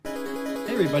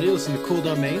everybody. Listen to Cool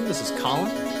Domain. This is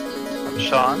Colin. I'm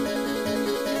Sean.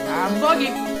 I'm Buggy.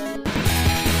 All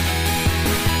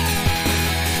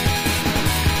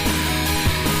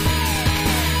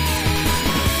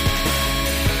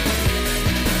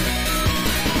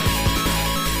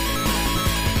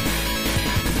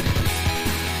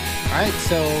right,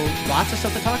 so lots of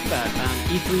stuff to talk about.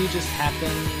 E3 just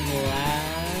happened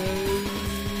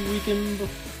weekend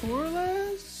before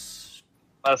last?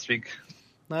 Last week.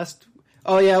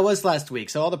 Oh yeah, it was last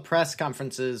week. So all the press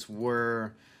conferences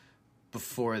were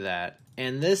before that.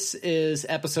 And this is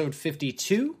episode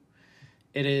 52.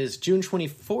 It is June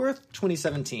 24th,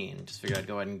 2017. Just figured I'd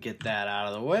go ahead and get that out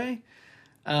of the way.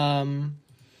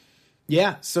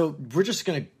 Yeah, so we're just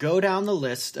going to go down the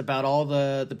list about all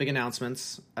the big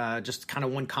announcements, just kind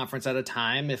of one conference at a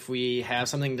time. If we have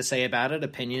something to say about it,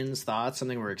 opinions, thoughts,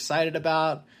 something we're excited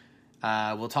about,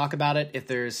 we'll talk about it. If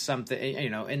there's something,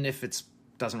 and if it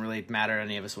doesn't really matter to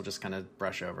any of us, we'll just kind of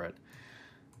brush over it.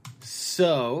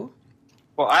 So...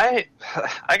 Well, I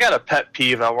got a pet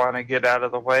peeve I want to get out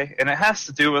of the way, and it has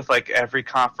to do with like every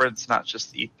conference, not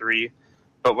just E3.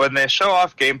 But when they show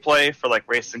off gameplay for like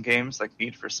racing games like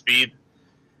Need for Speed,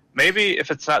 maybe if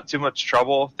it's not too much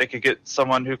trouble, they could get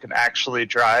someone who can actually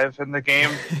drive in the game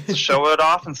to show it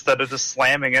off instead of just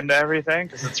slamming into everything,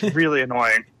 because it's really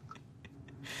annoying.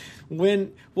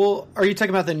 Are you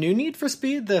talking about the new Need for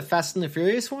Speed, the Fast and the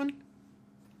Furious one?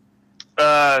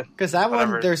 Because that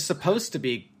one, they're supposed to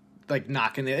be like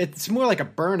knocking it's more like a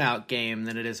Burnout game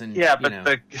than it is in. Yeah,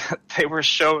 but they were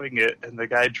showing it, and the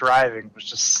guy driving was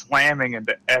just slamming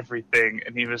into everything,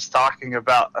 and he was talking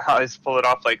about how he's pulling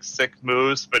off like sick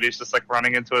moves, but he's just like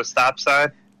running into a stop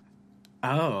sign.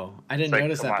 Oh, I didn't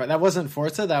notice that part. That wasn't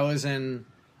Forza. That was in.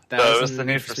 It was the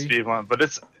Need for Speed one, but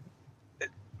it's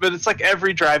like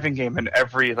every driving game in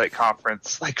every like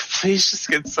conference. Like, please just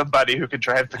get somebody who can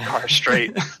drive the car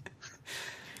straight.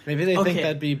 Maybe they think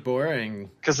that'd be boring.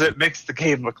 Because it makes the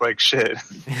game look like shit.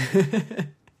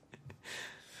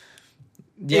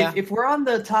 Yeah. If we're on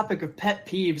the topic of pet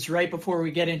peeves right before we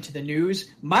get into the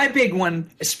news, my big one,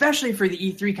 especially for the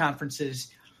E3 conferences,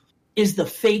 is the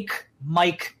fake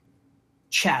mic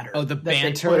chatter. Oh, the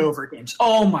banter? They put over games.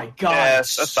 Oh my god,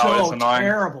 yes, that's always so annoying.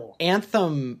 Terrible.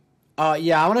 Anthem,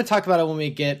 yeah, I want to talk about it when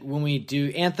we do.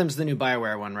 Anthem's the new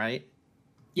BioWare one, right?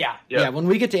 Yeah. Yeah, when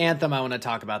we get to Anthem, I want to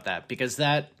talk about that, because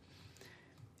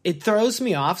it throws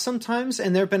me off sometimes,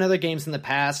 and there have been other games in the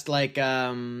past, like...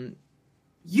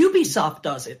 Ubisoft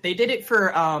does it. They did it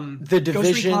for The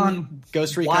Division,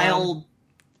 Ghost Recon,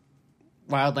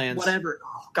 Wildlands. Whatever.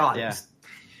 Oh, God. Yeah.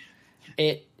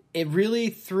 It really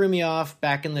threw me off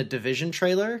back in the Division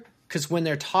trailer, because when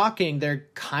they're talking, they're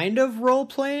kind of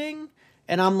role-playing,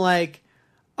 and I'm like...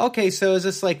 Okay, so is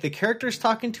this like the characters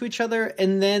talking to each other,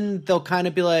 and then they'll kind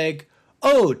of be like,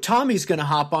 oh, Tommy's going to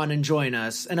hop on and join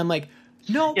us. And I'm like,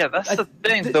 no. Yeah, that's the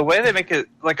thing. The way they make it,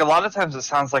 like a lot of times it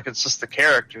sounds like it's just the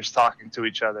characters talking to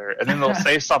each other, and then they'll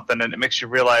say something and it makes you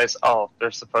realize, oh, they're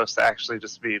supposed to actually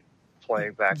just be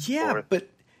playing back and forth. Yeah, but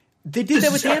they did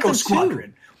that with Anthem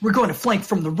Squadron. We're going to flank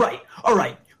from the right. All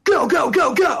right, go, go,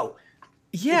 go, go.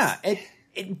 Yeah,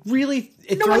 it really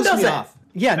no throws one does me that. off.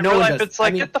 Yeah, In no real one life, does. it's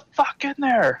like, get the fuck in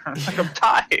there. Like, I'm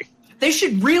dying. They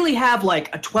should really have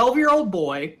like a 12-year-old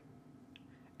boy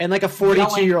and like a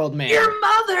 42-year-old man. Your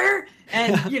mother!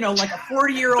 And, like a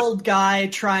 40-year-old guy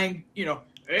trying,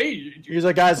 hey. He's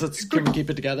like, guys, can we keep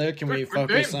it together? Can we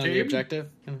focus on the objective?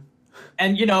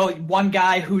 And, one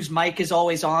guy whose mic is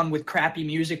always on with crappy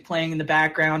music playing in the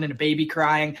background and a baby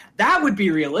crying. That would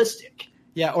be realistic.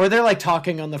 Yeah, or they're like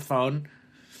talking on the phone.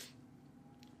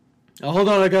 Oh, hold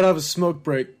on, I gotta have a smoke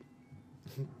break.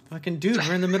 Fucking dude,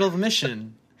 we're in the middle of a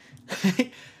mission.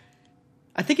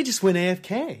 I think he just went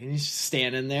AFK, and he's just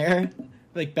standing there,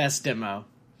 like, best demo.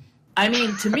 I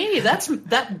mean, to me, that's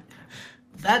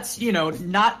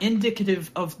not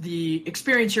indicative of the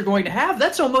experience you're going to have.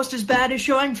 That's almost as bad as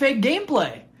showing fake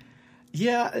gameplay.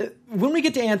 Yeah, when we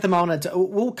get to Anthem,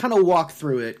 we'll kind of walk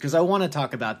through it, because I want to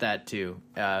talk about that too.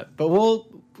 But we'll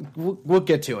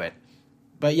get to it.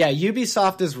 But yeah,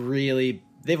 Ubisoft is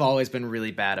they've always been really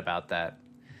bad about that.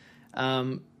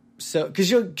 So,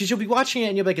 because you'll be watching it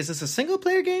and you'll be like, is this a single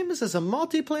player game? Is this a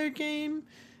multiplayer game?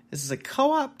 Is this a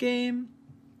co-op game?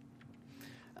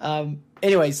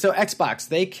 Anyway, so Xbox,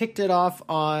 they kicked it off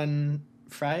on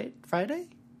Friday?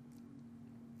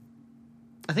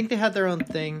 I think they had their own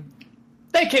thing.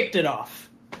 They kicked it off.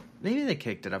 Maybe they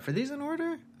kicked it off. Are these in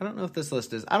order? I don't know if this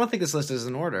list is. I don't think this list is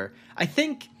in order. I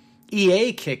think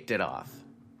EA kicked it off.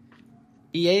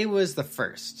 EA was the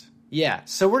first. Yeah,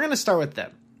 so we're going to start with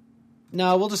them.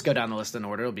 No, we'll just go down the list in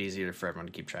order. It'll be easier for everyone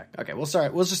to keep track. Okay, we'll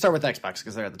start. We'll just start with Xbox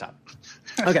because they're at the top.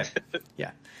 Okay,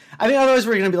 yeah. I mean, otherwise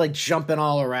we're gonna be like jumping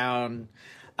all around.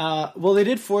 Well, they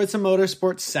did Forza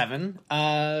Motorsport 7.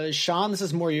 Sean, this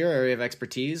is more your area of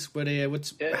expertise.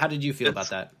 How did you feel about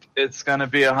that? It's gonna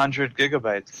be 100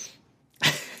 gigabytes.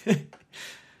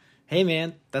 Hey,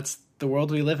 man, that's the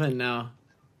world we live in now.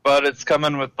 But it's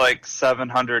coming with like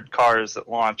 700 cars at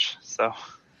launch, so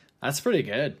that's pretty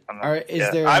good.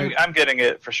 I'm getting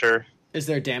it for sure. Is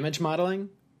there damage modeling?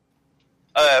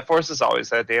 Forza's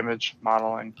always had damage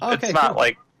modeling. Okay, it's not cool.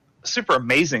 like super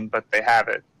amazing, but they have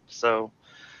it. So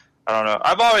I don't know.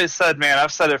 I've always said, man,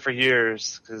 I've said it for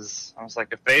years because I was like,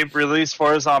 if they release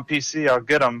Forza on PC, I'll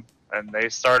get them. And they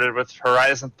started with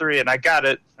Horizon 3, and I got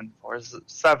it. And Forza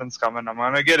 7's coming. I'm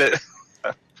gonna get it.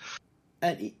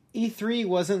 At E3,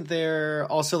 wasn't there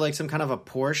also like some kind of a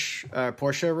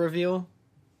Porsche reveal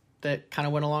that kind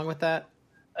of went along with that?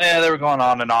 Yeah, they were going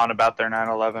on and on about their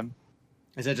 911.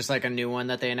 Is that just like a new one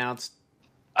that they announced?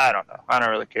 I don't know. I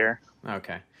don't really care.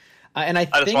 Okay. And I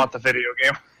just want the video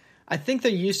game. I think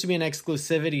there used to be an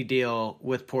exclusivity deal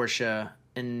with Porsche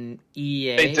and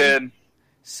EA. They did.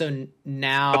 So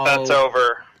now... But that's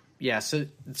over. Yeah, so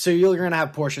you're going to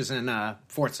have Porsches in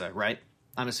Forza, right?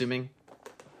 I'm assuming?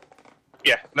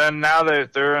 Yeah, then now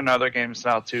they're in other games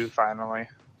now too, finally.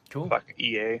 Cool. Fucking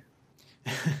EA.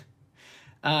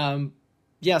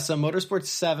 Yeah, so Motorsport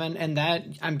 7, and that,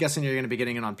 I'm guessing you're going to be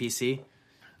getting it on PC.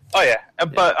 Oh, yeah.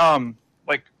 But,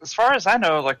 like, as far as I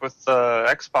know, like, with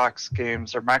Xbox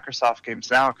games or Microsoft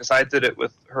games now, because I did it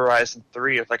with Horizon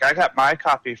 3, like, I got my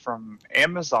copy from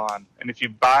Amazon, and if you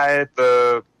buy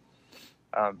the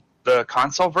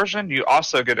console version, you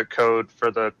also get a code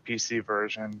for the PC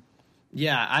version.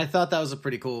 Yeah, I thought that was a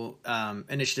pretty cool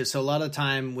initiative. So a lot of the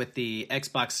time with the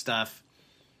Xbox stuff,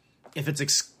 if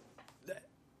it's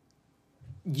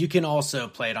you can also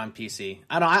play it on PC.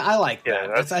 I like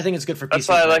that. I think it's good for PC. That's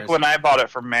why, players. like, when I bought it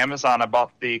from Amazon, I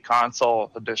bought the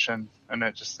console edition, and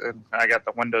I got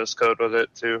the Windows code with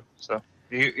it too. So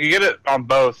you get it on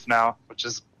both now, which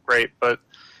is great. But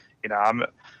you know, I'm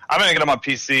gonna get them on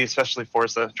PC, especially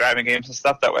Forza driving games and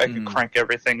stuff. That way, I can crank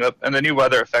everything up, and the new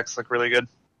weather effects look really good.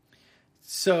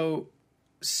 So,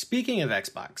 speaking of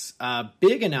Xbox,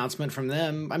 big announcement from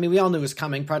them. I mean, we all knew it was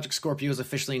coming. Project Scorpio was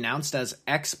officially announced as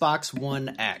Xbox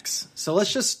One X. So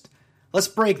let's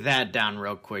break that down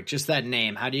real quick. Just that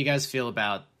name. How do you guys feel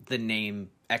about the name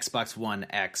Xbox One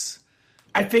X?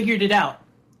 I figured it out.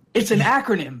 It's an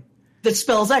acronym that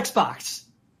spells Xbox.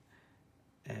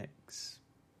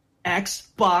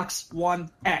 Xbox One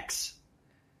X.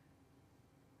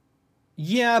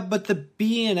 Yeah, but the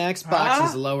B in Xbox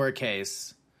is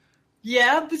lowercase.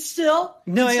 Yeah, but still.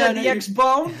 No, instead of the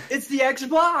X-Bone, it's the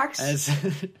Xbox. As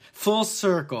full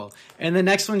circle. And the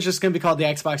next one's just going to be called the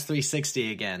Xbox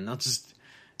 360 again. They'll just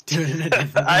do it in a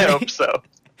different way. I hope so.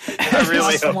 I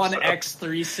really hope One so. X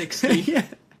 360. Yeah.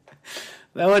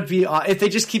 That would be... if they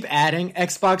just keep adding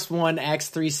Xbox One X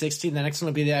 360, the next one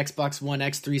will be the Xbox One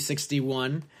X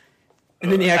 361.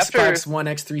 And then the Xbox One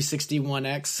X 360 One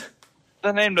X.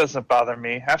 The name doesn't bother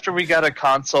me. After we got a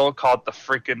console called the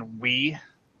freaking Wii,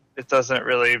 it doesn't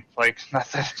really, like,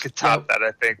 nothing could top that,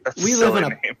 I think. That's a silly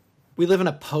name. We live in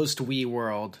a post-Wii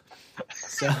world.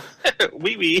 So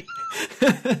Wii.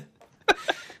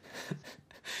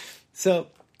 So,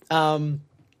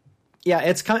 yeah,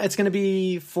 it's going to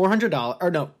be $400 or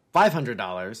no,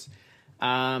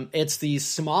 $500. It's the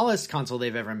smallest console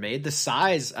they've ever made. The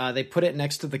size, they put it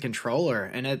next to the controller,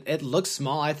 and it looks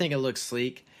small. I think it looks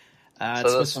sleek.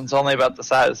 So this one's only about the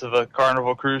size of a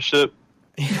Carnival cruise ship.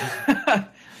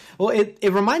 Well,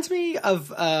 it reminds me of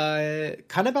kind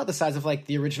of about the size of like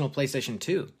the original PlayStation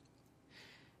 2.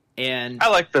 And I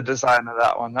like the design of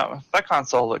that one. That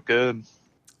console looked good.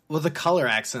 Well, the color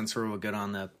accents were good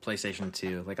on the PlayStation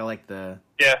 2. Like I like the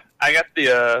I got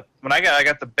the when I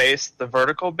got the base, the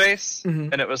vertical base,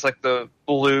 and it was like the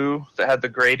blue that had the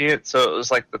gradient, so it was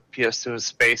like the PS2's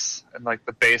space, and like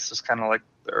the base was kind of like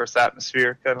the Earth's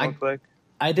atmosphere, kind of looked like.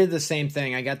 I did the same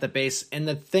thing. I got the base, and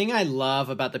the thing I love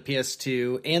about the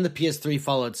PS2 and the PS3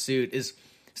 followed suit is,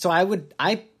 so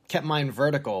I kept mine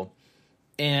vertical,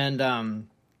 and the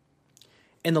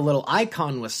little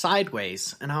icon was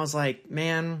sideways, and I was like,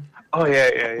 man. Oh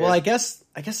yeah. Well, I guess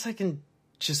I can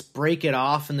just break it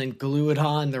off and then glue it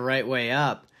on the right way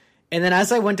up. And then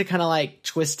as I went to kind of like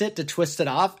twist it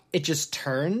off, it just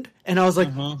turned. And I was like,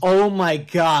 oh my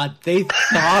God, they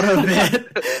thought of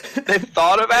it. They've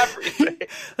thought of everything.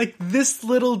 Like this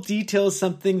little detail is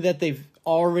something that they've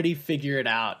already figured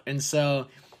out. And so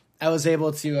I was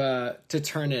able to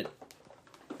turn it.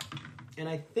 And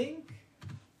I think,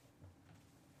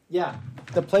 Yeah,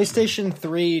 the PlayStation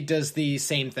 3 does the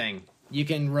same thing. You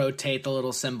can rotate the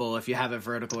little symbol if you have it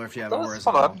vertical or if you have it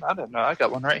horizontal. Hold on, I don't know. I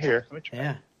got one right here. Let me try.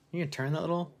 Yeah, you can turn that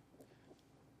little.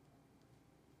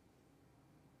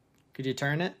 Could you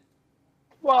turn it?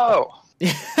 Whoa.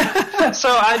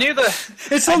 So I knew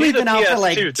It's only been out for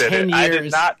like 10 years. I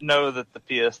did not know that the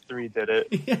PS3 did it.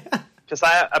 Yeah. Because I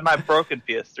have my broken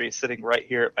PS3 sitting right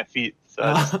here at my feet, so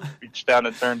I just reached down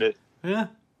and turned it. Yeah.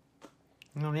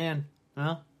 Oh man.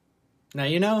 Well, now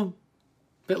you know.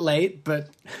 A bit late, but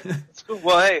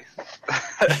Well, hey,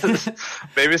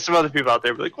 maybe some other people out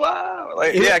there be like, "Wow!"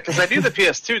 Like, yeah, because I knew the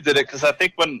PS2 did it. Because I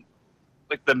think when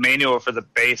like the manual for the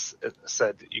base it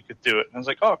said that you could do it, and I was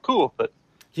like, "Oh, cool!" But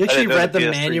you actually read the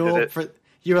PS3 manual for.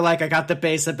 You were like, I got the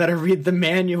base. I better read the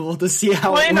manual to see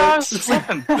how it I works. was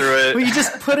flipping through it. Well, you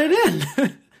just put it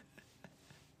in.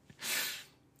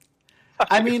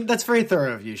 I mean, that's very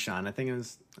thorough of you, Sean. I think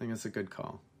it's a good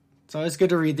call. It's always good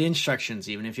to read the instructions,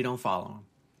 even if you don't follow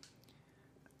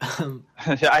them.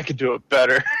 Yeah, I could do it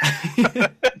better.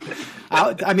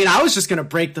 I mean, I was just going to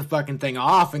break the fucking thing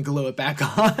off and glue it back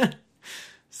on.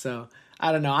 So,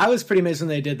 I don't know. I was pretty amazed when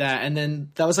they did that. And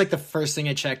then that was like the first thing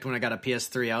I checked when I got a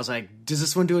PS3. I was like, does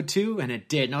this one do it too? And it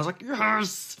did. And I was like,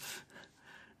 yes!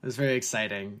 It was very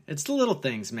exciting. It's the little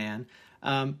things, man.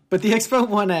 But the Xbox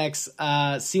One X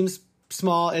seems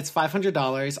small. It's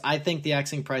 $500. I think the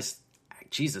asking price...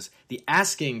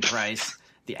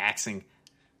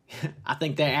 I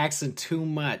think they're asking too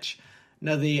much.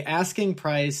 No, the asking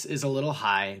price is a little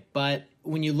high, but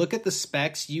when you look at the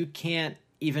specs, you can't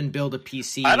even build a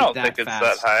PC I don't that think it's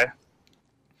fast. that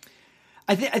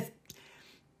high.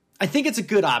 I think it's a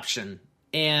good option,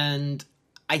 and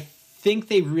I think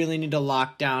they really need to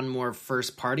lock down more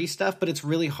first-party stuff, but it's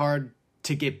really hard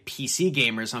to get PC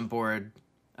gamers on board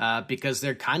because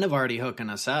they're kind of already hooking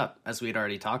us up, as we'd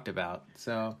already talked about.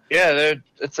 So Yeah,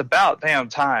 it's about damn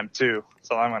time, too.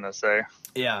 That's all I'm going to say.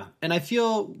 yeah, and I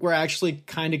feel we're actually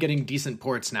kind of getting decent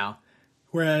ports now.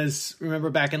 Whereas, remember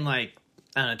back in like,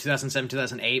 I don't know, 2007,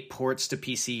 2008, ports to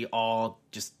PC all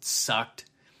just sucked.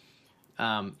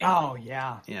 Oh,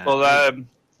 yeah. Yeah. Well, I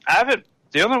haven't...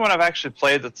 The only one I've actually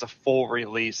played that's a full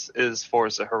release is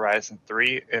Forza Horizon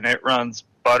 3, and it runs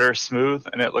butter smooth,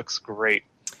 and it looks great.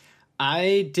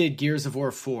 I did Gears of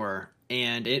War 4,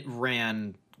 and it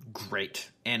ran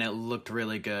great, and it looked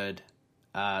really good.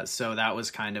 So that was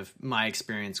kind of my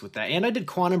experience with that. And I did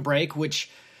Quantum Break,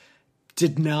 which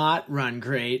did not run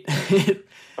great. It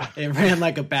ran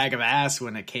like a bag of ass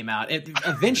when it came out.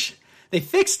 Eventually, they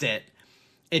fixed it.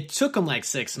 It took them like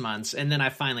 6 months, and then I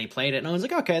finally played it, and I was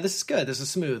like, okay, this is good. This is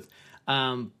smooth.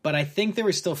 But I think they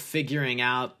were still figuring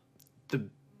out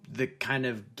the kind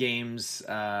of games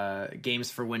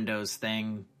for Windows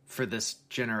thing for this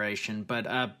generation. But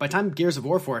by the time Gears of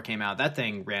War 4 came out, that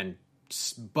thing ran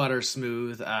butter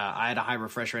smooth. I had a high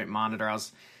refresh rate monitor. I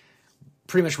was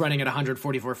pretty much running at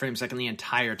 144 frames a second the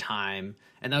entire time,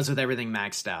 and that was with everything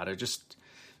maxed out. It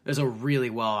was a really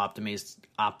well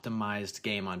optimized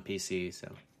game on PC. So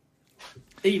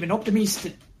Even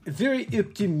optimistic. very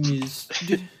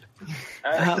optimistic.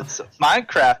 It's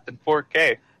Minecraft in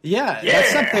 4K. Yeah,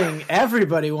 that's something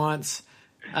everybody wants.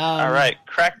 All right,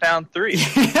 Crackdown 3.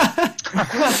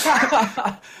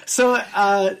 So,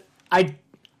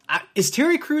 is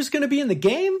Terry Crews going to be in the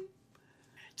game?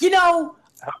 You know,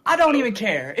 I don't even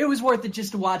care. It was worth it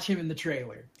just to watch him in the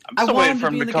trailer. I'm still waiting for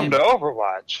him to come to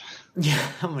Overwatch. Yeah,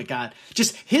 oh my god.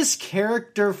 Just his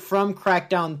character from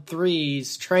Crackdown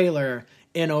 3's trailer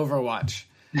in Overwatch.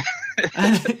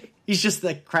 He's just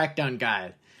the Crackdown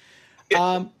guy.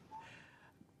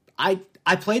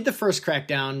 I played the first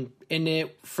Crackdown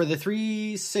for the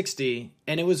 360,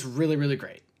 and it was really, really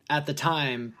great. At the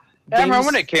time... Yeah, I remember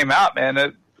when it came out, man,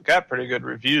 it got pretty good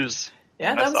reviews.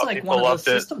 Yeah, that was like one of those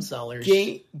system sellers.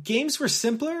 Games were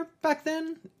simpler back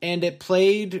then, and it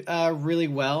played really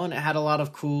well, and it had a lot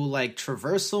of cool like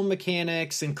traversal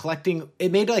mechanics and collecting.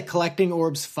 It made like collecting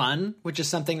orbs fun, which is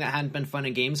something that hadn't been fun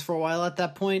in games for a while at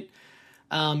that point.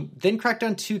 Then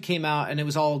Crackdown 2 came out, and it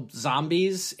was all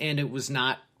zombies, and it was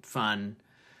not fun.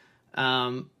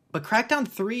 But Crackdown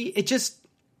 3,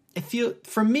 it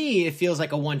feels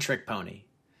like a one-trick pony.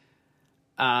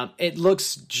 It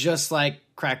looks just like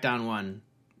Crackdown 1.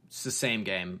 It's the same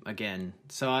game again.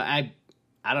 So I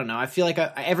don't know. I feel like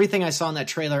everything I saw in that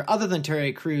trailer, other than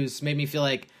Terry Crews, made me feel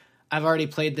like I've already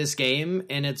played this game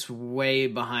and it's way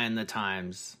behind the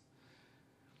times.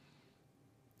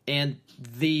 And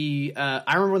I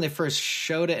remember when they first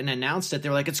showed it and announced it, they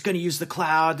were like, it's going to use the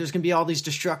cloud. There's going to be all these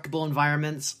destructible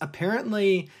environments.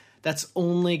 Apparently, that's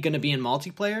only going to be in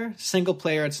multiplayer. Single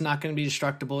player, it's not going to be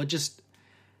destructible.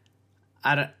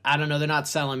 I don't know. They're not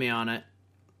selling me on it.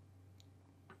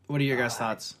 What are your guys'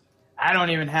 thoughts? I don't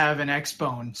even have an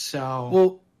Xbone, so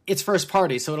Well, it's first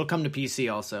party, so it'll come to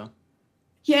PC also.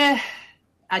 yeah.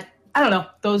 I don't know.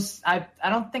 Those I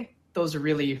don't think those are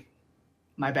really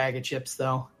my bag of chips,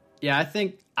 though. Yeah, I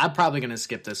think I'm probably going to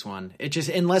skip this one. It just,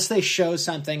 unless they show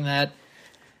something that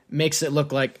makes it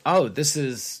look like, oh, this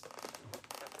is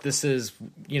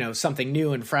something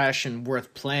new and fresh and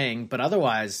worth playing. But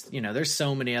otherwise, there's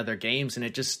so many other games, and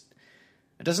it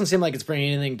doesn't seem like it's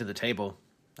bringing anything to the table.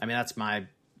 I mean, that's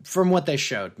from what they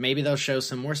showed. Maybe they'll show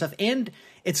some more stuff, and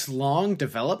its long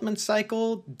development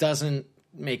cycle doesn't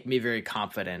make me very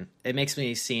confident. It makes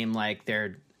me seem like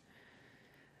they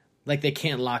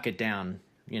can't lock it down.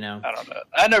 I don't know.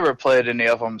 I never played any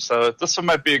of them, so this one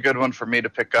might be a good one for me to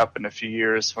pick up in a few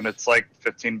years when it's like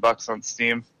 $15 on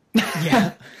Steam.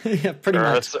 Yeah, yeah, pretty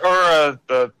much. Or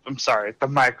the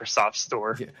Microsoft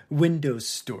Store, Windows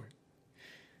Store,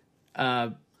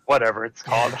 whatever it's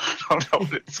called. I don't know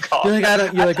what it's called.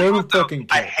 I don't fucking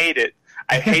care. I hate it.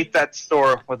 I hate that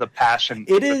store with a passion.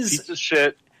 It is a piece of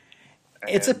shit.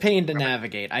 It's a pain to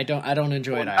navigate. I don't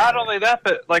enjoy it either. Not only that,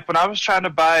 but like when I was trying to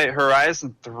buy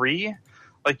Horizon 3,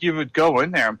 like you would go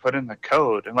in there and put in the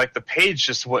code, and like the page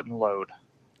just wouldn't load.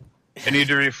 And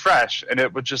you'd refresh, and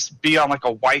it would just be on like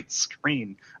a white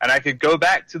screen. And I could go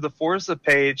back to the Forza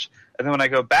page, and then when I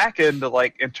go back in to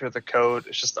like enter the code,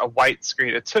 it's just a white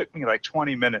screen. It took me like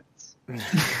 20 minutes.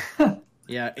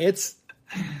 Yeah, it's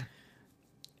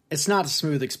not a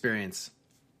smooth experience.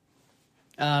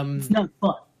 It's not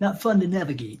fun. Not fun to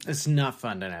navigate. It's not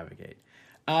fun to navigate.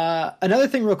 Another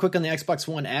thing real quick on the Xbox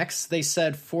One X, they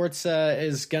said Forza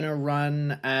is going to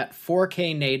run at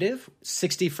 4K native,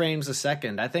 60 frames a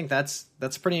second. I think that's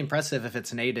pretty impressive if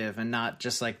it's native and not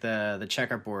just like the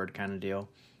checkerboard kind of deal.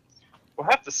 We'll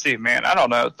have to see, man. I don't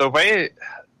know. The way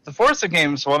the Forza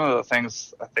games, one of the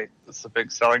things I think that's a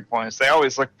big selling point is they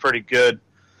always look pretty good.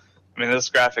 I mean,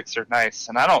 those graphics are nice.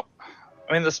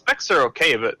 And the specs are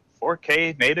okay, but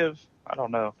 4K native, I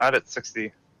don't know. Not at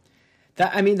 60.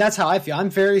 That's how I feel. I'm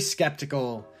very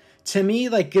skeptical. To me,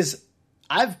 because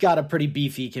I've got a pretty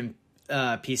beefy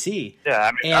PC.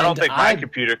 Yeah, I don't think my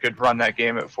computer could run that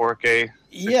game at 4K 60.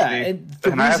 Yeah,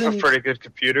 and I have a pretty good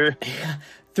computer.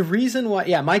 The reason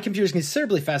why, my computer is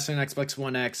considerably faster than Xbox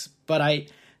One X, but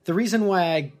the reason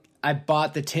why I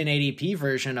bought the 1080p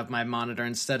version of my monitor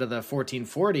instead of the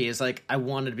 1440 is like I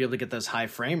wanted to be able to get those high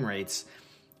frame rates.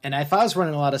 And if I was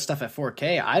running a lot of stuff at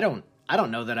 4K, I don't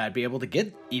know that I'd be able to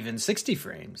get even 60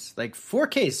 frames. Like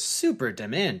 4K is super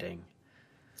demanding.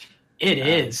 It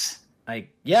is.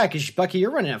 Because Bucky,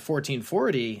 you're running at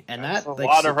 1440, and that's a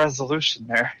lot of resolution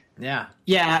there. Yeah.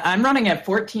 Yeah, I'm running at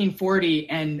 1440,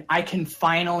 and I can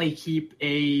finally keep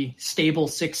a stable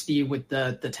 60 with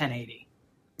the 1080.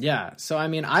 Yeah, so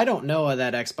I don't know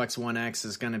that Xbox One X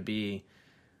is going to be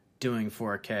doing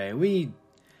 4K.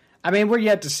 We're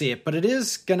yet to see it, but it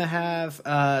is going to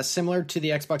have, similar to the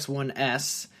Xbox One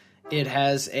S, it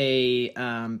has a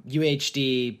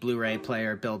UHD Blu-ray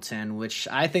player built in, which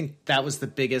I think that was the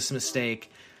biggest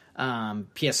mistake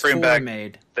PS4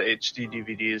 made. The HD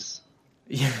DVDs.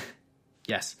 Yeah.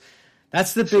 Yes.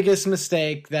 That's the biggest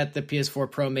mistake that the PS4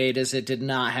 Pro made, is it did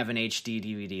not have an HD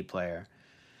DVD player.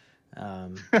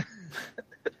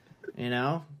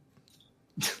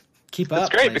 Keep up. It's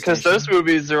great because those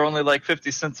movies are only like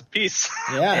 50 cents a piece.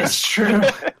 Yeah, it's true.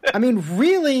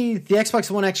 Really, the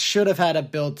Xbox One X should have had a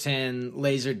built-in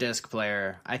Laserdisc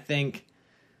player. I think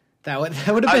that would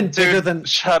have been bigger than.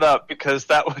 Shut up, because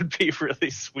that would be really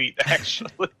sweet.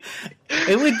 Actually,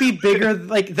 it would be bigger.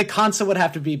 Like the console would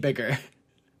have to be bigger.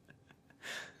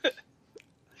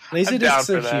 Laserdiscs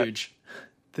are huge,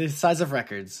 the size of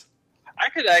records. I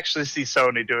could actually see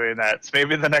Sony doing that. So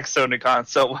maybe the next Sony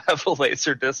console will have a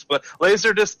Laserdisc, but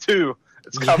Laserdisc 2,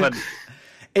 it's coming.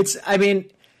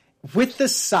 With the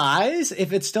size,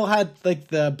 if it still had like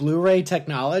the Blu-ray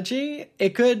technology,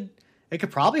 it could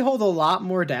probably hold a lot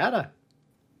more data.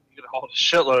 You could hold a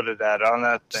shitload of data on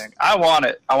that thing. I want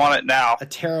it. I want it now. A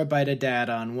terabyte of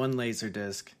data on one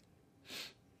Laserdisc.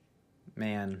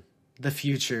 Man, the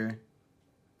future.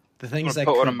 The things that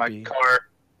could be. Put one in my car.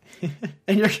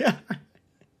 In your car.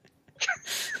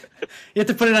 You have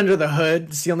to put it under the hood.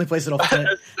 It's the only place it'll fit.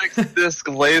 6-disc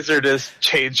Laserdisc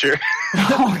changer.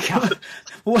 Oh god!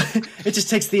 It just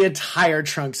takes the entire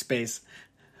trunk space.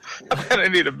 I'm gonna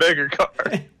need a bigger car.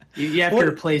 You have to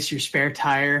replace your spare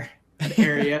tire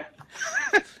area.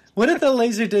 What if the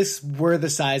Laserdiscs were the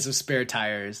size of spare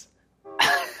tires?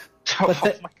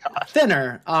 but my God.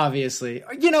 thinner, obviously.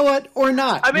 You know what? Or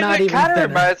not. I mean, not it even kind of thinner.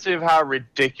 reminds me of how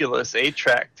ridiculous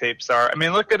 8-track tapes are. I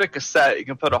mean, look at a cassette. You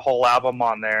can put a whole album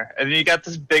on there. And then you got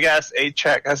this big-ass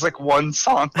 8-track that has like one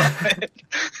song on it.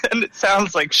 And it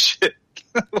sounds like shit.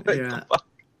 What the fuck?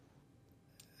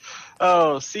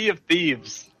 Oh, Sea of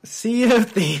Thieves. Sea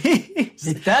of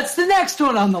Thieves. That's the next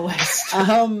one on the list.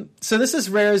 So this is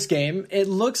Rare's game. It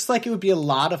looks like it would be a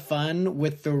lot of fun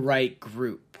with the right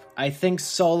group. I think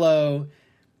solo,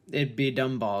 it'd be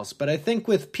dumb balls. But I think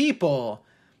with people,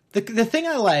 the thing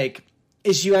I like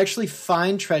is you actually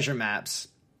find treasure maps,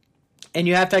 and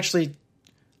you have to actually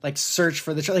like search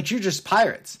for the like you're just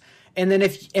pirates. And then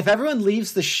if everyone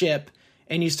leaves the ship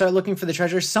and you start looking for the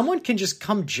treasure, someone can just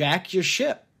come jack your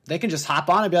ship. They can just hop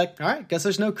on and be like, all right, guess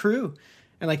there's no crew.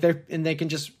 And like they can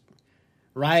just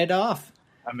ride off.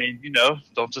 I mean,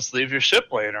 don't just leave your ship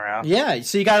laying around. Yeah,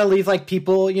 so you got to leave like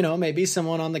people, maybe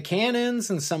someone on the cannons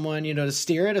and someone, to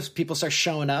steer it. If people start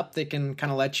showing up, they can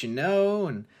kind of let you know.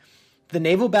 And the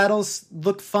naval battles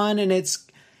look fun, and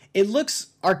it looks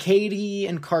arcadey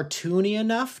and cartoony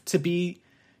enough to be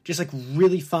just like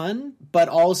really fun, but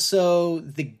also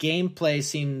the gameplay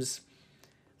seems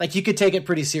like you could take it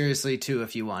pretty seriously too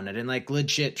if you wanted, and like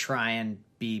legit try and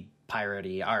be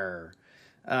piratey.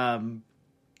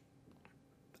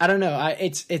 I don't know.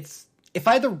 I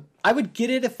would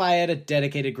get it if I had a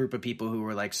dedicated group of people who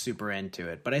were like super into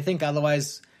it, but I think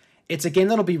otherwise it's a game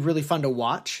that'll be really fun to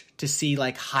watch, to see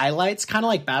like highlights, kind of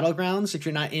like Battlegrounds. If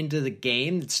you're not into the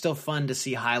game, it's still fun to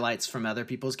see highlights from other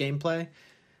people's gameplay.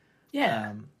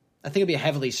 Yeah. I think it'd be a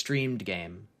heavily streamed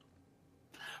game.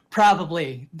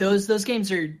 Probably. Those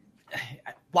games are,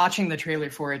 watching the trailer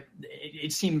for it,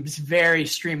 it seems very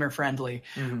streamer friendly,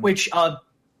 which,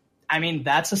 I mean,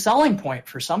 that's a selling point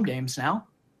for some games now.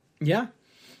 Yeah.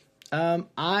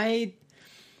 I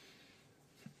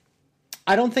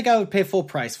don't think I would pay full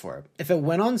price for it. If it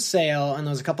went on sale and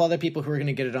there was a couple other people who were going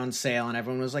to get it on sale and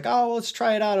everyone was like, oh, well, let's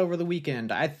try it out over the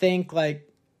weekend. I think like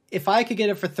if I could get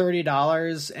it for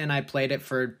 $30 and I played it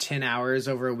for 10 hours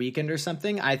over a weekend or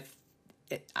something, I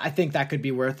think that could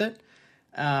be worth it.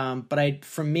 But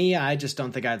for me, I just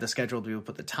don't think I have the schedule to be able to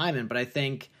put the time in. But I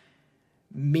think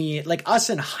like us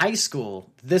in high school,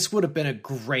 this would have been a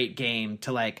great game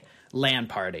to like LAN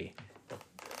party.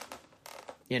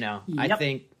 Yep. I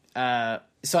think,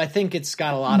 so I think it's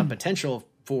got a lot of potential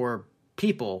for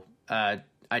people. I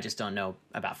just don't know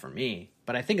about for me,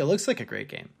 but I think it looks like a great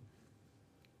game.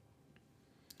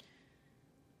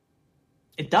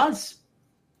 It does.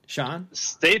 Sean?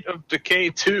 State of Decay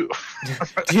 2.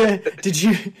 Did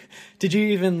you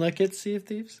even look at Sea of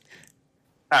Thieves?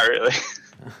 Not really.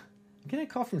 I'm getting a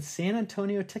call from San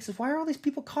Antonio, Texas. Why are all these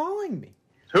people calling me?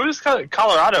 Who is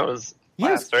Colorado? Is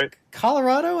last, right?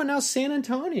 Colorado and now San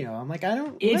Antonio. I'm like,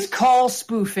 It's call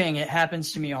spoofing. It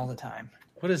happens to me all the time.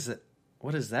 What is it?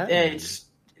 What is that mean?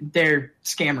 They're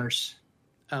scammers.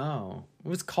 Oh,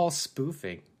 what's call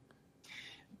spoofing?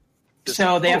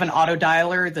 So they have an auto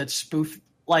dialer that's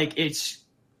like it's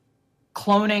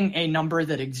cloning a number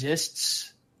that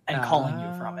exists and calling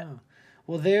you from it.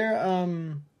 Well,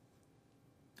 the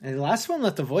last one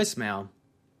left a voicemail.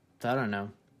 So I don't know.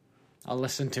 I'll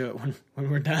listen to it when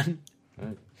we're done.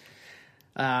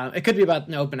 It could be about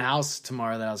an open house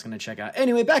tomorrow that I was going to check out.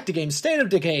 Anyway, back to games. State of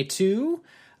Decay 2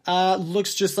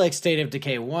 looks just like State of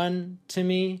Decay 1 to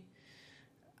me.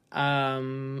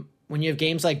 When you have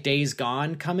games like Days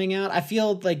Gone coming out, I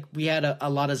feel like we had a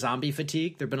lot of zombie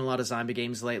fatigue. There have been a lot of zombie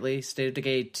games lately. State of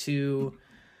Decay 2,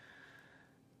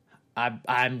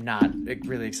 I'm not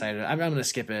really excited. I'm going to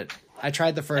skip it. I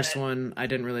tried the first one. I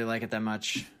didn't really like it that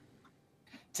much.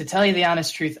 To tell you the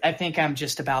honest truth, I think I'm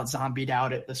just about zombied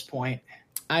out at this point.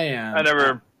 I am. I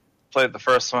never played the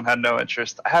first one, had no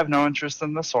interest. I have no interest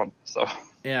in this one. So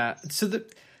yeah. So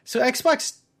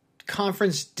Xbox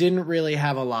conference didn't really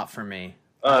have a lot for me.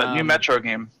 New Metro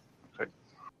game. Okay.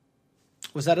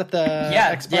 Was that at the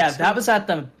Xbox? Yeah, that was at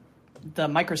the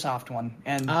Microsoft one,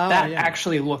 and that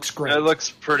actually looks great. It looks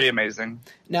pretty amazing.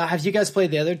 Now, have you guys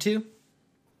played the other two?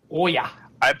 Oh yeah,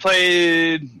 I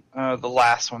played the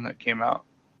last one that came out.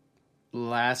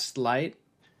 Last Light?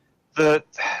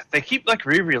 They keep like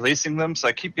re-releasing them, so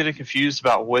I keep getting confused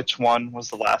about which one was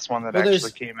the last one that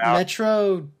actually came out.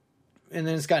 Metro, and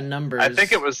then it's got numbers. I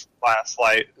think it was Last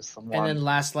Light is the one. And then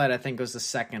Last Light, I think, was the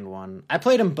second one. I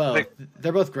played them both.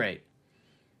 They're both great.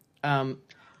 I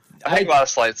think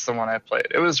Last Light's the one I played.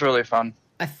 It was really fun.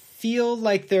 I feel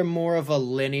like they're more of a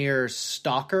linear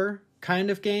stalker kind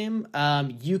of game.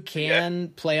 You can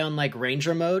play on like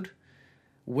Ranger mode,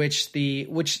 which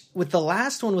with the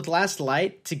last one, with Last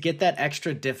Light, to get that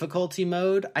extra difficulty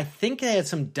mode, I think they had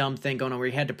some dumb thing going on where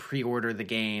you had to pre-order the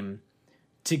game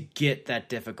to get that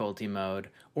difficulty mode,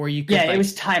 or you could, it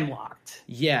was time locked.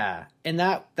 Yeah, and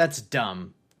that's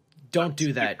dumb. Don't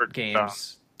do that,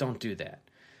 games. Don't do that.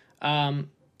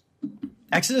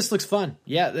 Exodus looks fun.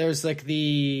 Yeah, there's like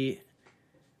the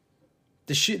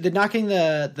knocking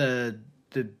the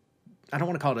I don't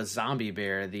want to call it a zombie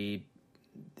bear, the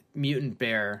mutant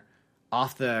bear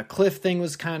off the cliff thing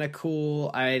was kind of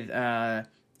cool. It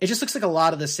just looks like a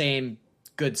lot of the same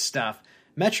good stuff.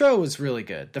 Metro was really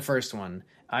good, the first one.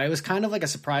 It was kind of like a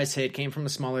surprise hit, came from a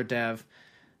smaller dev,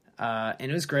 and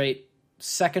it was great.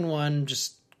 Second one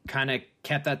just kind of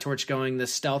kept that torch going. The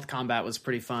stealth combat was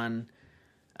pretty fun.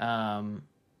 This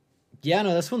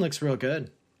one looks real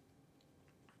good.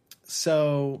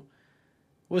 So,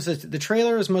 the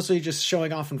trailer was mostly just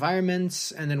showing off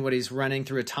environments, and then what he's running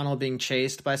through a tunnel being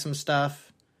chased by some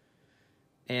stuff.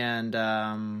 And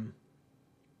then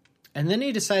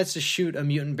he decides to shoot a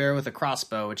mutant bear with a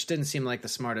crossbow, which didn't seem like the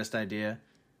smartest idea.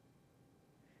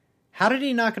 How did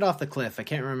he knock it off the cliff? I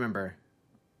can't remember.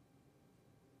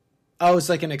 Oh, it's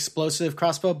like an explosive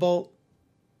crossbow bolt?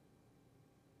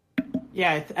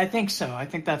 Yeah, I think so. I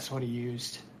think that's what he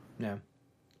used. Yeah.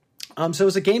 So it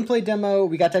was a gameplay demo.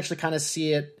 We got to actually kind of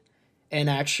see it in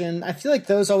action. I feel like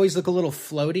those always look a little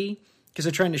floaty because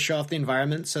they're trying to show off the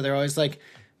environment. So they're always like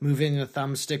moving the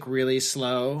thumbstick really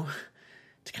slow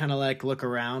to kind of like look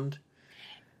around.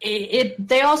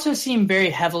 They also seem very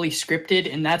heavily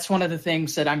scripted, and that's one of the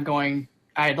things that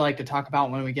I'd like to talk about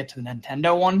when we get to the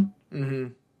Nintendo one.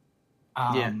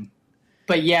 Mm-hmm.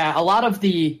 But yeah, a lot of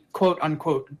the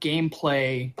quote-unquote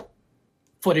gameplay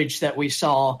footage that we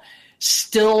saw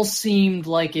still seemed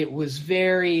like it was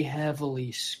very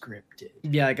heavily scripted.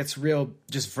 Yeah, like it's real,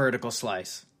 just vertical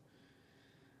slice.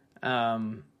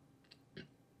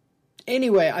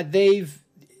 Anyway,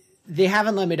 they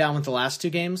haven't let me down with the last two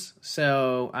games,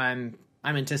 so I'm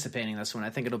anticipating this one. I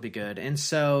think it'll be good. And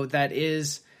so that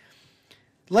is...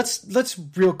 Let's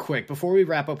real quick, before we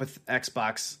wrap up with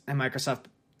Xbox and Microsoft,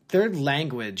 their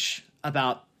language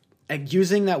about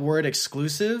using that word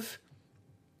exclusive,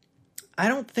 I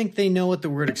don't think they know what the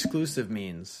word exclusive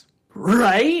means.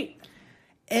 Right?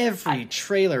 Every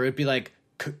trailer would be like,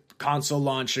 console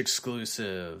launch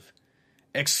exclusive.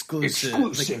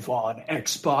 Exclusive on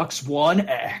Xbox One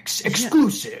X.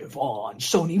 Exclusive on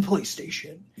Sony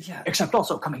PlayStation. Yeah. Except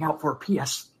also coming out for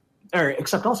Xbox,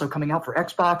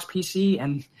 PC,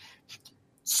 and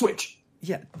Switch.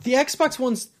 Yeah, the Xbox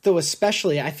ones, though,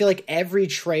 especially, I feel like every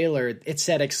trailer, it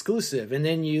said exclusive. And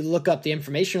then you look up the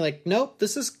information, you're like, nope,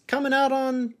 this is coming out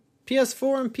on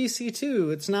PS4 and PC too.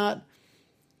 It's not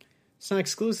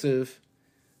exclusive.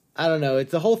 I don't know.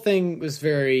 The whole thing was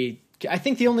very... I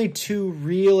think the only two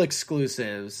real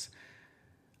exclusives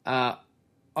are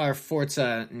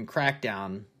Forza and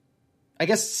Crackdown. I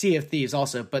guess Sea of Thieves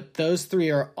also, but those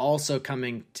three are also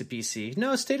coming to PC.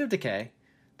 No, State of Decay.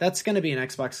 That's going to be an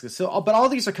Xbox exclusive. But all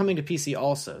these are coming to PC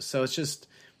also. So it's just,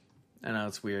 I don't know,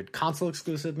 it's weird. Console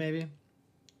exclusive, maybe?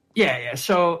 Yeah.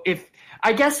 So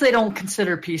I guess they don't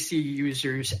consider PC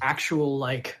users actual,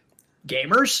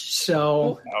 gamers.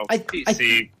 So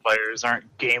PC players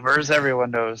aren't gamers.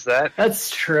 Everyone knows that. That's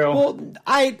true. Well,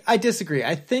 I disagree.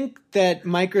 I think that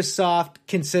Microsoft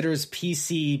considers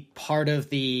PC part of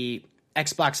the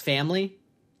Xbox family.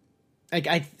 Like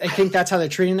I think that's how they're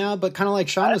treating now, but kind of like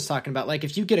Sean was talking about, like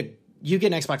if you get an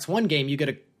Xbox One game, you get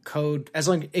a code.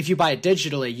 If you buy it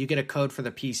digitally, you get a code for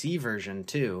the PC version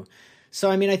too. So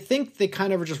I mean, I think they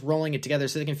kind of are just rolling it together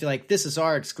so they can feel like this is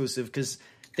our exclusive because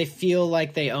they feel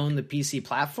like they own the PC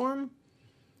platform,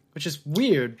 which is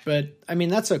weird. But I mean,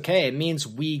 that's okay. It means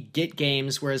we get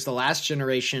games, whereas the last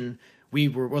generation the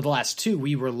last two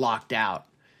we were locked out.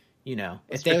 You know,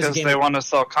 it's because they want to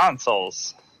sell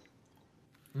consoles.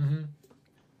 Mm-hmm.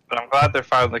 But I'm glad they're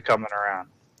finally coming around.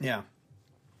 Yeah.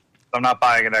 I'm not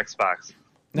buying an Xbox.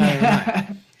 No, you're not.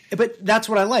 But that's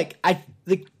what I like. I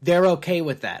think they're okay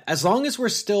with that. As long as we're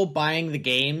still buying the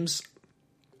games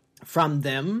from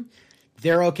them,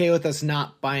 they're okay with us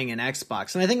not buying an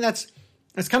Xbox. And I think that's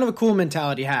kind of a cool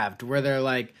mentality to have, where they're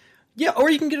like, yeah, or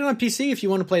you can get it on PC if you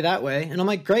want to play that way. And I'm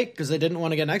like, great, because I didn't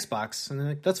want to get an Xbox. And they're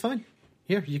like, that's fine.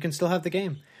 Here, you can still have the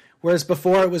game. Whereas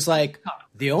before it was like,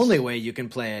 the only way you can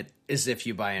play it is if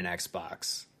you buy an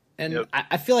Xbox. And yep.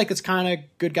 I feel like it's kind of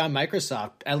good guy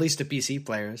Microsoft, at least to PC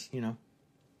players, you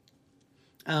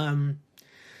know.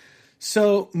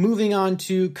 So moving on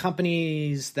to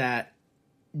companies that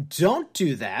don't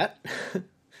do that.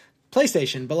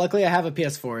 PlayStation, but luckily I have a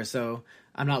PS4, so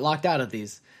I'm not locked out of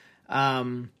these.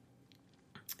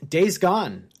 Days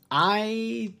Gone.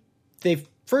 They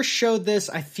first showed this,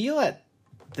 I feel, at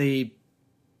the...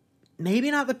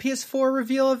 maybe not the PS4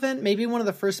 reveal event, maybe one of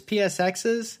the first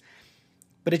PSXs,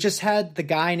 but it just had the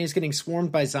guy and he was getting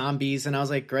swarmed by zombies, and I was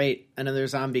like, great, another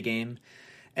zombie game.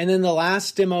 And then the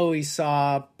last demo we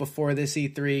saw before this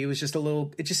E3 was just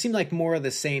it just seemed like more of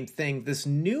the same thing. This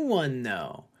new one,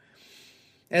 though,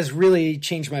 has really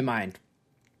changed my mind.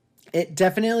 It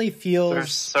definitely feels...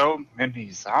 There's so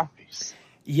many zombies.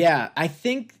 Yeah, I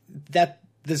think that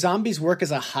the zombies work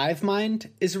as a hive mind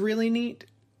is really neat.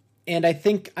 And I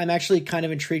think I'm actually kind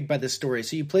of intrigued by the story.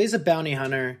 So you play as a bounty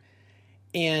hunter,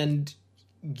 and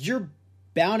you're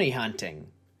bounty hunting.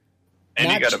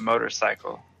 And you got a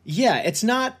motorcycle. Yeah, it's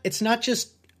not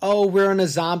just, oh, we're in a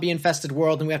zombie-infested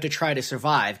world and we have to try to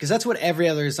survive. Because that's what every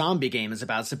other zombie game is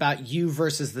about. It's about you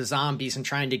versus the zombies and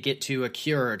trying to get to a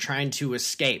cure or trying to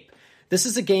escape. This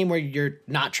is a game where you're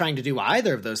not trying to do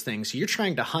either of those things. You're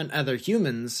trying to hunt other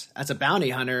humans as a bounty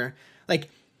hunter. Like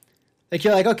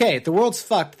you're like, okay, the world's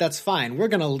fucked. That's fine. We're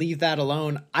going to leave that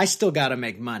alone. I still got to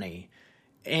make money.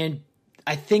 And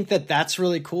I think that that's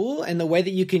really cool. And the way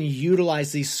that you can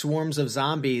utilize these swarms of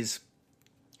zombies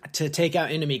to take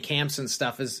out enemy camps and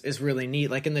stuff is really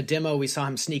neat. Like in the demo, we saw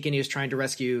him sneak in. He was trying to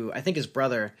rescue, I think, his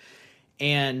brother.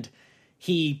 And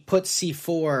he put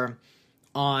C4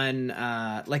 on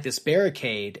like this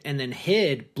barricade and then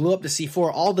blew up the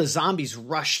C4. All the zombies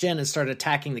rushed in and started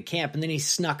attacking the camp, and then he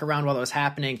snuck around while it was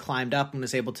happening, climbed up, and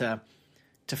was able to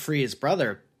free his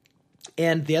brother.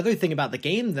 And the other thing about the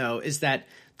game, though, is that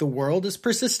the world is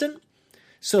persistent.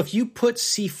 So if you put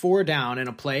C4 down in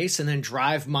a place and then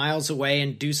drive miles away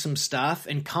and do some stuff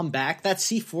and come back, that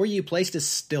C4 you placed is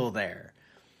still there.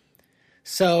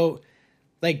 So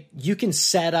like you can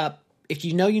set up, if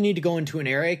you know you need to go into an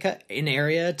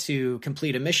area to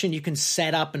complete a mission, you can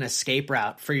set up an escape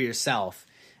route for yourself.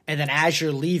 And then as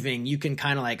you're leaving, you can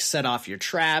kind of like set off your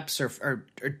traps or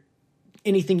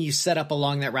anything you set up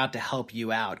along that route to help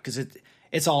you out, because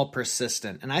it's all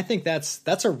persistent. And I think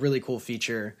that's a really cool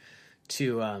feature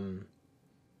to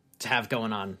have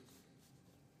going on.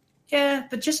 Yeah,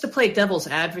 but just to play devil's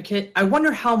advocate, I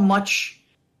wonder how much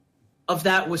of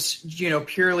that was,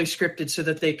 purely scripted so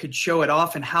that they could show it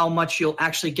off, and how much you'll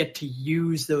actually get to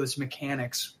use those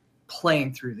mechanics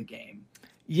playing through the game.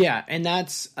 Yeah, and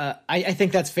that's I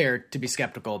think that's fair to be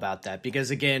skeptical about that, because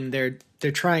again, they're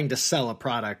trying to sell a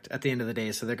product at the end of the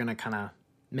day, so they're going to kind of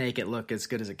make it look as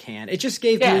good as it can. It just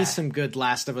gave me some good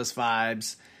Last of Us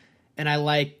vibes, and I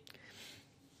like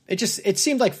it. It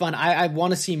seemed like fun. I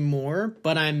want to see more,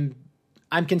 but I'm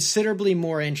considerably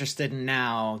more interested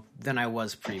now than I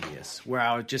was previous, where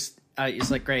I would just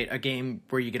it's like, great, a game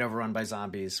where you get overrun by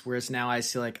zombies. Whereas now I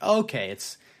see like, okay,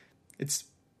 it's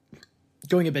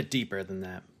going a bit deeper than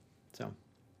that. So,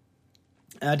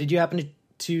 did you happen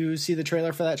to see the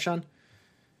trailer for that, Sean?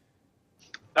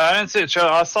 I didn't see the trailer.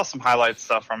 I saw some highlight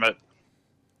stuff from it.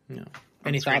 No.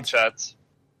 Any thoughts? Screenshots.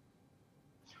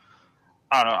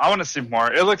 I don't know. I want to see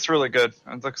more. It looks really good.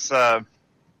 It looks, from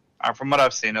what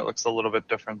I've seen, it looks a little bit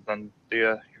different than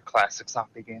your classic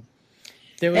zombie game.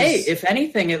 Hey, if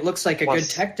anything, it looks like a good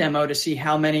tech demo to see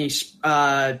how many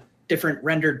different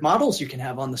rendered models you can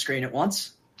have on the screen at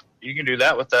once. You can do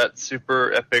that with that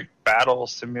Super Epic Battle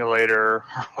Simulator, or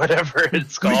whatever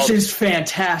it's called. Which is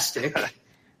fantastic.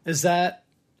 Is that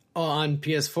on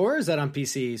PS4 or is that on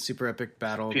PC, Super Epic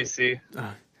Battle? PC.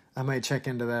 I might check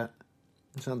into that.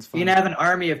 It sounds fun. You can have an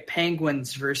army of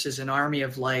penguins versus an army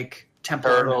of, like,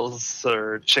 turtles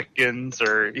or chickens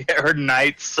or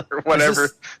knights or whatever.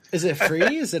 Is it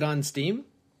free? Is it on Steam?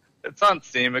 It's on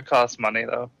Steam. It costs money,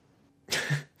 though.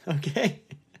 Okay.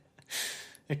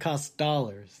 It costs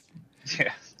dollars.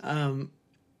 Yeah. One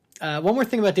more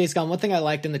thing about Days Gone. One thing I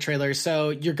liked in the trailer.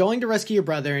 So you're going to rescue your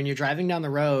brother and you're driving down the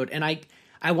road. And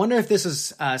I wonder if this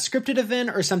is a scripted event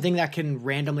or something that can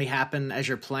randomly happen as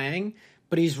you're playing.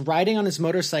 But he's riding on his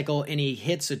motorcycle and he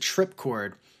hits a trip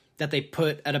cord that they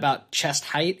put at about chest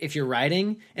height if you're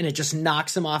riding, and it just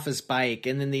knocks him off his bike.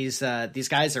 And then these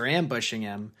guys are ambushing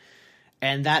him.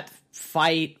 And that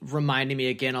fight reminded me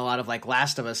again a lot of like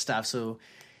Last of Us stuff. So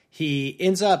he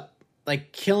ends up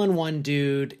like killing one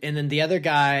dude, and then the other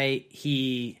guy,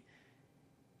 he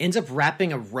ends up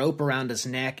wrapping a rope around his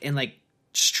neck and like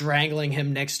strangling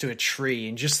him next to a tree.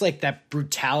 And just like that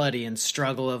brutality and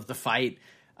struggle of the fight,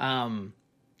 I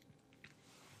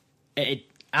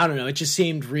don't know. It just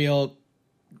seemed real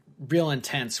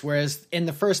intense. Whereas in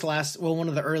the one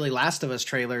of the early Last of Us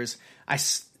trailers,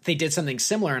 they did something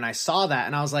similar, and I saw that,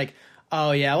 and I was like,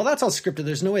 oh yeah, well that's all scripted.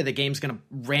 There's no way the game's going to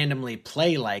randomly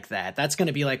play like that. That's going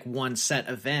to be like one set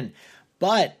event.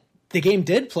 But the game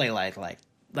did play like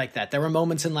that. There were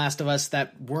moments in Last of Us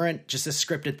that weren't just a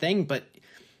scripted thing, but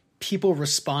people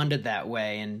responded that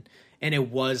way, and and it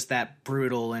was that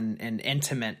brutal and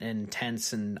intimate and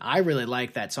intense, and I really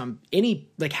like that. So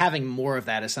having more of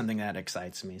that is something that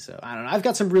excites me. So I don't know. I've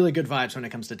got some really good vibes when it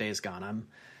comes to Days Gone.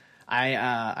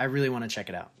 I really want to check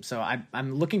it out. So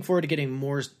I'm looking forward to getting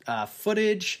more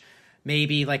footage,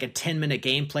 maybe like a 10-minute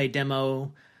gameplay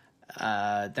demo.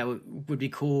 That would be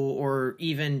cool, or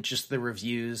even just the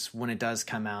reviews when it does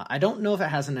come out. I don't know if it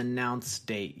has an announced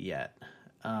date yet.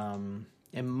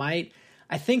 It might.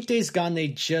 I think Days Gone,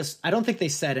 I don't think they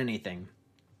said anything,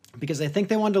 because I think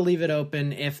they wanted to leave it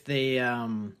open if it's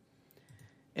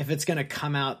going to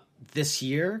come out this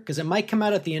year, because it might come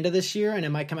out at the end of this year and it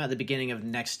might come out at the beginning of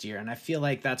next year. And I feel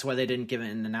like that's why they didn't give it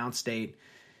an announced date,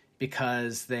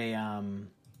 because they,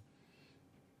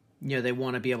 they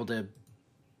want to be able to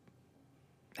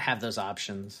have those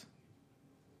options.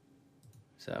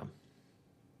 So,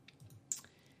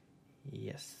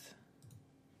 yes.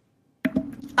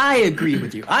 I agree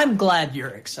with you. I'm glad you're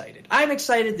excited. I'm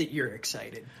excited that you're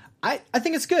excited. I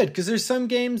think it's good, because there's some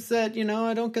games that,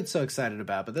 I don't get so excited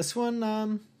about, but this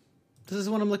one, this is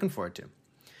one I'm looking forward to.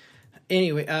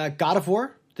 Anyway, God of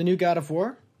War, the new God of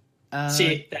War.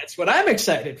 See, that's what I'm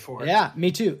excited for. Yeah,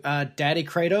 me too. Daddy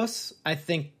Kratos, I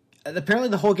think, apparently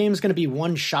the whole game is going to be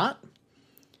one shot.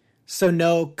 So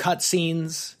no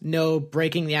cutscenes, no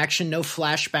breaking the action, no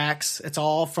flashbacks. It's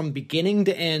all from beginning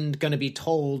to end going to be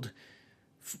told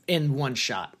in one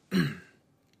shot.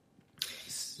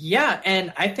 Yeah,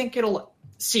 and I think it'll...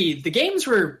 See, the games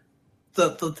were...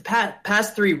 The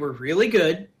past three were really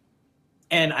good,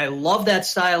 and I love that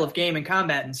style of game and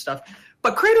combat and stuff,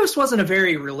 but Kratos wasn't a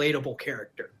very relatable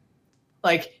character.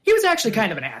 Like, he was actually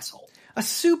kind of an asshole. A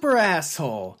super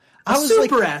asshole. Asshole.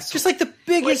 Just like the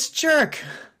biggest jerk.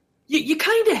 You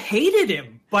kind of hated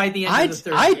him by the end of the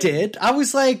third game. I did. I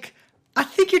was like, I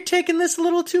think you're taking this a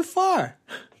little too far.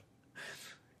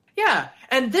 Yeah,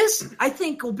 and this, I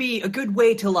think, will be a good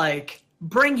way to, like,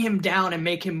 bring him down and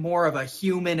make him more of a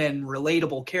human and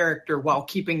relatable character while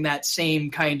keeping that same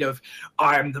kind of,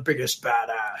 I'm the biggest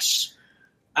badass.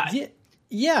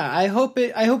 Yeah, I hope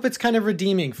it's kind of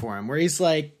redeeming for him, where he's,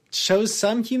 like, shows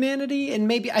some humanity, and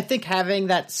maybe, I think having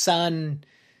that son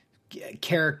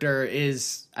character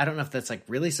is, I don't know if that's, like,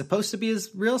 really supposed to be his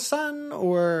real son,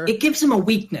 or... It gives him a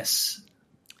weakness.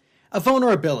 A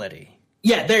vulnerability.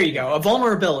 Yeah, there you go. A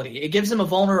vulnerability. It gives him a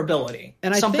vulnerability.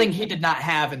 And something he did not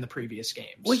have in the previous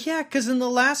games. Well, yeah, because in the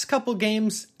last couple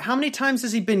games, how many times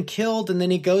has he been killed and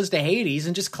then he goes to Hades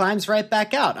and just climbs right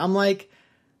back out? I'm like,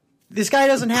 this guy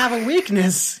doesn't have a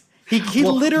weakness. He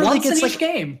literally gets, like,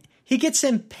 game. He gets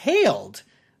impaled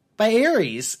by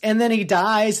Ares, and then he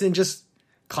dies and just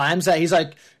climbs out. He's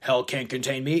like, hell can't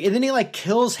contain me. And then he, like,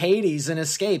 kills Hades and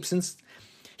escapes. And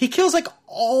he kills, like,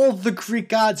 all the Greek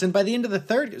gods, and by the end of the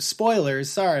third... Spoilers,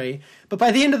 sorry. But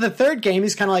by the end of the third game,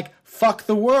 he's kind of like, fuck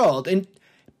the world. And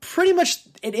pretty much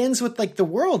it ends with, like, the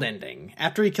world ending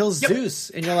after he kills Zeus.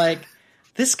 And you're like,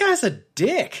 this guy's a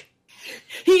dick.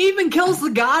 He even kills the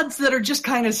gods that are just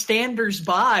kind of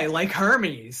standers-by, like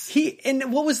Hermes.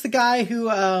 And what was the guy who...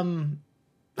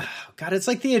 God, it's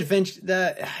like the adventure...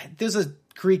 There's a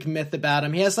Greek myth about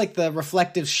him. He has, like, the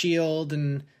reflective shield,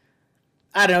 and...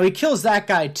 I don't know, he kills that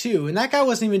guy too, and that guy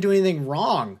wasn't even doing anything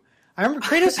wrong. I remember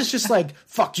Kratos is just like,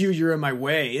 fuck you, you're in my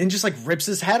way, and just, like, rips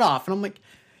his head off, and I'm like,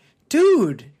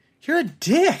 dude, you're a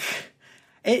dick.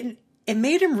 It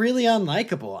made him really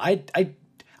unlikable.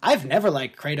 I've never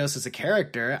liked Kratos as a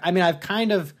character. I mean, I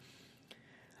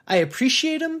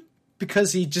appreciate him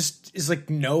because he just is, like,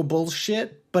 no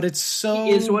bullshit, but it's so...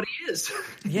 He is what he is.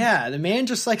 Yeah, the man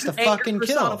just likes to fucking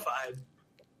kill.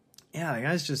 Yeah, the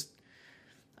guy's just...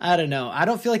 I don't know. I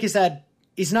don't feel like he's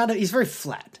very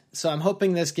flat. So I'm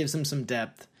hoping this gives him some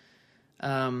depth.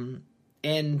 And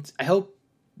I hope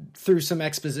through some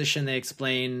exposition they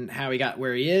explain how he got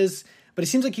where he is. But it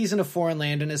seems like he's in a foreign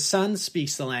land and his son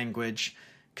speaks the language.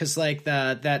 Because, like,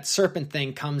 that serpent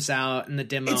thing comes out in the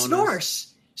demo. It's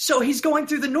Norse. So he's going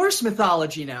through the Norse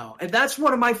mythology now. And that's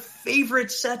one of my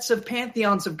favorite sets of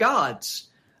pantheons of gods.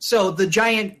 So the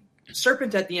giant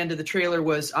serpent at the end of the trailer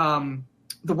was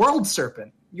the world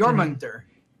serpent. Jormungandr.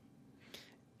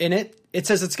 And it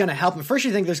says it's going to help him. First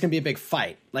you think there's going to be a big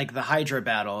fight, like the Hydra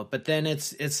battle, but then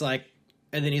it's like,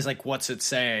 and then he's like, what's it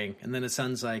saying? And then it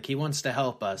sounds like he wants to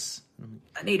help us.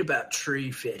 I need about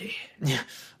tree fitty. Yeah.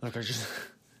 Look, I just...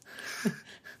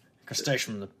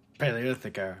 Crustacean from the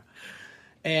Paleolithic era.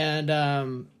 And,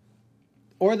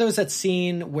 or there was that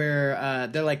scene where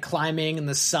they're, like, climbing and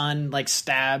the sun, like,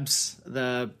 stabs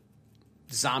the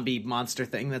zombie monster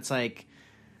thing that's like...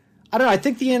 I don't know. I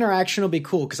think the interaction will be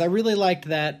cool because I really liked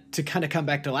that, to kind of come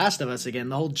back to Last of Us again,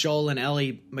 the whole Joel and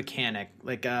Ellie mechanic.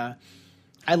 Like, I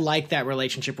like that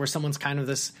relationship where someone's kind of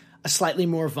this a slightly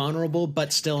more vulnerable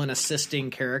but still an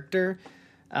assisting character,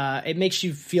 it makes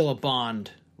you feel a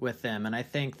bond with them, and I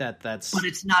think that's. But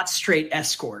it's not straight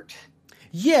escort.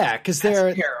 Yeah, because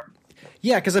they're.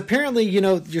 Yeah, because apparently,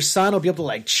 your son will be able to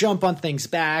like jump on things'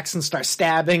 backs and start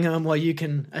stabbing them while you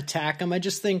can attack them. I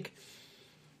just think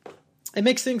it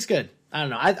makes things good. I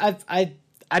don't know.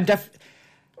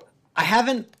 I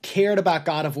haven't cared about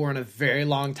God of War in a very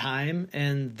long time,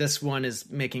 and this one is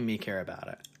making me care about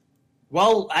it.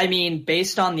 Well, I mean,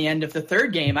 based on the end of the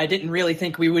third game, I didn't really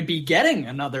think we would be getting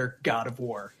another God of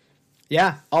War.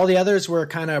 Yeah, all the others were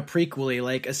kind of prequely,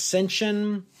 like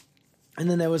Ascension. And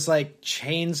then there was like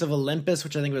Chains of Olympus,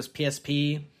 which I think was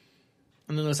PSP.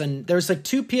 And then there was like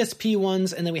 2 PSP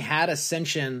ones, and then we had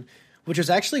Ascension, which was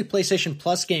actually a PlayStation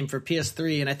Plus game for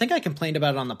PS3. And I think I complained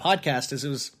about it on the podcast, as it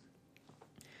was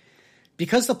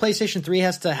because the PlayStation 3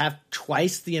 has to have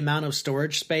twice the amount of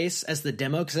storage space as the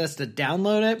demo, because it has to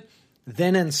download it,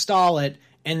 then install it,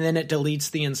 and then it deletes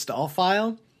the install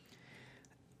file.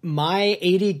 My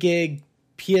 80 gig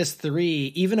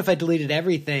PS3, even if I deleted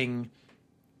everything,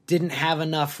 didn't have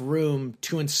enough room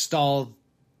to install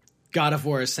God of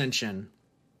War Ascension.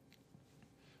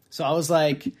 So I was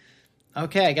like,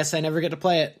 okay, I guess I never get to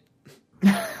play it.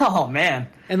 Oh, man.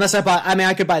 Unless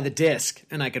I could buy the disc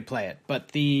and I could play it, but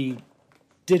the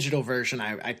digital version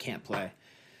I can't play.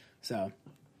 So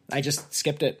I just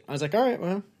skipped it. I was like, all right,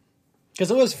 well, because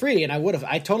it was free and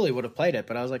I totally would have played it,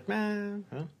 but I was like, man,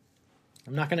 well,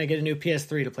 I'm not going to get a new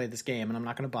PS3 to play this game, and I'm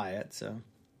not going to buy it, so.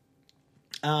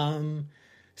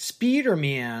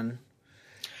 Spider-Man.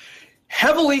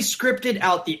 Heavily scripted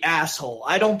out the asshole.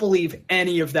 I don't believe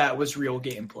any of that was real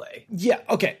gameplay. Yeah,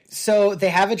 okay. So they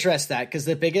have addressed that, because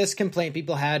the biggest complaint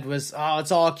people had was, oh,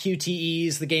 it's all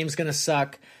QTEs, the game's going to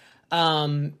suck.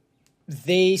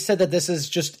 They said that this is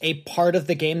just a part of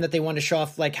the game that they want to show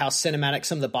off, like how cinematic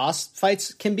some of the boss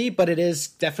fights can be, but it is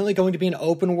definitely going to be an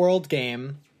open world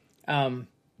game.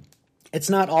 It's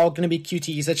not all going to be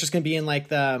QTEs. It's just going to be in like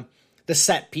the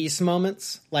set piece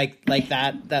moments, like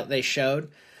that they showed.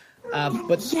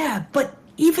 But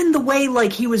even the way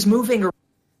like he was moving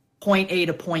point A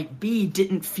to point B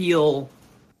didn't feel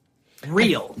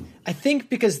real. I think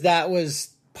because that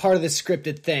was part of the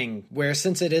scripted thing, where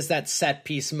since it is that set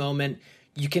piece moment,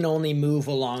 you can only move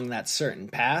along that certain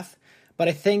path. But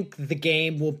I think the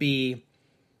game will be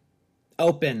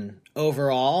open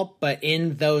overall, but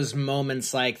in those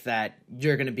moments like that,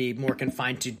 you're going to be more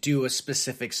confined to do a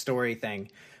specific story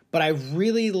thing. But I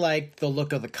really liked the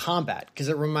look of the combat, because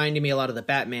it reminded me a lot of the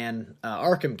Batman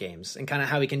Arkham games, and kind of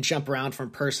how he can jump around from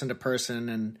person to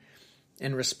person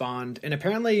and respond. And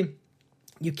apparently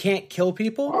you can't kill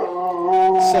people,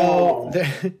 so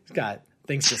got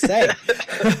things to say.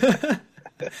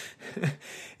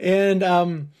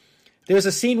 And there's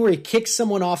a scene where he kicks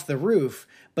someone off the roof,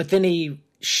 but then he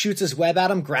shoots his web at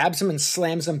him, grabs him, and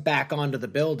slams him back onto the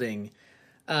building.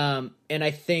 And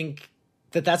I think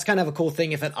that's kind of a cool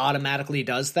thing if it automatically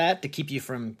does that to keep you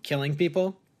from killing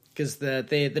people, because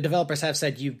the developers have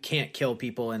said you can't kill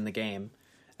people in the game.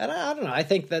 And I don't know. I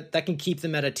think that can keep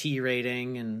them at a T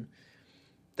rating, and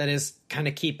that is kind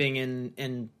of keeping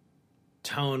in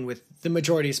tone with the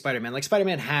majority of Spider-Man. Like,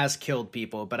 Spider-Man has killed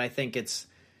people, but I think it's,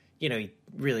 he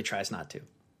really tries not to.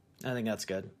 I think that's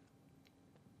good.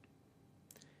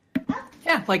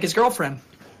 Yeah, like his girlfriend.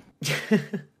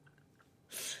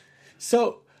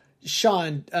 So,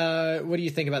 Sean, what do you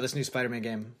think about this new Spider-Man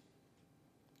game?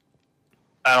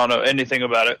 I don't know anything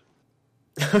about it.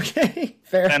 Okay,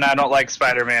 fair. And I don't like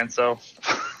Spider-Man, so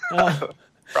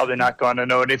probably not going to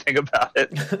know anything about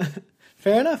it.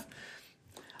 Fair enough.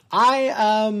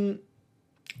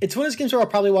 It's one of those games where I'll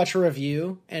probably watch a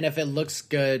review, and if it looks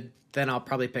good, then I'll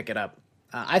probably pick it up.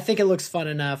 I think it looks fun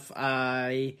enough.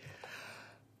 I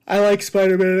like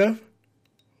Spider-Man enough.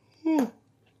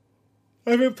 I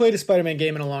haven't played a Spider-Man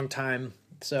game in a long time,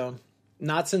 so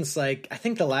not since, I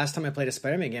think the last time I played a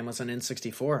Spider-Man game was on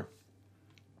N64.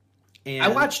 And I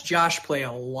watched Josh play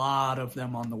a lot of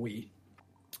them on the Wii.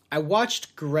 I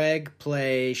watched Greg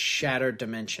play Shattered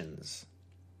Dimensions.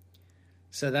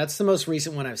 So that's the most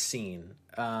recent one I've seen.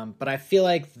 But I feel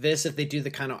like this, if they do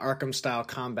the kind of Arkham-style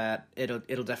combat,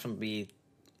 it'll definitely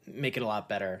make it a lot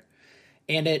better.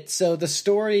 And so the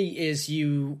story is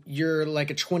you're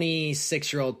like a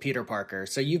 26-year-old Peter Parker.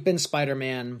 So you've been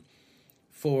Spider-Man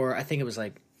for, I think it was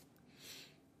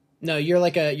you're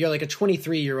like a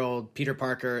 23-year-old Peter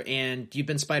Parker, and you've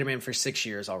been Spider-Man for 6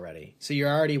 years already. So you're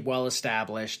already well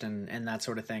established and that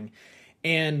sort of thing.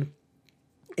 And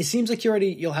it seems like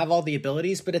you'll have all the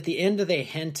abilities, but at the end they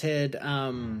hinted,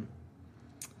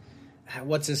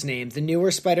 what's his name? The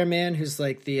newer Spider-Man, who's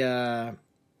like the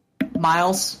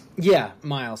Miles. Yeah,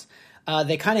 Miles.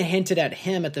 They kind of hinted at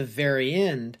him at the very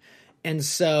end, and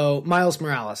so Miles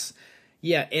Morales.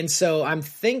 Yeah, and so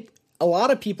a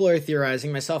lot of people are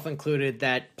theorizing, myself included,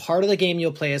 that part of the game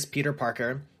you'll play as Peter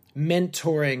Parker,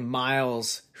 mentoring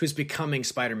Miles, who's becoming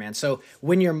Spider-Man. So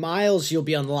when you're Miles, you'll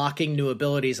be unlocking new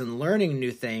abilities and learning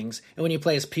new things, and when you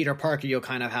play as Peter Parker, you'll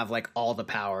kind of have like all the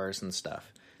powers and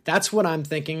stuff. That's what I'm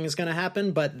thinking is going to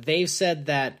happen, but they've said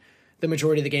that the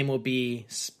majority of the game will be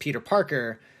Peter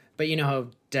Parker, but you know how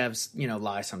devs,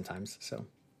 lie sometimes, so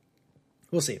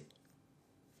we'll see.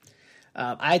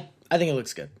 I think it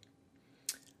looks good.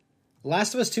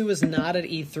 Last of Us 2 was not at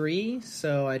E3,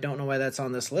 so I don't know why that's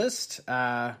on this list.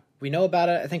 We know about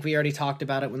it. I think we already talked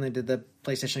about it when they did the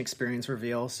PlayStation Experience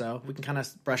reveal, so we can kind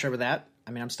of brush over that.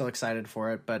 I mean, I'm still excited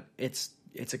for it, but it's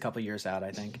a couple years out,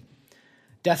 I think.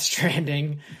 Death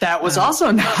Stranding. That was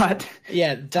also not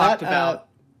talked about.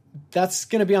 That's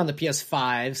going to be on the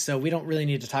PS5, so we don't really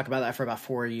need to talk about that for about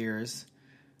 4 years.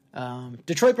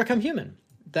 Detroit Become Human.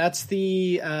 That's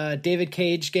the David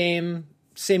Cage game.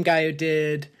 Same guy who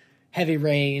did Heavy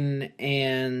Rain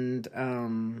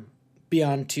and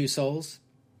Beyond Two Souls.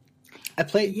 I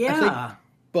played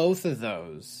both of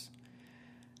those.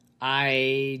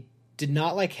 I did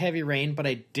not like Heavy Rain, but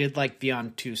I did like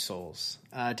Beyond Two Souls.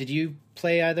 Did you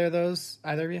play either of those?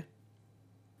 Either of you?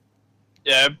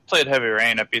 Yeah, I played Heavy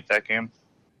Rain. I beat that game.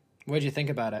 What did you think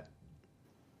about it?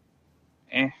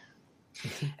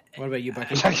 What about you,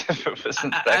 Bucky? It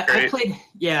wasn't that great.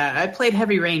 I played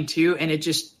Heavy Rain too, and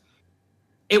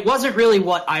it wasn't really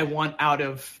what I want out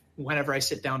of whenever I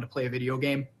sit down to play a video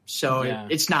game. So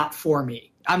it's not for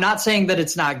me. I'm not saying that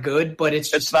it's not good, but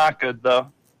it's not good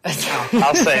though.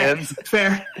 I'll say it.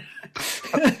 Fair.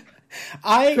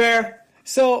 Fair.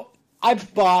 So I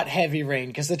bought Heavy Rain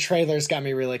because the trailers got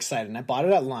me really excited. And I bought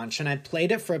it at lunch, and I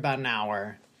played it for about an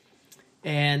hour.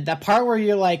 And that part where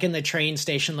you're like in the train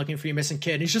station looking for your missing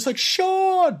kid, and he's just like,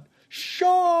 Sean!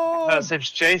 No, his name's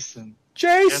Jason.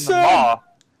 Jason! In the mall.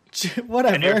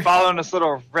 Whatever. And you're following this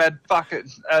little red bucket.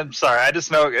 I'm sorry, I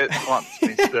just know it wants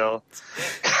me still.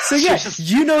 So yeah,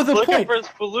 you know the looking point. For his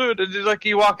balloon, and just like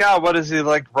you walk out, what is he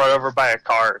like run over by a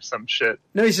car or some shit?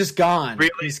 No, he's just gone.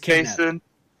 Really, he's Jason?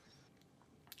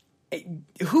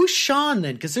 Who's Sean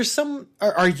then? Because there's some.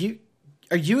 Are you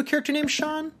a character named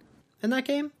Sean in that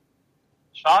game?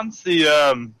 Sean's the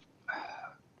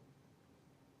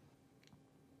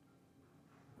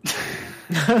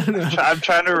I'm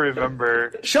trying to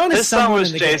remember. Sean is his son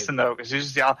was in the Jason game. though, because he's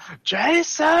just yelling,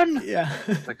 Jason. Yeah.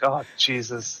 It's like, oh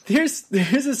Jesus. There's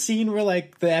a scene where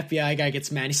like the FBI guy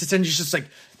gets mad. He sits and he's just like,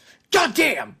 God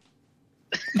damn.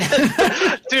 Dude,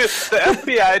 the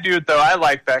FBI dude though, I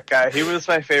like that guy. He was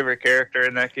my favorite character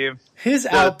in that game. His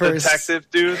the outbursts.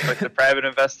 Detective dude, like the private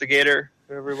investigator,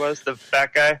 whoever he was, the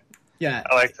fat guy. Yeah.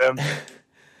 I liked him.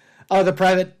 Oh, the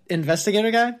private investigator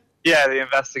guy? Yeah, the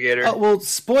investigator. Oh, well,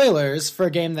 spoilers for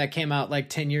a game that came out like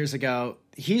 10 years ago.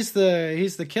 He's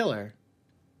the killer.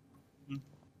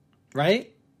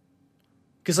 Right?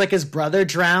 Because like his brother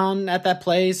drowned at that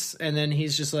place, and then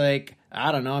he's just like,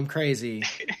 I don't know, I'm crazy.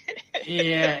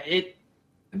 Yeah,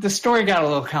 the story got a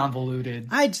little convoluted.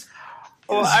 I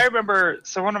remember,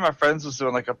 so one of my friends was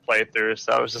doing like a playthrough,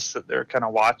 so I was just sitting there kind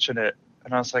of watching it,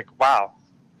 and I was like, wow,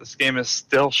 this game is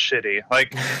still shitty.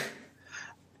 Like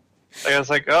I was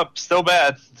like, oh, still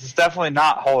bad. It's definitely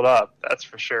not hold up, that's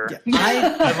for sure.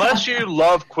 Yeah, unless you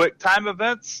love quick time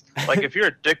events, like if you're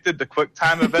addicted to quick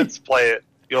time events, play it.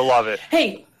 You'll love it.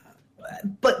 Hey,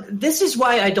 but this is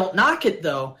why I don't knock it,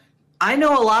 though. I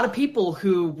know a lot of people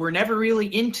who were never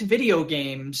really into video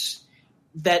games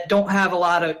that don't have a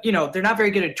lot of, they're not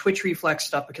very good at Twitch reflex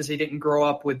stuff because they didn't grow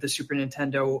up with the Super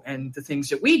Nintendo and the things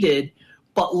that we did,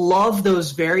 but love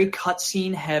those very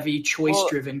cutscene heavy,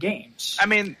 choice-driven games. I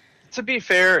mean, to be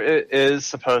fair, it is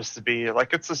supposed to be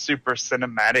like it's a super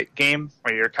cinematic game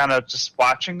where you're kind of just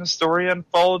watching the story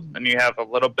unfold and you have a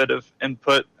little bit of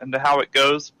input into how it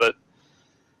goes. But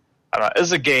I don't know,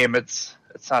 as a game, it's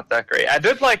not that great. I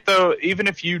did like though, even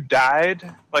if you died,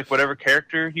 like whatever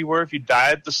character you were, if you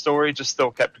died, the story just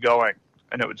still kept going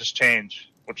and it would just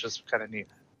change, which is kind of neat.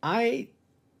 I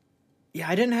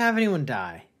didn't have anyone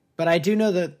die, but I do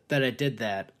know that I did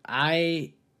that.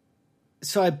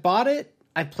 So I bought it.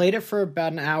 I played it for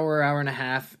about an hour and a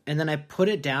half, and then I put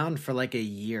it down for like a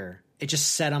year. It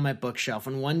just sat on my bookshelf,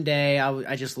 and one day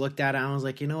I just looked at it and I was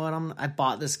like, you know what? I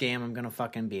bought this game. I'm gonna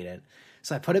fucking beat it.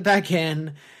 So I put it back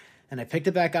in, and I picked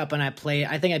it back up, and I played.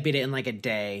 I think I beat it in like a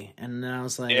day, and then I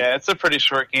was like, yeah, it's a pretty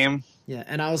short game. Yeah,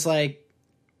 and I was like,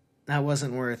 that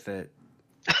wasn't worth it.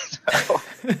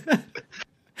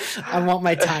 I want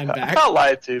my time back. I felt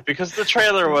lied to because the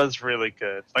trailer was really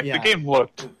good. Like the game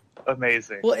looked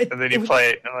amazing. Well, and then you play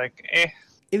it and you're like, eh.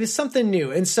 It was something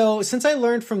new. And so since I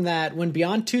learned from that, when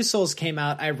Beyond Two Souls came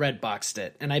out, I redboxed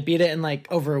it and I beat it in like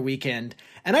over a weekend.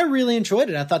 And I really enjoyed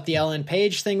it. I thought the Ellen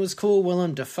Page thing was cool.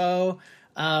 Willem Dafoe.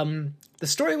 The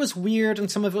story was weird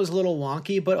and some of it was a little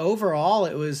wonky, but overall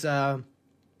it was a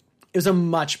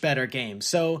much better game.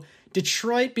 So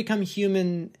Detroit Become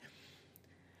Human,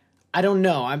 I don't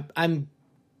know. I'm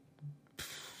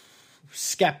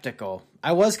skeptical.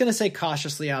 I was going to say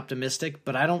cautiously optimistic,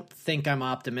 but I don't think I'm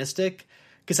optimistic.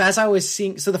 Because as I was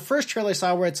seeing, so the first trailer I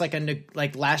saw where it's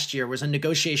like last year was a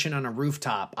negotiation on a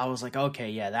rooftop. I was like, okay,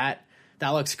 yeah, that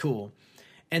looks cool.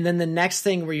 And then the next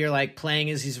thing where you're like playing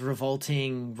as these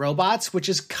revolting robots, which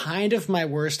is kind of my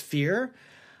worst fear.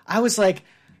 I was like,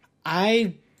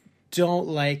 I don't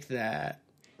like that.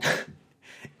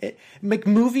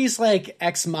 Movies like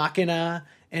Ex Machina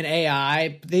and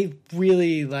AI, they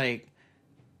really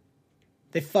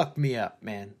they fucked me up,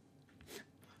 man.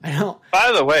 I don't.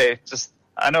 By the way,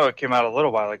 I know it came out a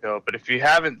little while ago, but if you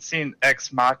haven't seen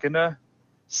Ex Machina,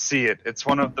 see it. It's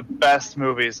one of the best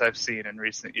movies I've seen in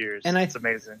recent years. And it's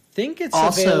amazing. I think it's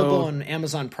available on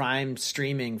Amazon Prime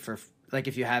streaming for, like,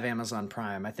 if you have Amazon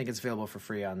Prime. I think it's available for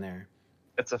free on there.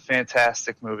 It's a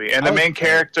fantastic movie. And the main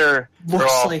character,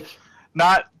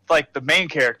 not like the main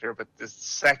character, but the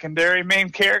secondary main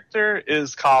character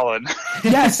is Colin.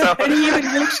 Yes, and he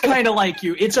even looks kind of like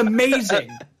you. It's amazing.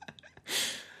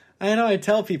 I know, I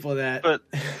tell people that.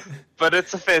 But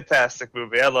it's a fantastic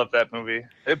movie. I love that movie.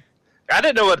 I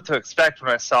didn't know what to expect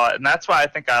when I saw it, and that's why I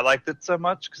think I liked it so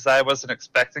much, because I wasn't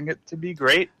expecting it to be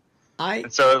great.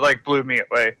 And so it blew me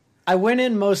away. I went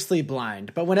in mostly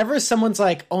blind, but whenever someone's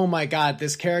like, oh my god,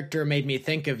 this character made me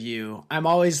think of you, I'm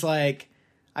always like,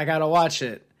 I gotta watch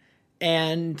it.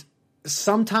 And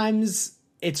sometimes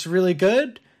it's really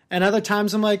good, and other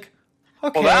times I'm like,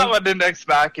 okay. Well, that one in Ex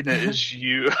Machina is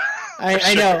you.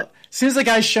 I know. As soon as the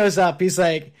guy shows up, he's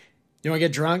like, you want to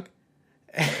get drunk?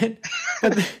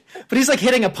 But he's like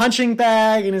hitting a punching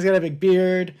bag, and he's got a big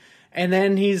beard, and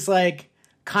then he's like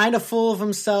kind of full of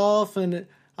himself, and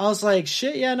I was like,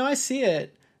 shit, yeah, no, I see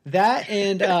it. That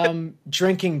and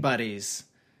Drinking Buddies.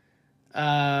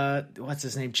 What's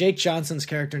his name? Jake Johnson's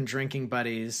character in Drinking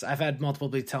Buddies. I've had multiple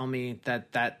people tell me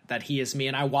that he is me,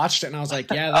 and I watched it, and I was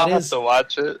like, yeah, I'll have to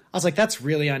watch it. I was like, that's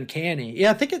really uncanny.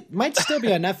 Yeah, I think it might still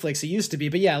be on Netflix. It used to be,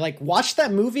 but yeah, like, watch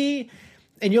that movie,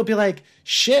 and you'll be like,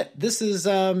 shit, this is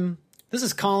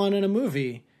Colin in a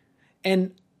movie.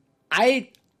 And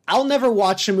I'll never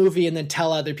watch a movie and then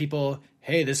tell other people,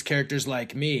 hey, this character's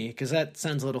like me, because that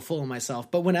sounds a little full of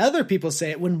myself. But when other people say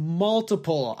it, when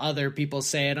multiple other people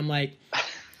say it, I'm like,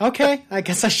 okay, I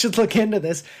guess I should look into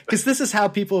this, because this is how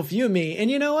people view me.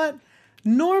 And you know what?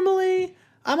 Normally,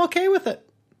 I'm okay with it.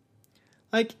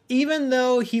 Like, even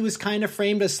though he was kind of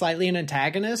framed as slightly an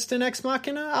antagonist in Ex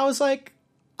Machina, I was like,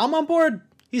 I'm on board.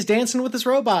 He's dancing with his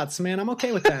robots, man. I'm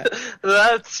okay with that.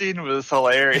 That scene was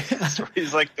hilarious, where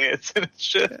he's like dancing and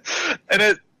shit.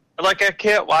 And I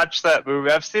can't watch that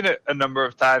movie. I've seen it a number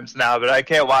of times now, but I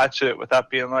can't watch it without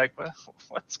being like, well,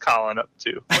 what's Colin up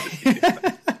to? What is he doing?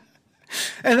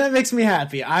 And that makes me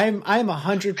happy. I'm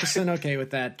 100% okay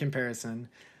with that comparison.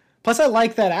 Plus, I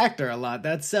like that actor a lot.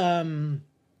 That's shit.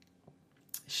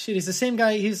 He's the same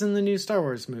guy. He's in the new Star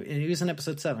Wars movie. He was in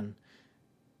Episode 7.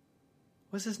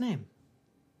 What's his name?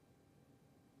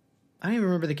 I don't even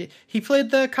remember the game. He played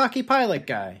the cocky pilot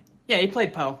guy. Yeah, he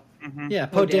played Poe. Mm-hmm. Yeah,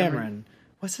 Poe Dameron.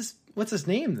 What's his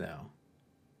name though?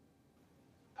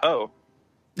 Poe.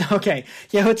 Okay,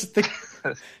 yeah. What's the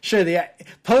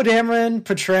Poe Dameron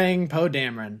portraying Poe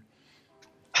Dameron?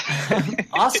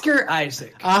 Oscar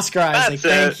Isaac. Oscar Isaac.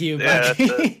 Thank you, Bucky.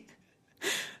 Yeah,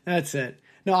 that's it.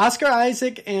 No, Oscar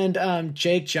Isaac and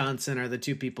Jake Johnson are the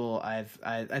two people I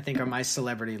think are my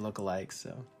celebrity lookalikes.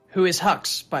 So, who is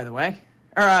Hux, by the way?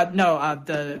 Or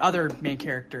the other main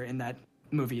character in that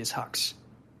movie is Hux.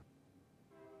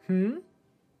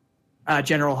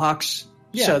 General Hux.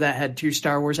 Yeah. So that had 2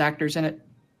 Star Wars actors in it.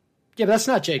 Yeah, but that's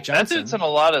not Jake Johnson. That dude's in a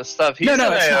lot of stuff. He's in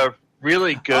a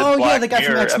really good Black the guy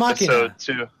from Ex Machina episode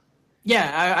too.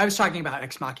 Yeah, I was talking about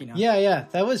Ex Machina. Yeah,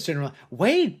 that was General.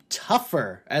 Way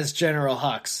tougher as General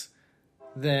Hux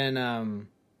than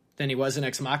he was in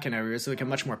Ex Machina. He was like a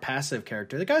much more passive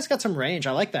character. The guy's got some range.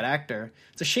 I like that actor.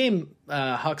 It's a shame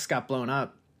Hux got blown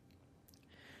up.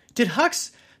 Did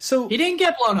Hux... So he didn't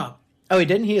get blown up. Oh, he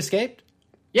didn't? He escaped?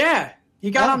 Yeah.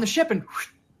 He got on the ship and...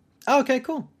 Oh, okay,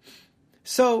 cool.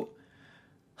 So,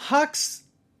 Hux...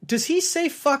 Does he say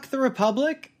 "fuck the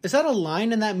Republic"? Is that a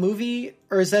line in that movie,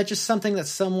 or is that just something that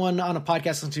someone on a podcast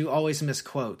listens to always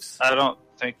misquotes? I don't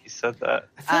think he said that.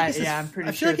 I'm pretty sure.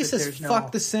 I feel like he says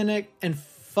 "fuck the Senate" and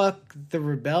 "fuck the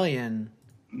rebellion."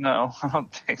 No, I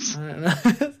don't think so. I don't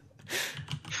know.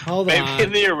 Hold Maybe on.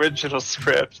 in the original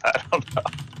script. I don't know.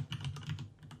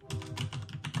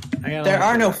 There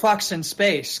are no fucks in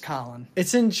space, Colin.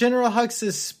 It's in General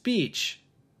Hux' speech.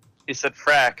 He said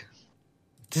frack.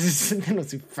 They don't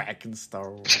do frack in Star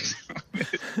Wars.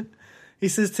 He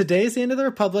says, today is the end of the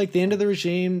Republic, the end of the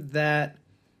regime that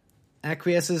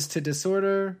acquiesces to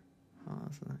disorder.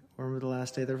 Or remember the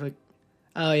last day of the Republic.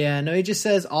 Oh, yeah. No, he just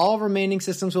says all remaining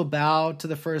systems will bow to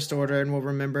the First Order and will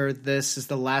remember this is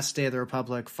the last day of the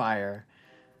Republic. Fire.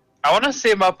 I want to see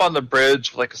him up on the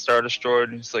bridge with like a Star Destroyer,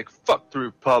 and he's like, fuck the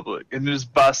Republic, and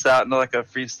just busts out into like a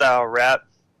freestyle rap.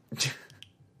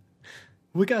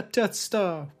 We got Death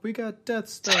Star. We got Death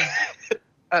Star.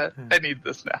 I need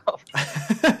this now.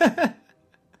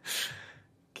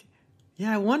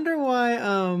 Yeah, I wonder why, I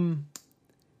don't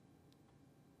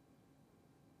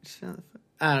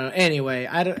know. Anyway,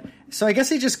 so I guess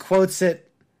he just quotes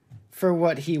it for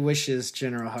what he wishes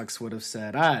General Hux would have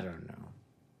said. I don't know.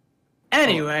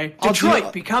 Anyway,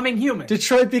 Detroit becoming human.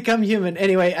 Detroit become human.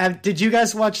 Anyway, did you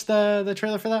guys watch the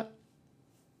trailer for that?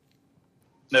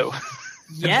 No.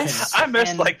 Yes. I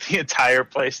missed like the entire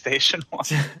PlayStation one.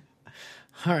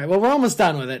 All right, well, we're almost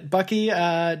done with it. Bucky,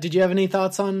 did you have any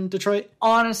thoughts on Detroit?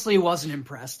 Honestly, wasn't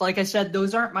impressed. Like I said,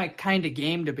 those aren't my kind of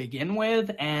game to begin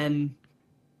with. And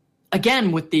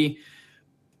again, with the,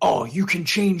 you can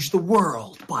change the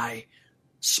world by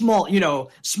small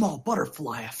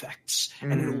butterfly effects,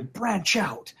 and it'll branch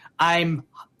out.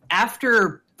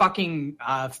 After fucking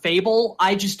Fable,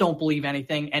 I just don't believe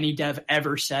anything any dev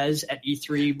ever says at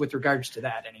E3 with regards to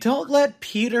that anymore. Don't let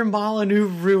Peter Molyneux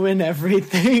ruin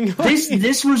everything.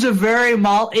 This was a very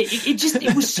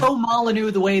it was so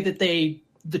Molyneux the way that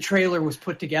the trailer was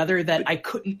put together that I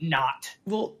couldn't not.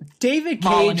 Well, David Cage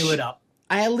Molyneux it up.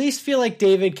 I at least feel like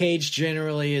David Cage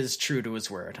generally is true to his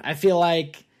word. I feel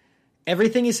like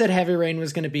everything he said Heavy Rain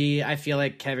was going to be, I feel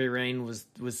like Heavy Rain was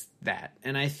that.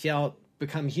 And I felt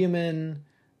Become Human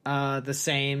the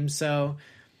same. So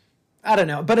I don't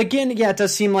know. But again, yeah, it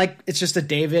does seem like it's just a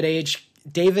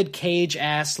David Cage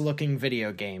ass looking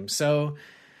video game. So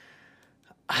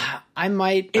I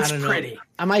might pretty.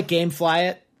 I might GameFly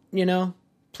it,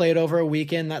 play it over a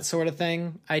weekend, that sort of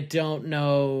thing. I don't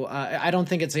know. I don't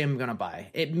think it's a game I'm going to buy.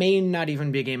 It may not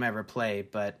even be a game I ever play,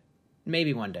 but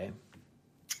maybe one day.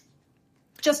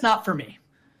 Just not for me.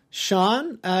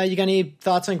 Sean, you got any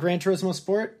thoughts on Gran Turismo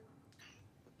Sport?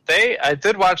 I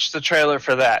did watch the trailer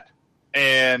for that,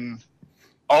 and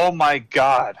oh my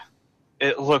god,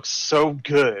 it looks so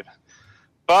good.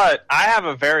 But I have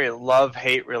a very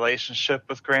love-hate relationship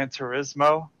with Gran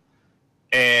Turismo,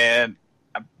 and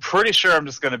I'm pretty sure I'm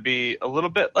just going to be a little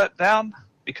bit let down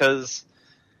because,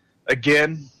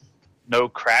 again, no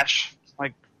crash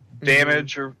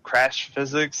damage or crash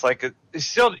physics. Like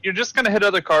you're just going to hit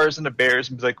other cars into barriers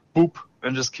and be like boop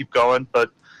and just keep going.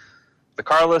 But the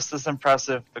car list is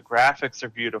impressive. The graphics are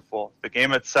beautiful. The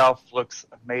game itself looks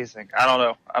amazing. I don't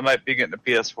know. I might be getting a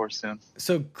PS4 soon.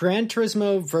 So Gran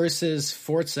Turismo versus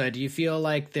Forza, do you feel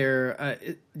like they're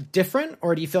different,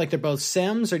 or do you feel like they're both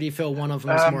sims, or do you feel one of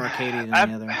them is more arcadey than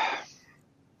the other?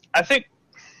 I think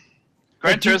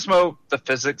Gran Turismo, the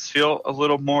physics feel a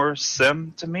little more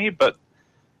sim to me, but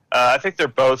I think they're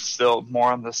both still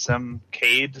more on the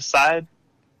sim-cade side,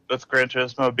 with Gran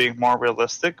Turismo being more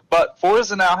realistic. But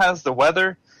Forza now has the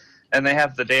weather, and they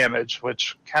have the damage,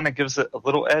 which kind of gives it a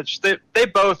little edge. They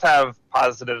both have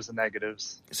positives and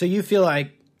negatives. So you feel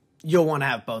like you'll want to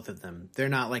have both of them. They're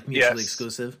not like mutually Yes.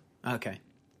 exclusive? Okay.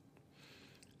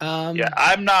 Yeah,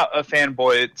 I'm not a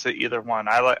fanboy to either one.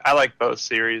 I like both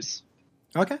series.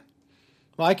 Okay.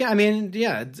 Well, I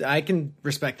can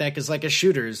respect that because, like, as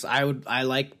shooters, I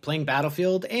like playing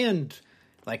Battlefield and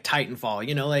like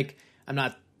Titanfall. I'm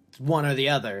not one or the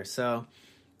other, so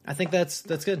I think that's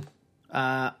good.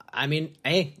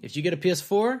 Hey, if you get a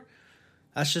PS4,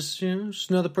 that's just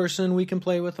another person we can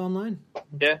play with online.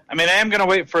 Yeah, I am gonna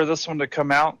wait for this one to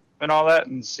come out and all that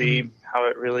and see how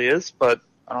it really is, but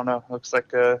I don't know. Looks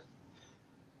like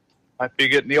might be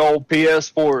getting the old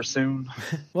PS4 soon.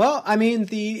 Well,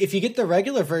 if you get the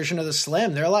regular version of the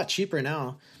Slim, they're a lot cheaper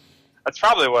now. That's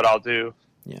probably what I'll do.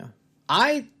 Yeah.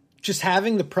 Just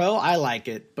having the Pro, I like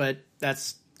it, but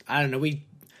I don't know.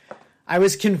 I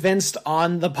was convinced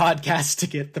on the podcast to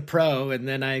get the Pro, and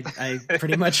then I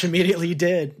pretty much immediately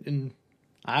did. And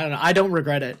I don't know. I don't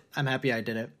regret it. I'm happy I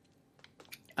did it.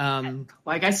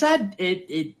 Like I said,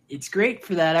 it's great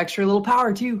for that extra little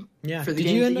power too. Yeah. For the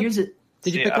games that use it.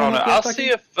 Did you See, pick I don't one know. up? I'll Bucky? see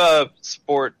if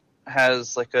Sport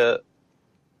has like I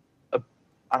don't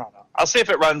know. I'll see if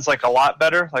it runs like a lot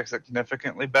better, like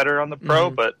significantly better on the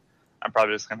Pro, but I'm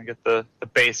probably just going to get the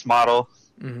base model.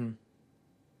 Mm-hmm.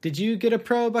 Did you get a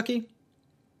Pro, Bucky?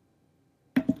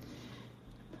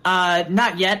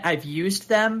 Not yet. I've used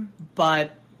them,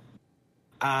 but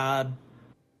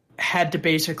had to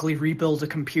basically rebuild a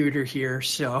computer here,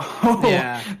 so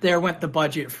Yeah. there went the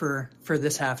budget for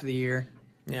this half of the year.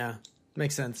 Yeah,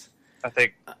 makes sense. I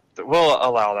think we'll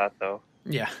allow that though.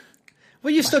 Yeah.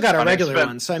 Well, you still got a regular Unexpected.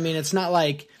 one, so I mean, it's not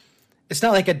like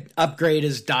an upgrade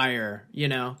is dire, you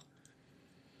know.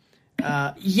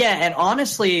 Yeah, and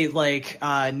honestly, like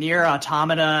Nier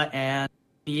Automata and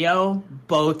Neo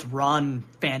both run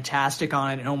fantastic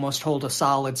on it and almost hold a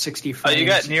solid 60 frames. You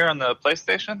got Nier on the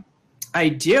PlayStation? I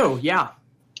do, yeah.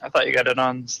 I thought you got it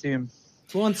on Steam.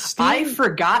 Well, on Steam, I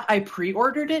forgot I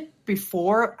pre-ordered it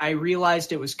before I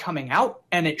realized it was coming out,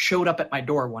 and it showed up at my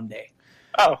door one day.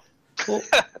 Oh. well,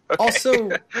 Okay. also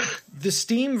the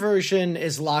Steam version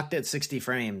is locked at 60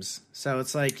 frames, so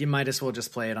it's like you might as well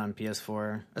just play it on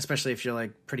PS4, especially if you're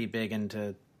like pretty big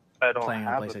into. I don't playing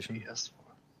on have a PlayStation. PS4.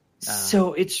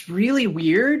 So it's really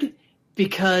weird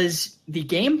because the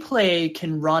gameplay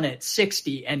can run at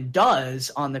 60 and does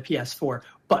on the PS4,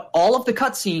 but all of the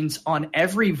cutscenes on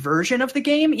every version of the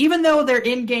game, even though they're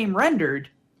in-game rendered,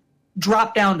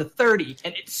 drop down to 30,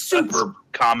 and it's super That's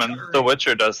common. The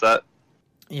Witcher does that.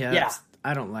 Yeah, Yeah.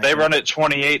 I don't like. They it. run at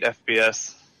 28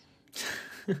 FPS.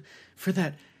 for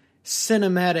that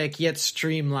cinematic yet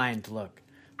streamlined look.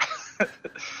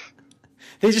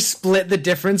 They just split the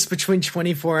difference between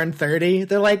 24 and 30.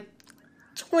 They're like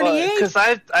 28. Because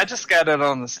I just got it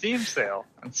on the Steam sale,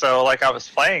 and so like I was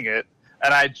playing it,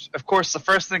 and of course the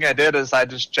first thing I did is I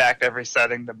just jacked every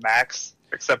setting to max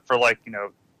except for like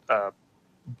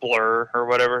blur or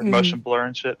whatever, motion blur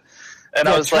and shit. And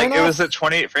Yeah, I was like, turn it off- was at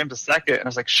 28 frames a second, and I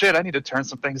was like, shit, I need to turn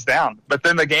some things down. But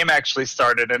then the game actually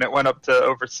started, and it went up to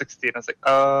over 60, and I was like,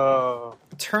 oh.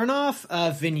 Turn off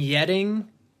vignetting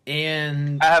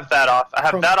and I have that off. I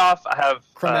have that off. I have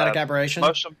chromatic aberration.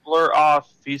 motion blur off,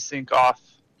 VSync off.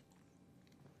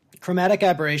 Chromatic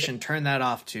aberration, turn that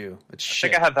off too. It's I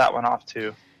shit. think I have that one off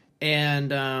too, And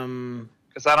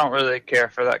because I don't really care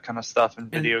for that kind of stuff in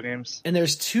video games. and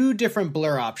there's two different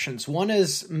blur options. One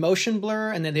is motion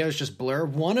blur, and then the other is just blur.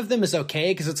 One of them is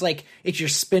okay because it's like if you're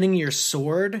spinning your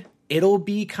sword, it'll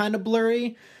be kind of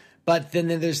blurry. But then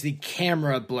there's the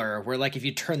camera blur, where like if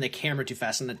you turn the camera too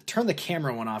fast, and then turn the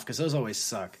camera one off because those always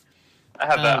suck. I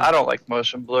have that. I don't like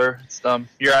motion blur. It's dumb.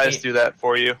 Your eyes do that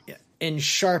for you. In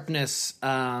sharpness,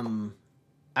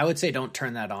 I would say don't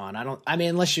turn that on. I mean,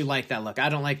 unless you like that look. I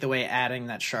don't like the way adding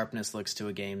that sharpness looks to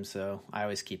a game, so I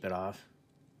always keep it off.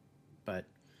 But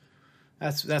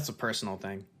that's a personal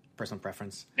thing, personal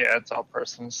preference. Yeah, it's all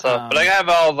personal stuff. But I have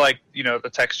all like the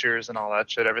textures and all that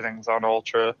shit. Everything's on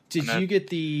ultra. Did you get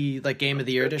the like Game of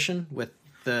the Year edition with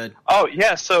the? Oh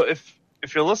yeah. So if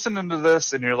you're listening to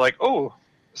this and you're like, oh,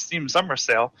 Steam Summer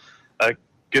Sale,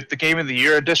 get the Game of the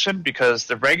Year edition because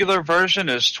the regular version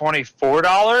is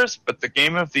 $24, but the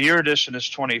Game of the Year edition is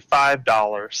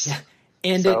 $25.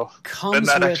 And So it comes spend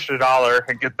that with, extra $1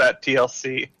 and get that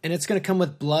TLC. and it's going to come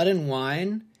with Blood and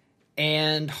Wine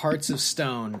and Hearts of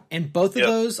Stone. And both of Yep.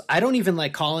 those, I don't even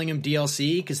like calling them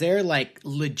DLC because they're like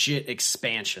legit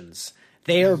expansions.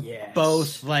 They are Yes.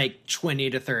 both like 20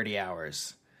 to 30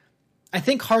 hours. I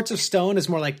think Hearts of Stone is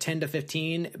more like 10 to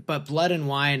 15, but Blood and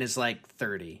Wine is like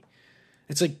 30.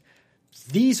 It's like,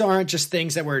 these aren't just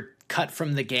things that were cut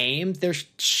from the game. There's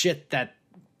shit that,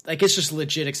 like, it's just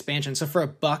legit expansion. So for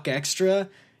 $1 extra,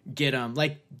 get them.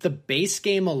 Like, the base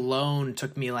game alone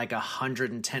took me like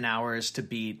 110 hours to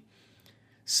beat.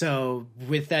 So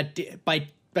with that, by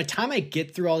time I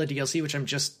get through all the DLC, which I'm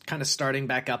just kind of starting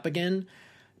back up again,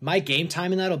 my game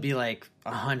time in that will be like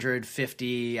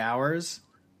 150 hours.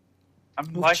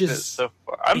 I'm liking it is so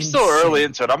far. I'm still insane. early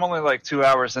into it. I'm only like 2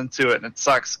 hours into it, and it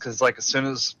sucks because like as soon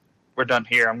as we're done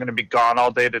here, I'm going to be gone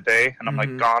all day today, and I'm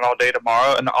like gone all day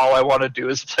tomorrow, and all I want to do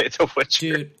is play The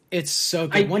Witcher. Dude, it's so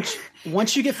good.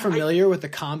 Once you get familiar with the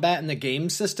combat and the game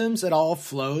systems, it all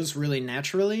flows really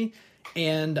naturally.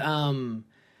 And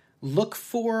look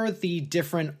for the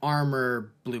different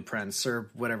armor blueprints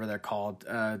or whatever they're called,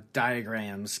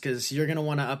 diagrams, because you're going to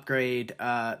want to upgrade.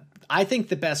 I think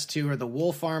the best two are the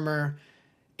wolf armor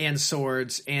and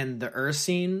swords and the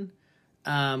Ursine,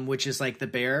 which is like the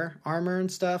bear armor and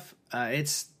stuff.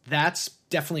 That's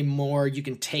definitely more, you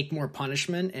can take more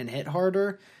punishment and hit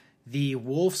harder. The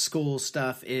wolf school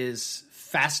stuff is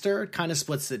faster, kind of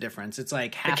splits the difference. It's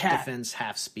like half defense,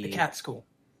 half speed. The cat school.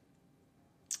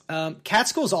 Cat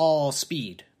school's all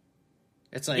speed.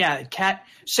 It's like, Yeah, cat.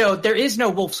 So there is no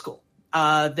wolf school.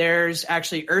 There's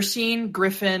actually Ursine,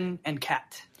 Griffin, and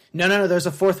cat. no, there's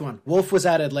a fourth one. Wolf was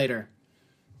added later.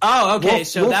 Oh, okay. Wolf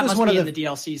so that was must one be of in the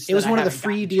DLCs. It was one of the haven't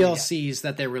free gotten to yet. DLCs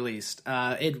that they released.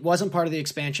 It wasn't part of the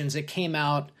expansions. It came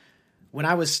out when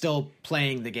I was still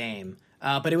playing the game.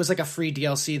 But it was like a free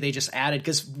DLC they just added.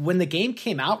 Because when the game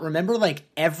came out, remember, like,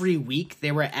 every week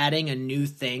they were adding a new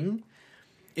thing?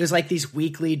 It was like these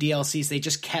weekly DLCs. They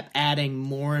just kept adding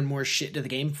more and more shit to the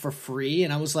game for free.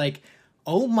 And I was like,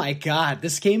 oh my God,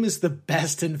 this game is the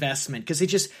best investment. Because they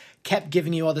just kept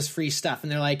giving you all this free stuff.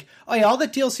 And they're like, oh yeah, all the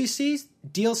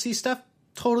DLC stuff,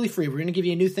 totally free. We're going to give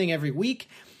you a new thing every week.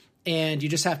 And you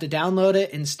just have to download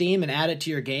it in Steam and add it to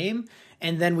your game.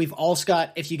 And then we've also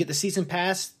got, if you get the season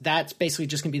pass, that's basically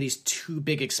just going to be these 2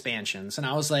 big expansions. And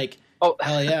I was like, oh,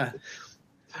 hell yeah.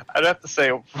 I'd have to say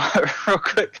real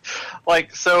quick,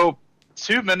 like, so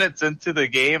 2 minutes into the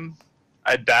game,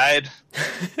 I died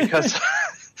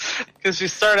because you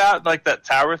start out in, like, that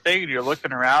tower thing and you're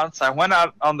looking around. So I went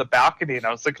out on the balcony and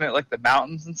I was looking at, like, the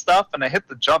mountains and stuff, and I hit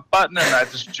the jump button and I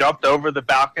just jumped over the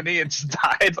balcony and just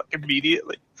died, like,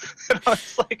 immediately. And I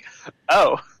was like,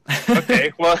 oh,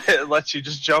 okay, well, it lets you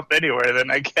just jump anywhere then,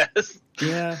 I guess.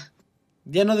 Yeah.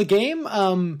 Yeah, no, the game,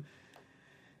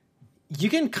 you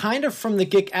can kind of, from the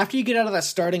get, after you get out of that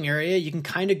starting area, you can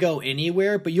kind of go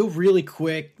anywhere, but you'll really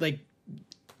quick, like,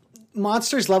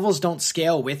 monsters' levels don't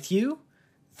scale with you.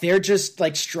 They're just,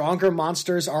 like, stronger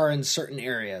monsters are in certain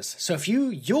areas. So if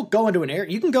you'll go into an area,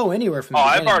 you can go anywhere from the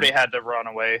beginning. I've already had to run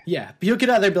away. Yeah, but you'll get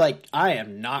out there and be like, I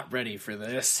am not ready for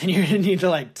this. And you're going to need to,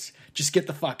 like, just get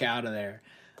the fuck out of there.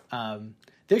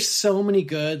 There's so many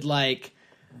good, like,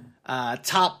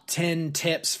 top 10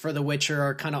 tips for The Witcher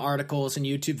or kind of articles and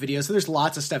YouTube videos. So there's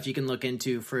lots of stuff you can look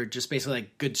into for just basically,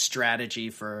 like, good strategy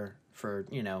for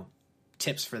you know,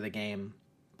 tips for the game.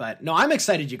 But no, I'm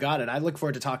excited you got it. I look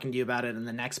forward to talking to you about it in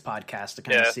the next podcast to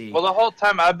kind of see. Well, the whole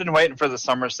time I've been waiting for the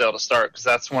summer sale to start, because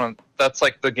that's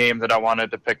like the game that I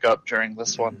wanted to pick up during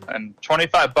this one. And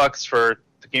 $25 for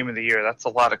the game of the year, that's a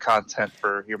lot of content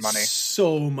for your money.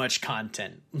 So much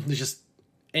content. There's just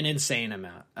an insane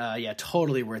amount. Yeah,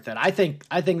 totally worth it. I think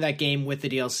that game with the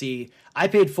DLC, I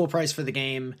paid full price for the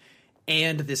game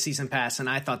and the season pass, and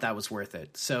I thought that was worth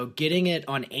it. So getting it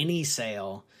on any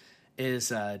sale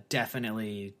is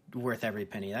definitely worth every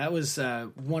penny. That was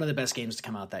one of the best games to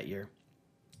come out that year.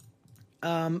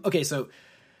 Okay, so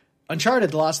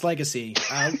Uncharted: The Lost Legacy.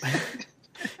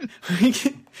 We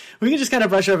can just kind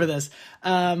of brush over this.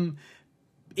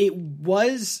 It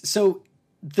was so.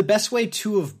 The best way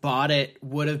to have bought it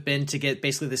would have been to get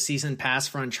basically the season pass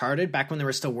for Uncharted back when they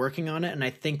were still working on it, and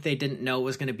I think they didn't know it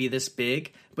was going to be this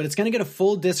big. But it's going to get a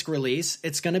full disc release.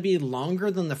 It's going to be longer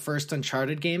than the first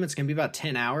Uncharted game. It's going to be about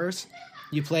 10 hours.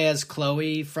 You play as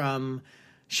Chloe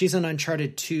she's in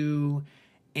Uncharted 2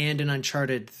 and in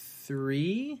Uncharted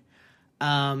 3.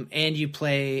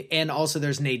 And also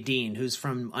there's Nadine, who's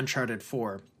from Uncharted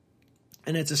 4.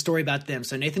 And it's a story about them.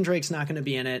 So Nathan Drake's not going to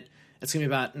be in it. It's going to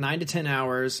be about 9 to 10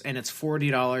 hours, and it's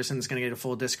 $40, and it's going to get a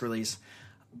full disc release.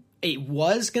 It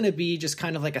was going to be just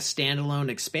kind of like a standalone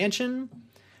expansion,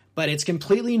 but it's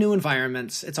completely new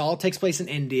environments. It all takes place in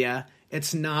India.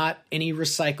 It's not any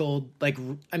recycled,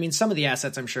 some of the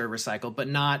assets I'm sure are recycled, but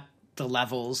not the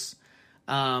levels,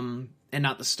 and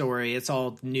not the story. It's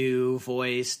all new,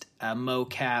 voiced,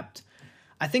 mo-capped.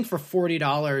 I think for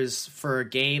 $40 for a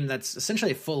game that's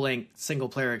essentially a full-length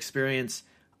single-player experience,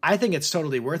 I think it's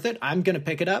totally worth it. I'm going to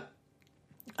pick it up.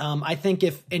 I think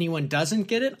if anyone doesn't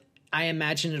get it, I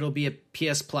imagine it'll be a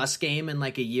PS Plus game in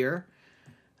like a year.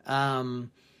 But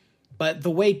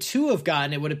the way to have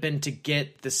gotten it would have been to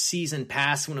get the season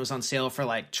pass when it was on sale for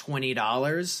like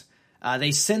 $20.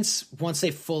 Once they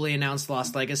fully announced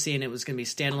Lost Legacy and it was going to be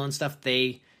standalone stuff,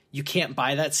 you can't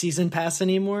buy that season pass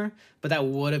anymore. But that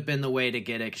would have been the way to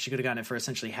get it, because you could have gotten it for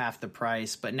essentially half the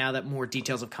price. But now that more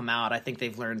details have come out, I think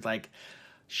they've learned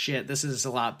shit, this is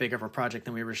a lot bigger of a project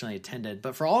than we originally intended.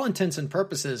 But for all intents and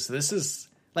purposes, this is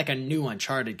like a new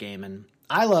Uncharted game, and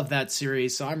I love that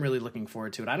series, so I'm really looking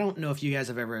forward to it. I don't know if you guys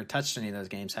have ever touched any of those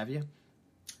games, have you?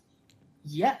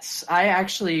 Yes, I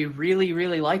actually really,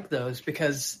 really like those,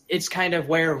 because it's kind of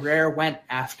where Rare went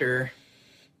after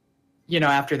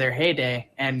their heyday,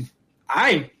 and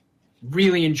I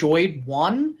really enjoyed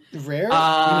one. Rare?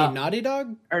 You mean Naughty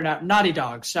Dog? Or not, Naughty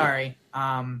Dog, sorry.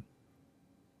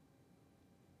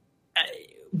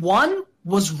 One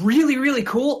was really, really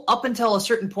cool up until a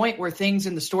certain point where things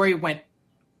in the story went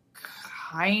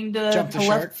kind of to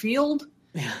left field.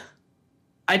 Yeah.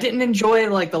 I didn't enjoy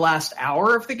the last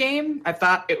hour of the game. I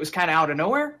thought it was kind of out of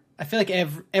nowhere. I feel like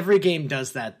every game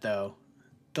does that, though.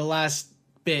 The last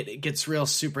bit, it gets real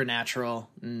supernatural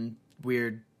and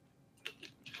weird.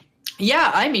 Yeah,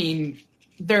 I mean,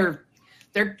 they're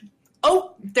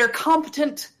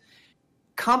competent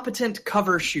competent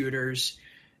cover shooters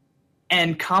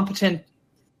and competent,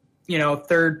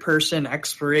 third-person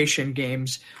exploration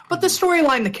games, but the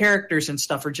storyline, the characters and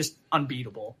stuff are just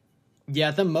unbeatable.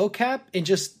 Yeah, the mocap and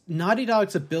just Naughty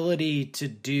Dog's ability to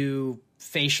do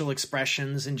facial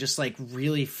expressions and just like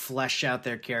really flesh out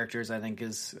their characters, I think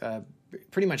is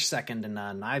pretty much second to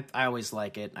none. I always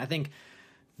like it. I think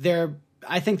their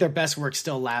best work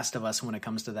still Last of Us when it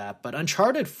comes to that. But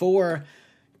Uncharted 4,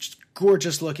 just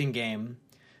gorgeous looking game,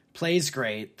 plays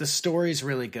great. The story's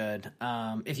really good.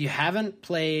 If you haven't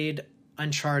played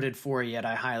Uncharted 4 yet,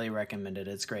 I highly recommend it.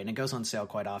 It's great, and it goes on sale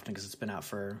quite often because it's been out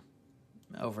for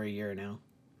over a year now.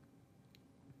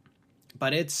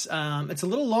 But it's a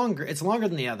little longer. It's longer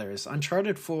than the others.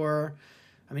 Uncharted 4,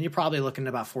 I mean, you're probably looking at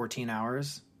about 14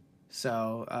 hours.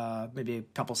 So maybe a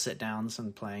couple sit downs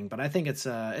and playing. But I think it's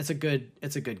a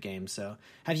good game. So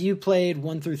have you played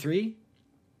 1 through 3?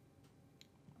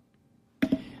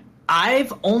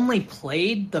 I've only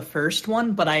played the first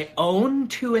one, but I own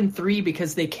 2 and 3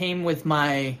 because they came with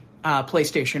my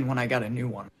PlayStation when I got a new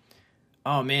one.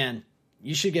 Oh man,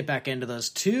 you should get back into those.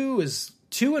 2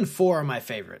 and 4 are my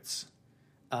favorites.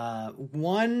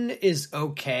 1 is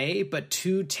okay, but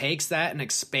 2 takes that and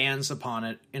expands upon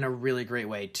it in a really great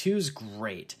way. 2's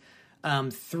great.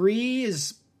 3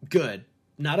 is good,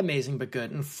 not amazing, but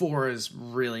good, and 4 is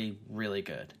really, really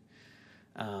good.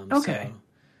 Okay.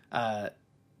 So,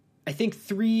 I think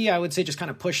 3, I would say just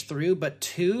kind of push through, but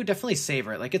 2, definitely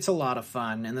savor it. Like, it's a lot of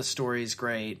fun, and the story's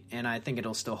great, and I think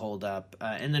it'll still hold up.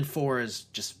 And then 4 is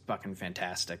just fucking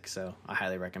fantastic, so I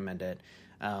highly recommend it.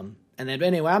 And then,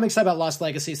 anyway, I'm excited about Lost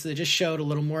Legacy, so they just showed a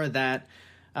little more of that.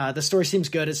 The story seems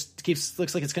good.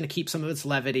 Looks like it's going to keep some of its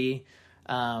levity,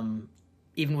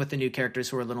 even with the new characters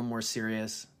who are a little more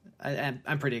serious.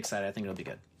 I'm pretty excited. I think it'll be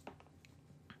good.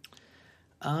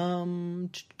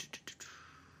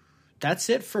 That's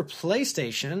it for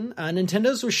PlayStation.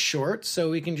 Nintendo's was short, so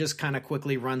we can just kind of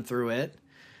quickly run through it.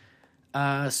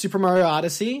 Super Mario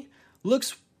Odyssey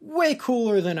looks way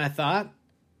cooler than I thought.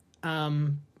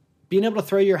 Being able to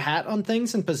throw your hat on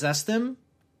things and possess them,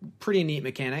 pretty neat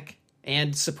mechanic.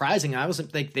 And surprising, I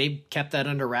wasn't like they kept that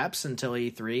under wraps until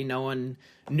E3. No one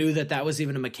knew that was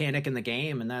even a mechanic in the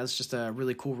game, and that was just a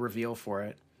really cool reveal for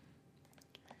it.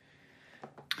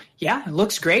 Yeah, it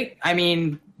looks great. I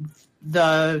mean,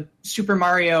 the Super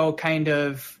Mario kind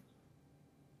of,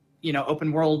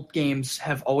 open world games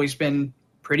have always been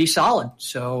pretty solid.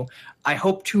 So I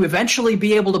hope to eventually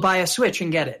be able to buy a Switch and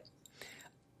get it.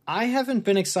 I haven't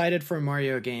been excited for a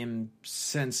Mario game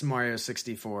since Mario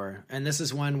 64. And this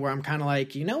is one where I'm kind of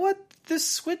like, you know what? This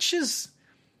Switch is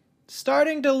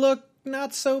starting to look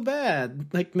not so bad.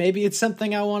 Like, maybe it's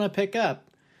something I want to pick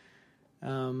up.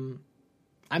 I'm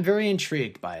very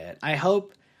intrigued by it. I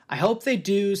hope they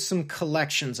do some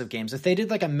collections of games. If they did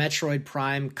like a Metroid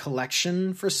Prime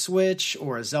collection for Switch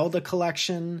or a Zelda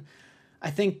collection,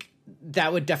 I think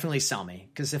that would definitely sell me.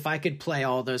 Because if I could play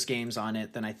all those games on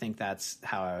it, then I think that's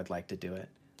how I would like to do it.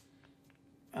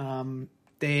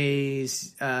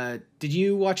 Did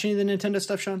you watch any of the Nintendo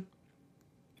stuff, Sean?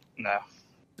 No.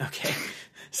 Okay.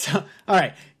 So, all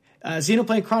right.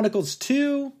 Xenoblade Chronicles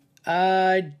 2.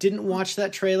 I didn't watch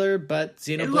that trailer, but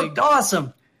Xenoblade... It looked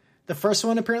awesome. The first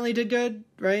one apparently did good,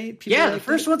 right? The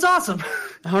first one's awesome.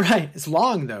 All right. It's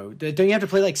long, though. Don't you have to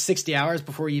play like 60 hours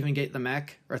before you even get the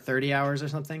mech? Or 30 hours or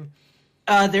something?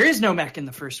 There is no mech in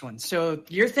the first one. So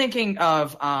you're thinking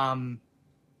of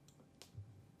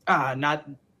not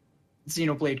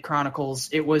Xenoblade Chronicles.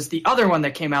 It was the other one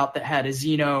that came out that had a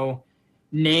Xeno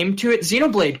name to it.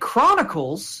 Xenoblade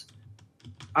Chronicles,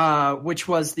 which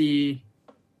was the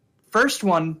first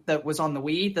one that was on the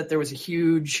Wii, that there was a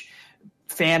huge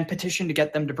fan petition to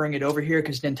get them to bring it over here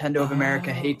because Nintendo of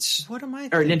America hates... What am I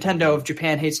or Nintendo of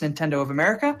Japan hates Nintendo of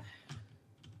America.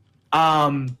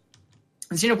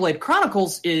 Xenoblade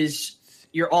Chronicles is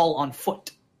you're all on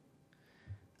foot.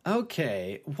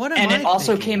 Okay. And it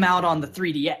also came out on the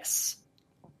 3DS.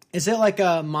 Is it like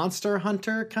a Monster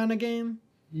Hunter kind of game?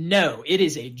 No, it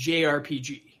is a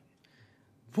JRPG.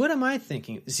 What am I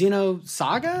thinking?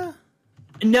 Xenosaga?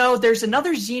 No, there's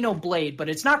another Xenoblade, but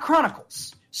it's not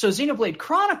Chronicles. So Xenoblade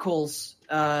Chronicles,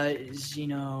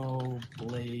 Xenoblade...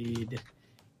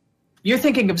 You're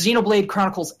thinking of Xenoblade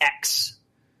Chronicles X.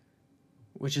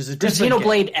 Which is a different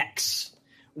Xenoblade game. X,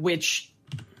 which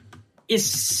is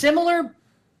similar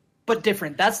but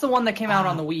different. That's the one that came out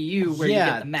on the Wii U where you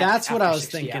get the mech. That's what I was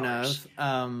thinking hours.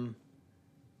 of.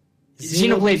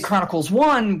 Xenoblade Chronicles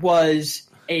 1 was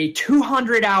a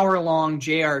 200-hour-long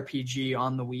JRPG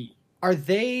on the Wii. Are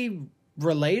they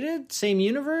related? Same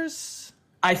universe?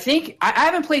 I think... I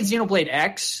haven't played Xenoblade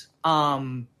X,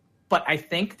 but I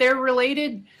think they're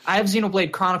related. I have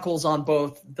Xenoblade Chronicles on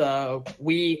both the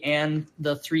Wii and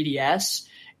the 3DS,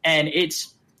 and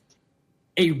it's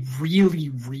a really,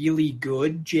 really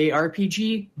good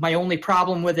JRPG. My only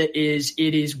problem with it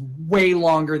is way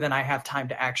longer than I have time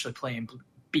to actually play and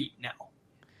beat now.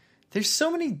 There's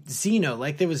so many Xeno.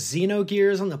 Like, there was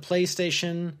Xenogears on the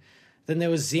PlayStation, then there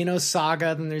was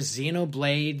Xenosaga, then there's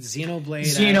Xenoblade,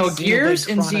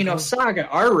 Xenogears and Xenosaga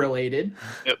are related.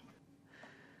 Yep.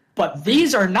 But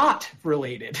these are not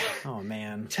related. Oh,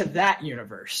 man. To that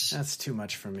universe. That's too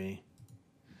much for me.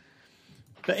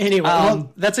 But anyway,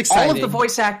 well, that's exciting. All of the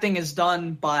voice acting is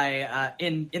done by,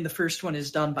 in the first one,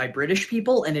 is done by British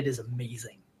people, and it is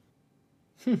amazing.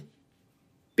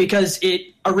 Because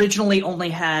it originally only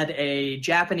had a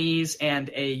Japanese and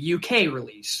a UK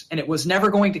release, and it was never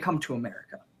going to come to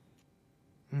America.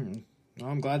 Well,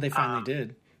 I'm glad they finally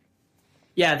did.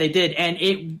 Yeah, they did. And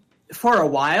it, for a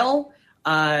while,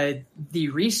 the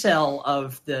resale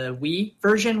of the Wii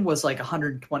version was like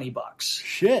 $120.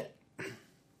 Shit.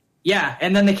 Yeah,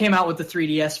 and then they came out with the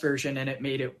 3DS version, and it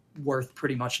made it worth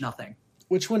pretty much nothing.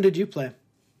 Which one did you play?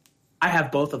 I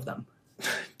have both of them.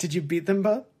 Did you beat them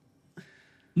both?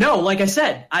 No, like I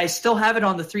said, I still have it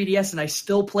on the 3DS, and I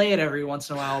still play it every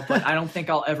once in a while, but I don't think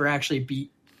I'll ever actually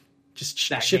beat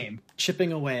that game.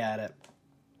 Chipping away at it.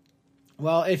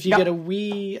 Well, if you get a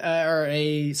Wii or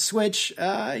a Switch,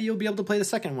 you'll be able to play the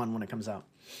second one when it comes out.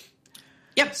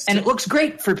 Yep, and it looks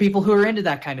great for people who are into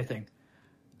that kind of thing.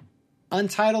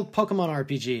 Untitled Pokemon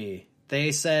RPG.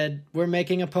 They said, we're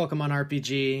making a Pokemon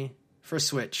RPG for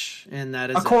Switch, and that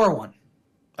is a core one.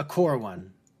 A core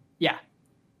one. Yeah.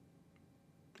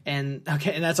 And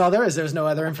okay, and that's all there is. There's no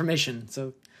other information.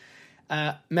 So,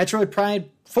 Metroid Prime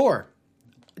 4.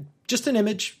 Just an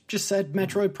image, just said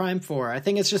Metroid Prime 4. I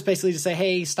think it's just basically to say,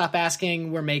 hey, stop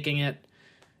asking, we're making it.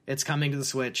 It's coming to the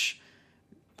Switch.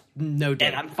 No date.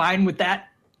 And I'm fine with that,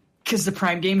 because the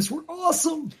Prime games were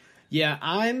awesome. Yeah,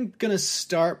 I'm going to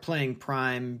start playing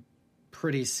Prime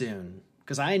pretty soon,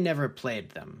 because I never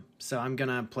played them. So I'm going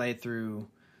to play through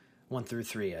 1 through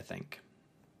 3, I think.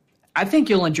 I think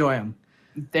you'll enjoy them.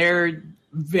 They're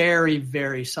very,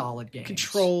 very solid games.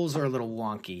 Controls are a little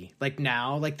wonky. Like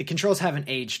now, like the controls haven't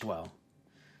aged well.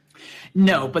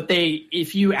 No, but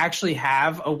if you actually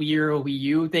have a Wii or a Wii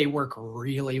U, they work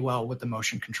really well with the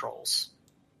motion controls.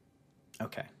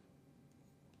 Okay.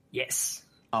 Yes.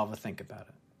 I'll have a think about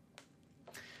it.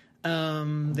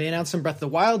 They announced some Breath of the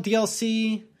Wild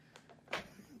DLC.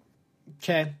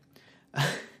 Okay.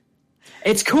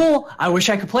 It's cool. I wish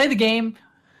I could play the game,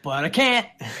 but I can't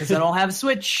because I don't have a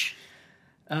Switch.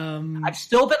 I've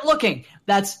still been looking.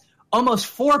 That's almost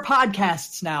 4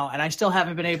 podcasts now, and I still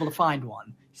haven't been able to find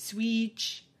one.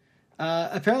 Switch.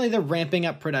 Apparently they're ramping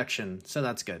up production, so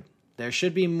that's good. There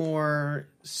should be more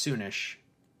soonish.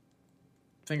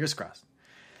 Fingers crossed.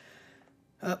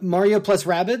 Mario plus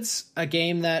Rabbids, a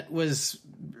game that was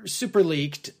super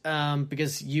leaked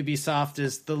because Ubisoft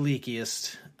is the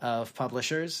leakiest of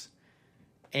publishers.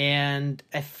 And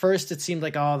at first it seemed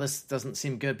like, oh, this doesn't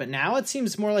seem good. But now it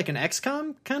seems more like an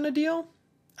XCOM kind of deal.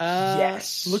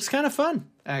 Yes. Looks kind of fun,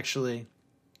 actually.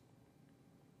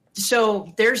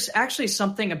 So there's actually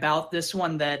something about this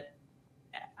one that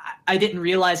I didn't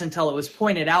realize until it was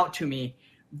pointed out to me.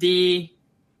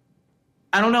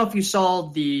 I don't know if you saw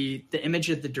the image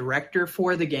of the director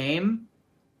for the game.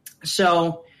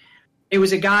 So it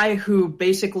was a guy who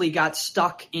basically got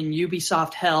stuck in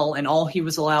Ubisoft hell, and all he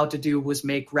was allowed to do was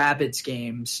make Rabbids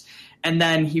games. And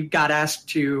then he got asked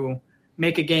to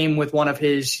make a game with one of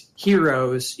his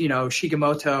heroes,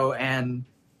 Shigemoto, and,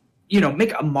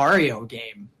 make a Mario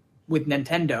game with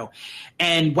Nintendo.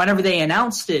 And whenever they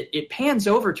announced it, it pans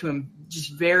over to him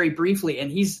just very briefly, and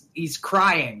he's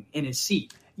crying in his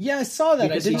seat. Yeah, I saw that.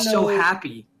 Because he's so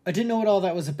happy. I didn't know what all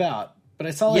that was about, but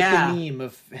I saw the meme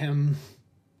of him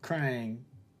crying.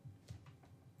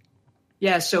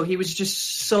 Yeah, so he was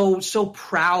just so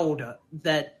proud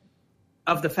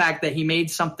of the fact that he made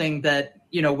something that,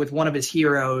 with one of his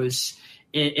heroes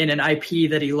in an IP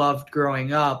that he loved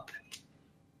growing up.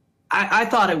 I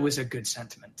thought it was a good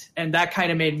sentiment, and that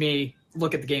kind of made me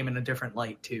look at the game in a different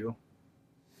light too.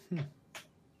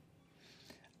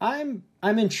 I'm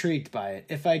intrigued by it.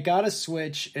 If I got a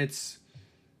Switch, it's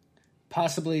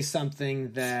possibly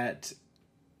something that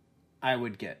I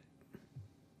would get.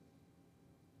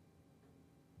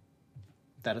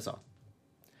 That is all.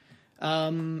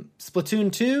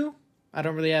 Splatoon 2, I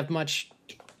don't really have much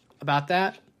about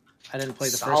that. I didn't play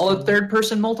the first one. Solid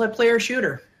third-person multiplayer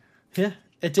shooter. Yeah,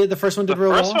 it did. The first one did real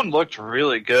well. The first one looked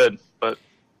really good, but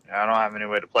I don't have any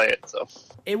way to play it, so.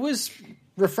 It was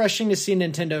refreshing to see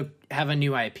Nintendo have a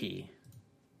new IP.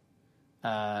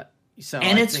 So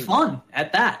and it's fun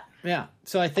at that. Yeah.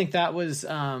 So I think that was,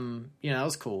 that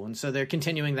was cool. And so they're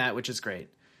continuing that, which is great.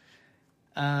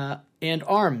 And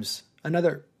ARMS,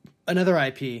 another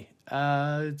IP.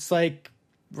 It's like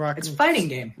it's a fighting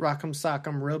game. Rock'em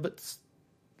Sock'em Robots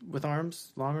with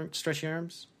arms, long, stretchy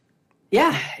arms.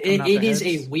 Yeah, it is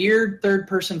a weird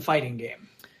third-person fighting game.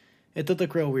 It did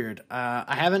look real weird.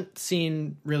 I haven't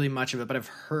seen really much of it, but I've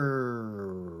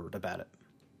heard about it.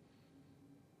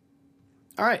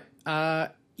 All right.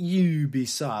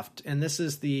 Ubisoft. And this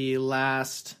is the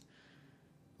last...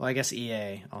 Well, I guess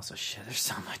EA. Also, shit, there's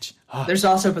so much. Oh. There's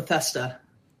also Bethesda.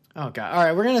 Oh, God. All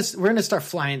right, we're gonna start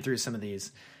flying through some of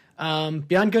these. Beyond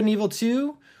Good and Evil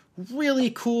 2, really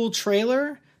cool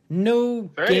trailer. No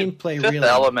very gameplay, Fifth really.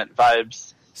 Element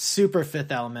vibes. Super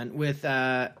Fifth Element with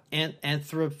I can't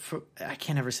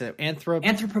ever say it.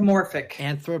 Anthropomorphic.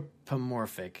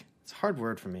 Anthropomorphic. It's a hard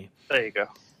word for me. There you go.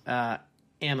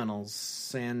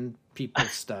 Aminals and people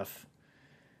stuff.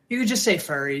 You could just say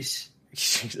furries.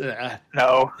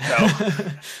 No. I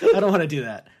don't want to do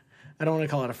that. I don't want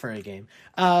to call it a furry game.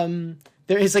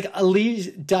 There is like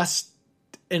Dust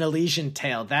and Elysian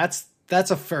Tale. That's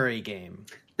a furry game.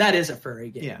 That is a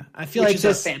furry game. Yeah, I feel which like is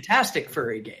this a fantastic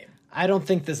furry game. I don't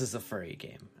think this is a furry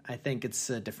game. I think it's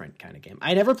a different kind of game.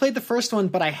 I never played the first one,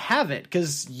 but I have it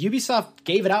because Ubisoft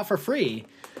gave it out for free.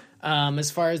 As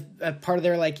far as part of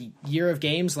their like year of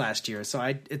games last year, so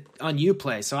on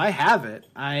Uplay, so I have it.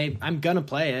 I'm gonna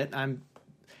play it.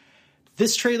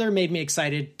 This trailer made me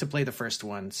excited to play the first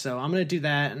one, so I'm gonna do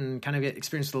that and kind of get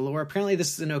experience with the lore. Apparently,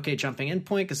 this is an okay jumping in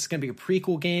point because it's gonna be a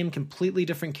prequel game, completely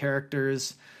different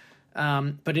characters,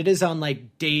 but it is on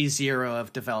like day zero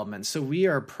of development, so we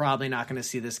are probably not going to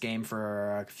see this game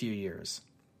for a few years.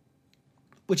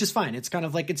 Which is fine. It's kind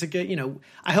of like, it's a good,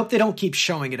 I hope they don't keep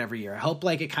showing it every year. I hope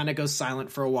like it kind of goes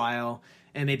silent for a while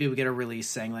and maybe we get a release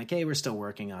saying like, hey, we're still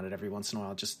working on it every once in a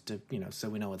while just to, so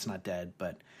we know it's not dead.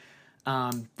 But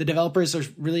the developers are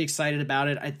really excited about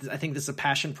it. I think this is a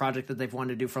passion project that they've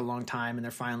wanted to do for a long time and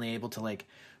they're finally able to like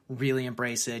really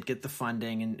embrace it, get the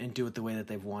funding and do it the way that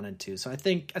they've wanted to. So I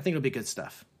think it'll be good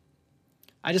stuff.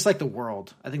 I just like the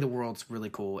world. I think the world's really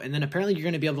cool. And then apparently you're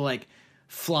going to be able to like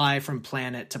fly from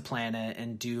planet to planet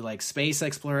and do like space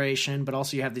exploration, but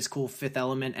also you have these cool Fifth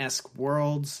Element-esque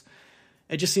worlds.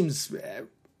 It just seems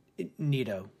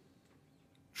neato.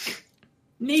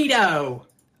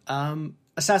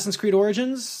 Assassin's Creed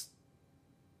Origins.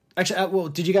 Actually,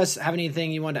 did you guys have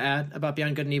anything you wanted to add about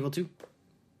Beyond Good and Evil 2?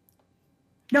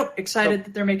 Nope. Excited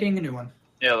that they're making a new one.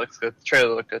 Yeah, it looks good. The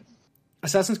trailer looked good.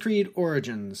 Assassin's Creed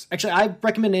Origins. Actually, I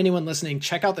recommend anyone listening,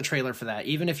 check out the trailer for that.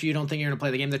 Even if you don't think you're going to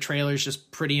play the game, the trailer is just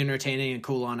pretty entertaining and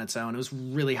cool on its own. It was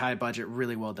really high budget,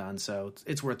 really well done, so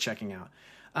it's worth checking out.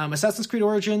 Assassin's Creed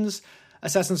Origins,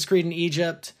 Assassin's Creed in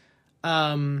Egypt.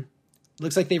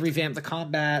 Looks like they revamped the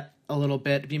combat a little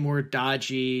bit to be more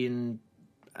dodgy, and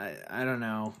I don't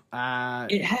know.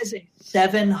 It has a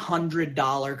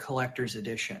 $700 collector's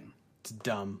edition. It's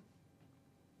dumb.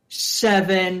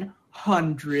 $700.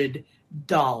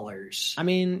 I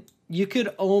mean, you could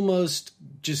almost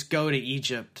just go to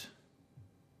Egypt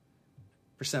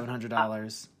for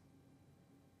 $700.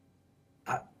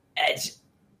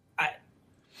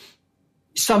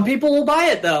 Some people will buy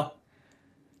it though.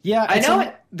 Yeah, I know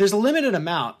it. There's a limited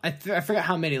amount. I forgot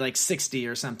how many, like 60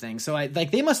 or something. So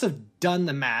they must have done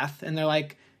the math, and they're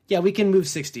like, yeah, we can move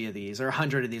 60 of these or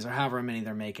 100 of these or however many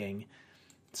they're making.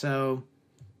 So,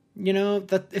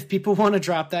 that if people want to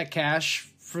drop that cash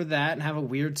for that and have a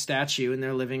weird statue in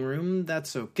their living room, that's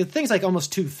so. Cause things like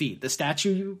almost 2 feet. The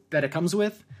statue that it comes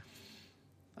with,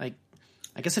 like,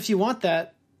 I guess if you want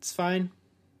that, it's fine.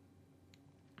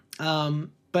 But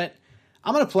I'm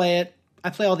gonna play it. I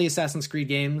play all the Assassin's Creed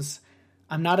games.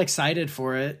 I'm not excited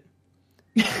for it.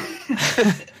 I'm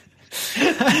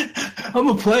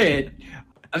gonna play it.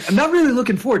 I'm not really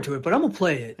looking forward to it, but I'm gonna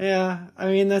play it. Yeah, I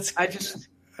mean that's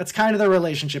kind of the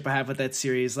relationship I have with that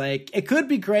series. Like, it could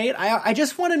be great. I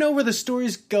just want to know where the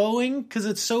story's going because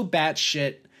it's so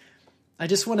batshit. I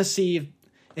just want to see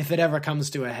if it ever comes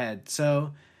to a head.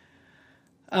 So,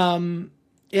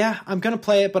 yeah, I'm gonna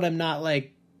play it, but I'm not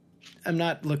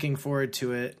looking forward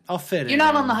to it. I'll fit it. You're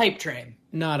not on the hype train.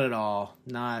 Not at all.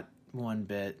 Not one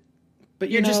bit. But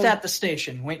you're just at the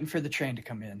station waiting for the train to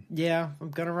come in. Yeah,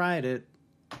 I'm gonna ride it.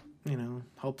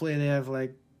 Hopefully they have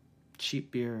like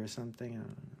cheap beer or something. I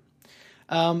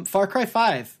don't know. Far Cry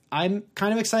 5. I'm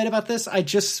kind of excited about this. I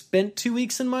just spent 2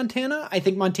 weeks in Montana. I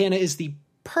think Montana is the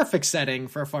perfect setting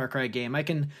for a Far Cry game. I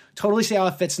can totally see how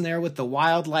it fits in there with the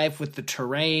wildlife, with the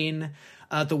terrain,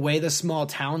 the way the small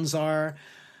towns are.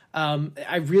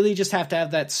 I really just have to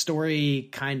have that story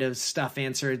kind of stuff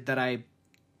answered that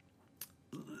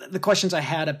the questions I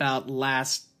had about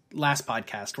last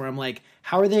podcast, where I'm like,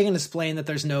 how are they going to explain that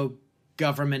there's no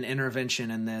government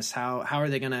intervention in this? How are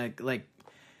they going to like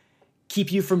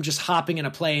keep you from just hopping in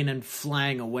a plane and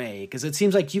flying away? Because it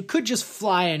seems like you could just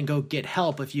fly and go get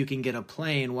help if you can get a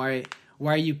plane. Why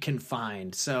are you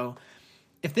confined? So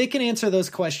if they can answer those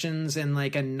questions in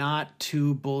like a not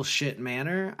too bullshit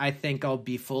manner, I think I'll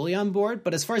be fully on board.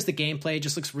 But as far as the gameplay, it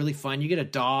just looks really fun. You get a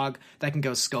dog that can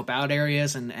go scope out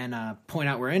areas and point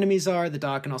out where enemies are. The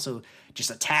dog can also just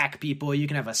attack people. You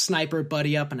can have a sniper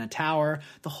buddy up in a tower.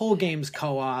 The whole game's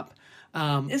co-op.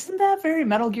 Isn't that very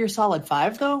Metal Gear Solid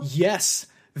 5 though? Yes,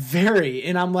 very.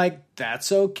 And I'm like,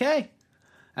 that's okay.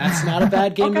 That's not a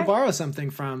bad game to borrow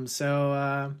something from.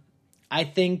 So I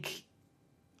think...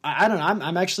 I don't know.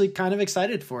 I'm actually kind of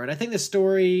excited for it. I think the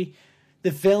story, the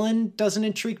villain doesn't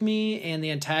intrigue me, and the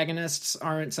antagonists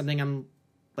aren't something I'm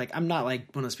not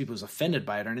like one of those people who's offended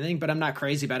by it or anything, but I'm not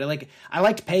crazy about it. Like, I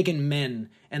liked Pagan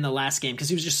Min in the last game because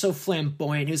he was just so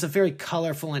flamboyant. He was a very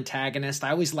colorful antagonist.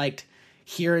 I always liked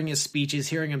hearing his speeches,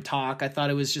 hearing him talk. I thought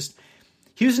it was just,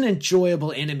 he was an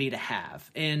enjoyable enemy to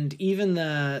have. And even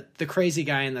the crazy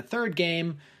guy in the third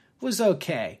game was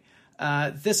okay.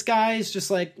 This guy is just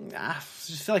like, I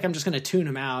just feel like I'm just going to tune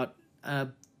him out.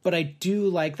 But I do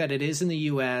like that it is in the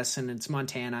U.S. and it's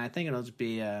Montana. I think it'll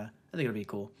be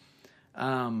cool.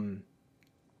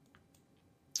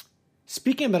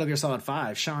 Speaking of Metal Gear Solid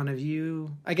 5, Sean,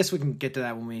 I guess we can get to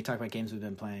that when we talk about games we've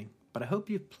been playing, but I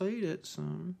hope you've played it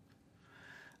some.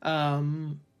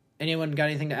 Anyone got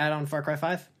anything to add on Far Cry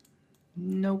 5?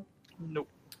 Nope.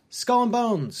 Skull and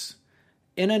Bones.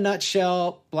 In a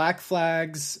nutshell, Black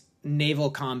Flag's naval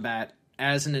combat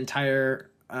as an entire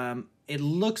it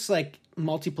looks like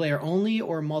multiplayer only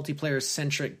or multiplayer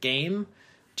centric game,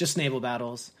 just naval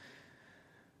battles.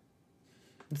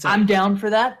 I'm down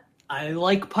for that. I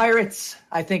like pirates.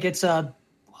 I think it's a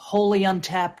wholly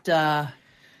untapped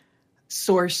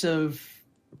source of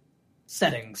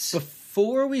settings.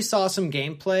 Before we saw some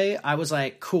gameplay, I was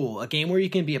like, cool, a game where you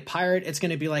can be a pirate. It's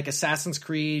going to be like Assassin's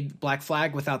Creed Black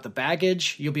Flag without the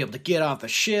baggage. You'll be able to get off the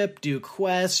ship, do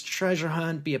quests, treasure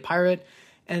hunt, be a pirate.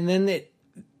 And then it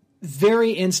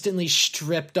very instantly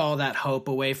stripped all that hope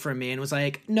away from me and was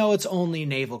like, no, it's only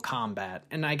naval combat.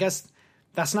 And I guess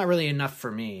that's not really enough for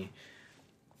me.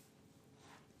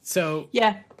 So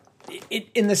yeah,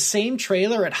 in the same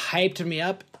trailer, it hyped me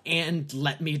up and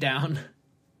let me down.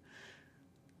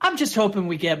 I'm just hoping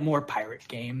we get more pirate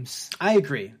games. I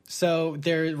agree. So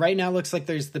there right now looks like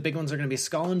the big ones are going to be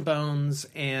Skull and Bones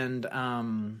and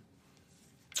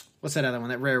what's that other one?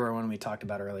 That rare one we talked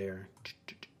about earlier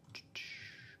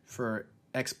for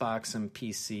Xbox and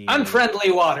PC. Unfriendly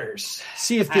Waters.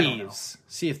 Sea of Thieves.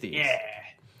 Yeah.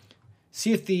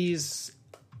 Sea of Thieves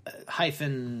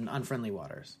hyphen Unfriendly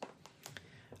Waters.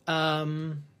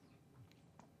 Ubisoft.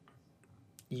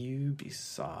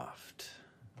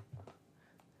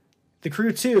 The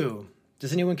Crew 2.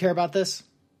 Does anyone care about this?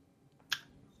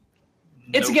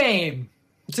 It's a game.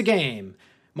 It's a game.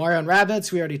 Mario and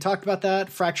Rabbids, we already talked about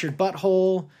that. Fractured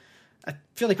Butthole. I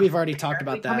feel like we've already talked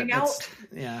about that. Coming out?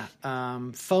 Yeah.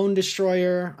 Phone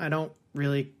Destroyer.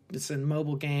 It's a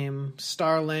mobile game.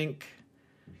 Starlink.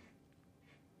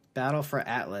 Battle for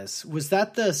Atlas. Was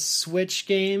that the Switch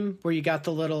game where you got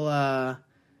the little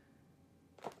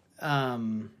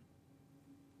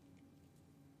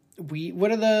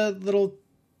what are the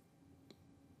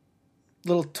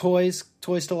little toys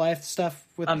to life stuff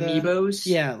with amiibos?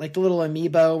 Yeah, like the little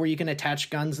amiibo where you can attach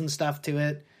guns and stuff to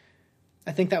it.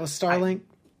 I think that was Starlink.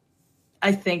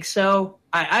 I think so.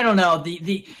 I don't know.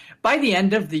 The by the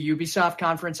end of the Ubisoft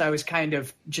conference, I was kind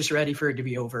of just ready for it to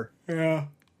be over. Yeah.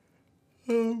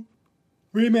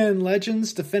 Rayman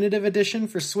Legends Definitive Edition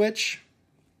for Switch.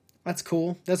 That's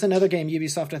cool. That's another game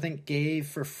Ubisoft, I think, gave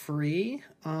for free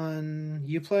on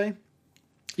Uplay.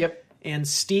 Yep. And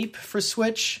Steep for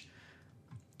Switch.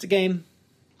 It's a game.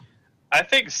 I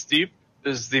think Steep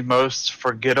is the most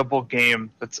forgettable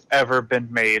game that's ever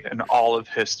been made in all of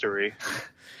history.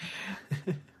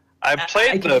 I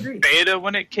played the beta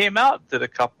when it came out, did a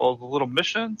couple of the little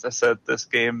missions. I said, this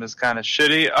game is kind of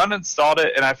shitty, uninstalled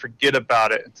it, and I forget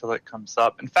about it until it comes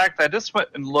up. In fact, I just went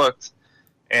and looked,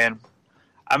 and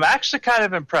I'm actually kind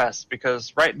of impressed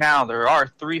because right now there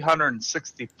are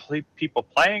 360 people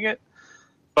playing it,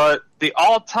 but the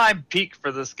all-time peak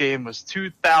for this game was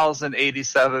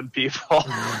 2,087 people.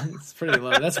 It's pretty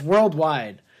low. That's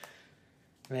worldwide.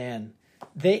 Man.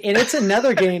 And it's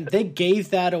another game. They gave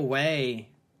that away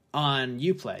on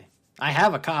Uplay. I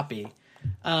have a copy.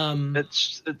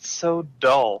 It's so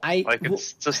dull.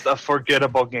 It's just a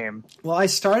forgettable game. Well, I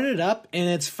started it up and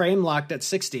it's frame locked at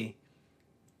 60.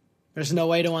 There's no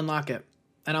way to unlock it.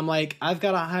 And I'm like, I've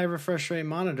got a high refresh rate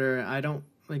monitor. I don't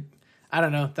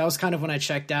know. That was kind of when I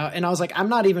checked out. And I was like, I'm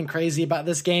not even crazy about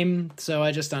this game, so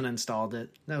I just uninstalled it.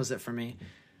 That was it for me.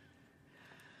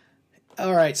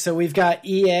 All right, so we've got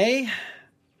EA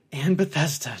and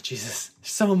Bethesda. Jesus,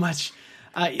 so much.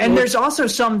 And there's also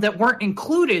some that weren't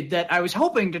included that I was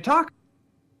hoping to talk,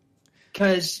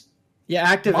 because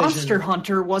Activision. Monster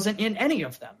Hunter wasn't in any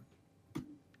of them.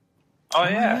 Oh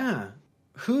yeah.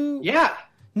 Who? Yeah.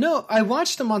 No, I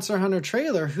watched the Monster Hunter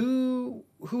trailer. Who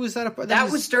was that?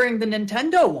 That was during the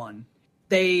Nintendo one.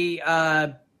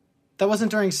 That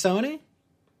wasn't during Sony?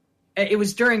 It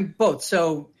was during both.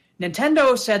 So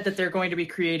Nintendo said that they're going to be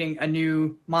creating a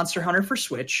new Monster Hunter for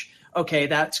Switch. Okay,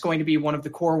 that's going to be one of the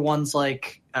core ones,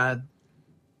 like, that'll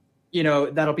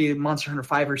be Monster Hunter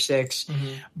 5 or 6. Mm-hmm.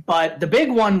 But the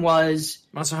big one was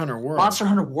Monster Hunter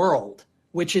World,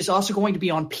 which is also going to be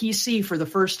on PC for the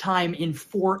first time in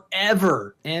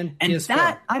forever. And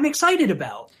that I'm excited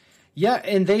about. Yeah,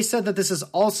 and they said that this is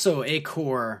also a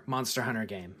core Monster Hunter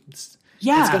game. It's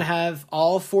going to have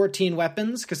all 14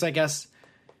 weapons, because I guess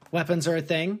weapons are a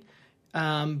thing.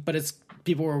 But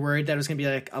people were worried that it was going to be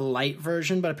like a light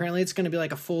version, but apparently it's going to be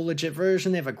like a full legit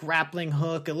version. They have a grappling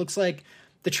hook. It looks like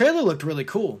the trailer looked really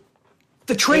cool.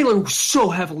 The trailer was so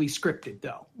heavily scripted,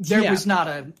 though. There was not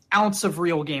an ounce of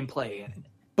real gameplay in it.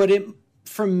 But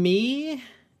for me,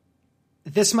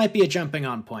 this might be a jumping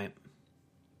on point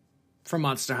for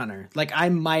Monster Hunter. Like, I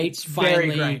might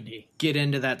finally get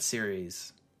into that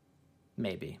series.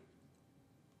 Maybe.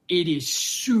 It is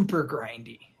super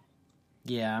grindy.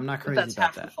 Yeah, I'm not crazy that's about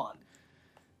half that. The fun.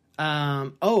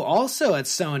 Also at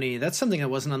Sony, that's something that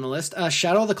wasn't on the list.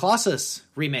 Shadow of the Colossus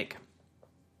remake.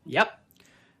 Yep.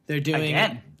 They're doing,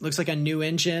 again, looks like a new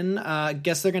engine. I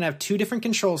guess they're going to have 2 different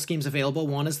control schemes available.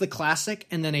 One is the classic,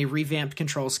 and then a revamped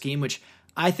control scheme, which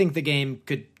I think the game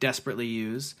could desperately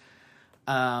use.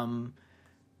 And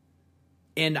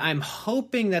I'm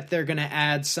hoping that they're going to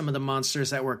add some of the monsters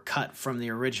that were cut from the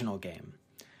original game.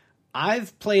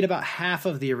 I've played about half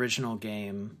of the original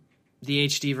game, the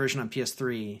HD version on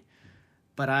PS3,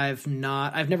 but I've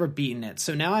never beaten it.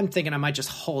 So now I'm thinking I might just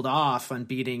hold off on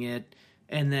beating it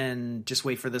and then just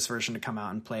wait for this version to come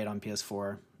out and play it on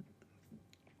PS4.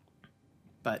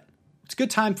 But it's a good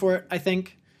time for it, I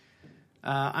think.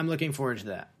 I'm looking forward to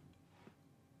that.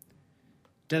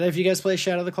 Did either of you guys play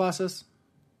Shadow of the Colossus?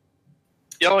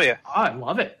 Oh, yeah. Oh, I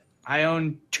love it. I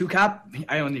own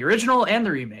I own the original and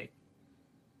the remake.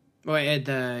 Wait,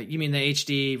 you mean the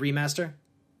HD remaster?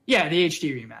 Yeah, the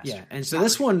HD remaster. Yeah, and so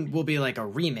this one will be like a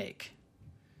remake.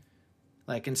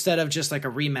 Like, instead of just like a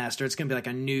remaster, it's going to be like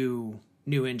a new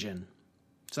engine.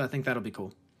 So I think that'll be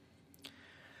cool.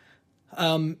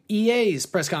 EA's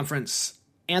press conference.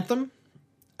 Anthem.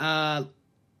 It's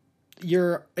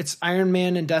Iron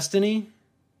Man and Destiny.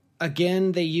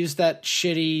 Again, they use that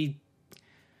shitty...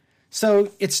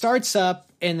 So it starts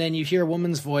up, and then you hear a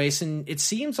woman's voice, and it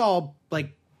seems all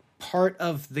like part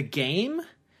of the game.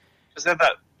 Because they have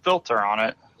that filter on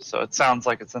it, so it sounds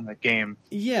like it's in the game.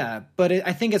 Yeah, but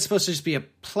I think it's supposed to just be a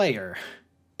player.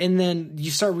 And then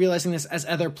you start realizing this as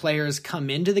other players come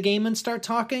into the game and start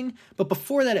talking. But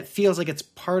before that, it feels like it's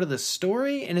part of the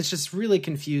story, and it's just really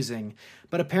confusing.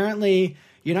 But apparently,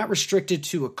 you're not restricted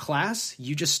to a class.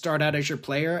 You just start out as your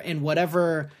player, and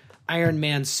whatever Iron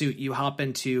Man suit you hop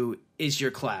into is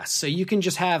your class. So you can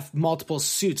just have multiple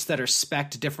suits that are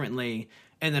spec'd differently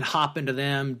and then hop into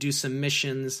them, do some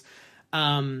missions.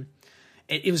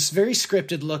 It was very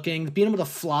scripted looking. Being able to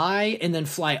fly and then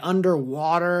fly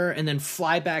underwater and then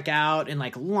fly back out and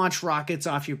like launch rockets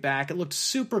off your back. It looked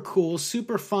super cool,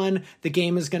 super fun. The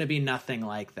game is going to be nothing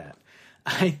like that.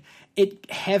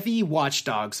 Heavy Watch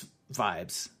Dogs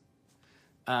vibes.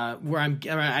 Where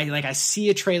I see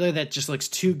a trailer that just looks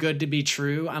too good to be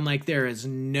true. I'm like, there is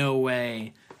no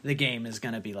way the game is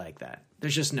going to be like that.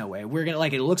 There's just no way. We're going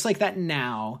to it looks like that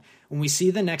now. When we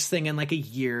see the next thing in like a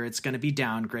year, it's going to be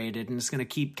downgraded and it's going to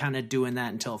keep kind of doing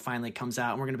that until it finally comes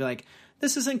out. And we're going to be like,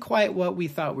 this isn't quite what we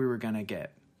thought we were going to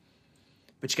get.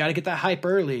 But you got to get that hype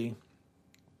early.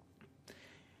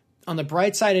 On the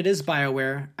bright side, it is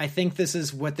BioWare. I think this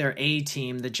is what their A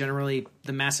team, the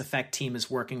Mass Effect team,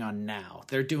 is working on now.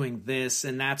 They're doing this,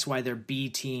 and that's why their B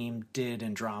team did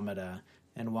Andromeda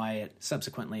and why it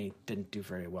subsequently didn't do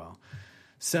very well.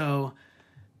 So,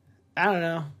 I don't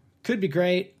know. Could be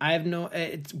great.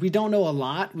 We don't know a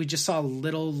lot. We just saw a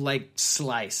little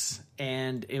slice,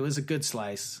 and it was a good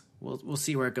slice. We'll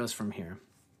see where it goes from here.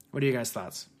 What are you guys'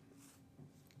 thoughts?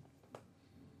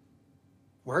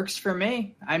 Works for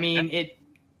me. I mean,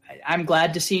 I'm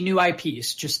glad to see new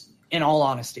IPs, just in all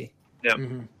honesty. Yep.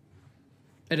 Mm-hmm.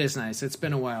 It is nice. It's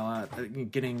been a while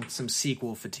getting some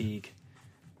sequel fatigue.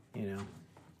 you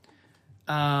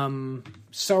know.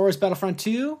 Star Wars Battlefront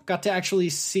 2, got to actually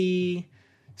see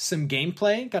some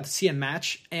gameplay, got to see a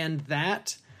match, and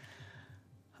that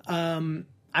I'm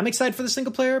excited for the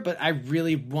single player, but I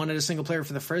really wanted a single player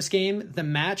for the first game. The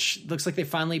match looks like they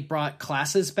finally brought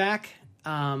classes back.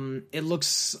 It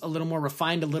looks a little more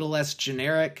refined, a little less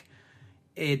generic.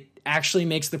 It actually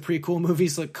makes the prequel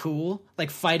movies look cool, like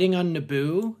fighting on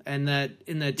Naboo and that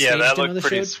looked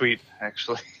pretty sweet,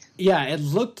 actually. Yeah, it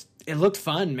looked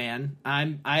fun, man.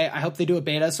 I hope they do a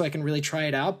beta so I can really try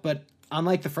it out. But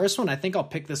unlike the first one, I think I'll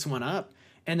pick this one up.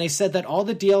 And they said that all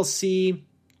the DLC,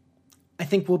 I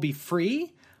think, will be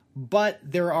free, but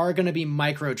there are going to be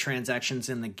microtransactions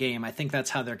in the game. I think that's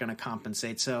how they're going to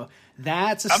compensate. So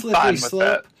that's a slippery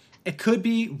slope. It could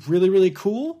be really, really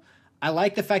cool. I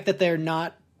like the fact that they're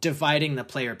not dividing the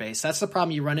player base. That's the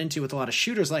problem you run into with a lot of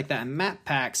shooters like that in map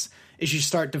packs, is you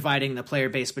start dividing the player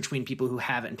base between people who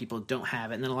have it and people who don't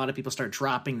have it. And then a lot of people start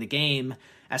dropping the game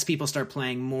as people start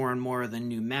playing more and more of the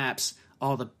new maps.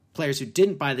 All the players who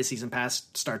didn't buy the season pass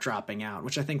start dropping out,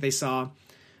 which I think they saw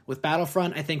with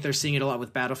Battlefront. I think they're seeing it a lot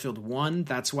with Battlefield 1.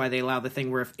 That's why they allow the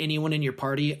thing where if anyone in your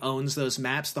party owns those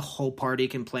maps, the whole party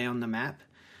can play on the map.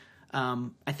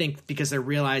 I think because they're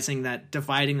realizing that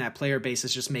dividing that player base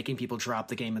is just making people drop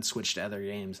the game and switch to other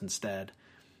games instead.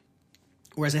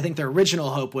 Whereas I think their original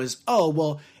hope was, oh,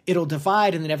 well, it'll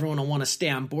divide and then everyone will want to stay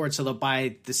on board, so they'll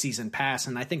buy the season pass.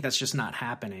 And I think that's just not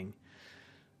happening.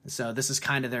 So this is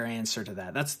kind of their answer to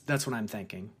that. That's what I'm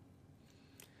thinking.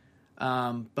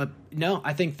 But no,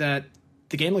 I think that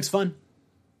the game looks fun.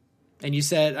 And you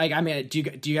said, do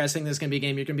you guys think this is going to be a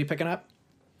game you're going to be picking up?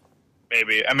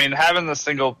 Maybe. I mean, having the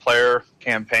single player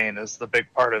campaign is the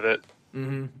big part of it.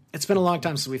 Mm-hmm. It's been a long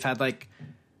time since we've had like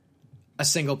a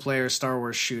single player Star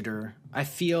Wars shooter. I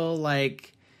feel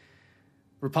like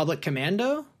Republic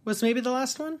Commando was maybe the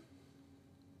last one.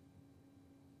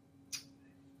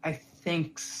 I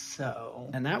think so.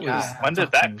 And that was when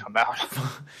did that come out?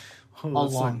 A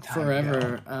long time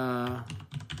forever. I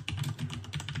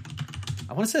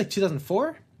want to say like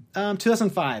 2004,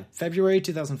 2005, February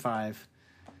 2005.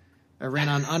 I ran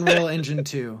on Unreal Engine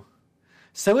 2.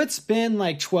 So it's been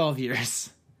like 12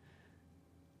 years.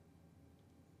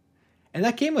 And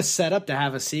that game was set up to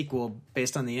have a sequel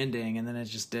based on the ending, and then it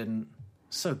just didn't.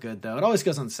 So good, though. It always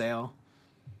goes on sale.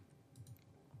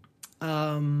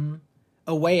 A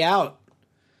Way Out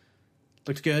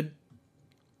looked good.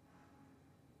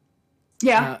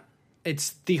 Yeah.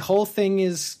 It's the whole thing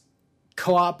is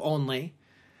co-op only.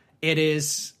 It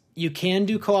is, you can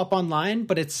do co-op online,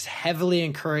 but it's heavily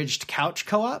encouraged couch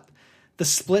co-op. The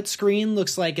split screen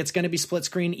looks like it's going to be split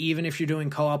screen even if you're doing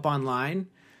co-op online.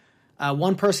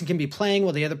 One person can be playing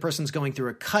while the other person's going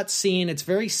through a cutscene. It's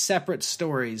very separate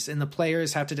stories, and the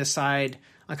players have to decide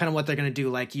on kind of what they're going to do.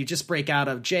 Like, you just break out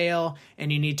of jail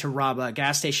and you need to rob a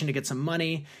gas station to get some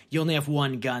money. You only have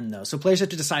one gun, though. So players have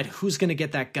to decide who's going to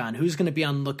get that gun, who's going to be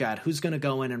on lookout, who's going to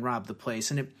go in and rob the place.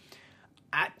 And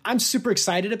I'm super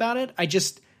excited about it.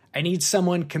 I need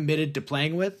someone committed to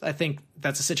playing with. I think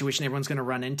that's a situation everyone's going to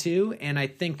run into, and I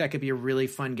think that could be a really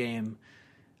fun game.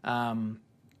 And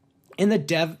the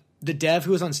dev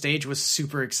who was on stage was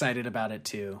super excited about it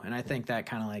too, and I think that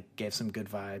kind of like gave some good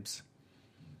vibes.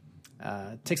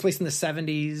 It takes place in the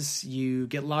 70s. You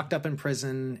get locked up in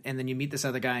prison, and then you meet this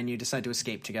other guy, and you decide to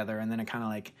escape together, and then it kind of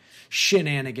like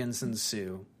shenanigans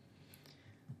ensue.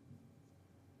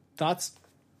 Thoughts?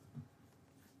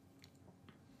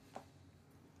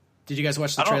 Did you guys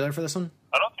watch the trailer for this one?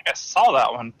 I don't think I saw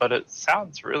that one, but it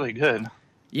sounds really good.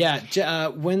 Yeah,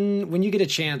 when you get a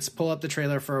chance, pull up the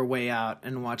trailer for A Way Out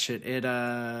and watch it. It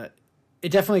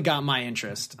definitely got my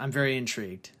interest. I'm very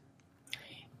intrigued.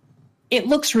 It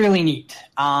looks really neat.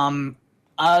 Some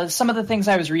of the things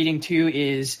I was reading too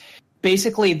is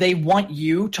basically they want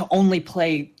you to only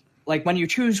play, like when you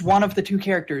choose one of the two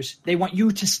characters, they want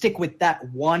you to stick with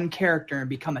that one character and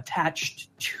become attached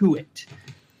to it.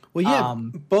 Well, yeah,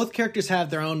 both characters have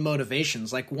their own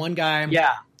motivations. Like one guy,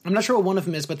 I'm not sure what one of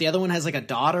them is, but the other one has like a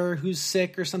daughter who's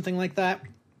sick or something like that.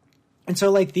 And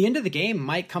so like the end of the game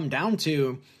might come down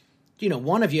to,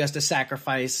 one of you has to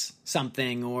sacrifice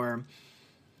something,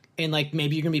 and like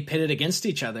maybe you're going to be pitted against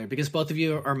each other because both of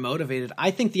you are motivated.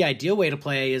 I think the ideal way to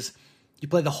play is you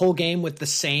play the whole game with the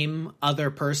same other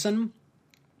person,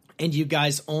 and you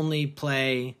guys only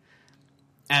play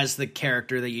as the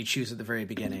character that you choose at the very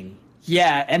beginning.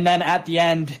 Yeah, and then at the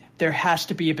end, there has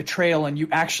to be a betrayal, and you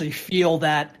actually feel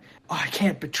that, I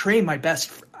can't betray my best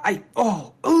friend.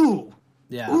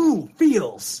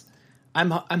 Feels. I'm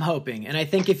hoping, and I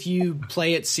think if you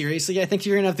play it seriously, I think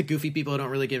you're gonna have the goofy people who don't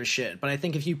really give a shit. But I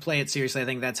think if you play it seriously, I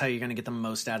think that's how you're gonna get the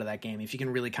most out of that game. If you can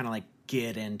really kind of like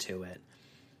get into it,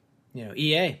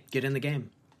 EA, get in the game.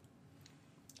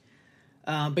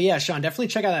 But yeah, Sean, definitely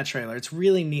check out that trailer. It's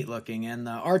really neat looking, and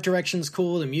the art direction's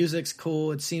cool. The music's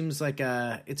cool. It seems like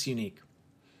it's unique.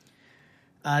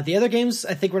 The other games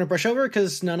I think we're gonna brush over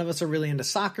because none of us are really into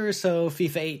soccer. So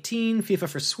FIFA 18, FIFA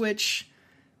for Switch,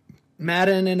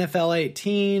 Madden NFL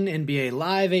 18, NBA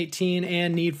Live 18,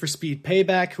 and Need for Speed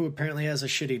Payback, who apparently has a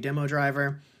shitty demo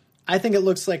driver. I think it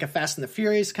looks like a Fast and the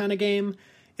Furious kind of game.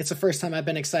 It's the first time I've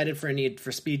been excited for a Need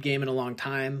for Speed game in a long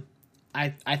time. I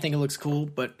think it looks cool,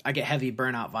 but I get heavy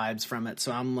Burnout vibes from it,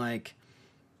 so I'm like,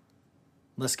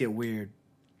 let's get weird.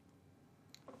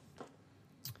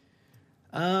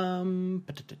 On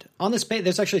this page,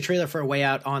 there's actually a trailer for A Way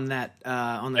Out on that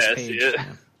on this page. See it.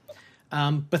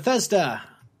 Yeah. Bethesda.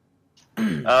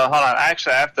 Hold on.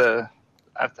 Actually, I have to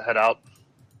head out.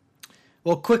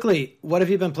 Well, quickly, what have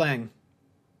you been playing?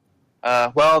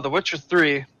 Well, The Witcher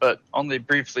 3, but only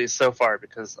briefly so far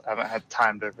because I haven't had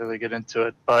time to really get into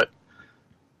it. But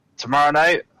tomorrow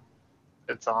night,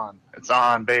 it's on. It's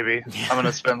on, baby. I'm going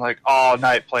to spend like all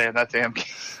night playing that damn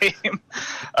game.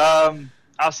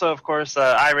 Also, of course,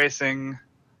 iRacing, a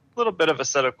little bit of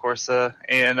Assetto Corsa,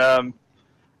 and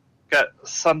got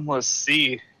Sunless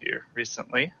Sea here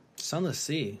recently. Sunless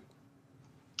Sea?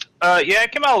 Yeah,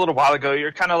 it came out a little while ago.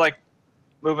 You're kind of like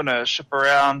moving a ship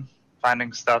around,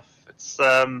 finding stuff. It's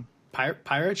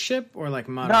pirate ship or like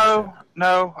modern ship?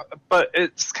 No, but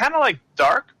it's kind of like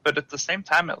dark, but at the same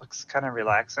time it looks kind of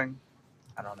relaxing.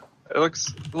 I don't know. It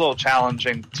looks a little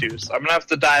challenging too, so I'm gonna have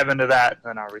to dive into that and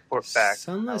then I'll report back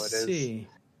Sunless how it is. Sea.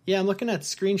 Yeah, I'm looking at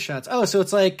screenshots. Oh, so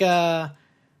it's like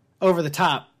over the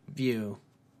top view.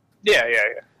 Yeah.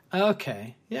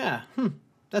 Okay, yeah.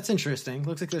 That's interesting.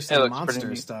 Looks like there's some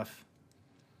monster stuff.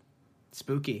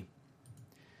 Spooky.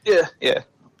 Yeah.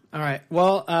 All right.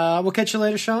 Well, we'll catch you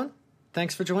later, Sean.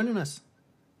 Thanks for joining us.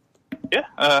 Yeah.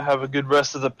 Have a good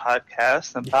rest of the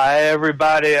podcast, and bye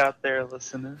everybody out there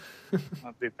listening.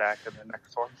 I'll be back in the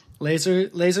next one.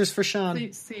 Lasers for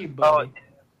Sean. See, buddy.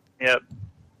 Yep.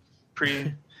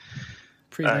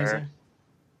 Pre-laser.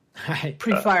 All right.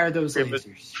 Pre-fire those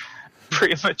lasers.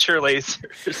 Premature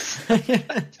lasers.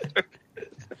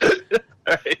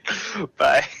 All right.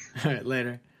 Bye. All right.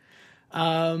 Later.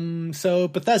 So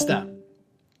Bethesda.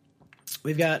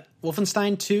 We've got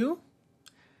Wolfenstein 2.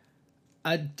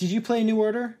 Did you play New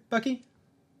Order, Bucky?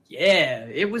 Yeah,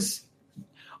 it was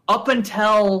up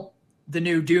until the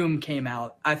new Doom came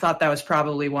out. I thought that was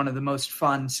probably one of the most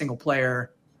fun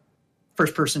single-player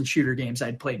first-person shooter games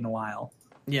I'd played in a while.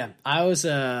 Yeah, I was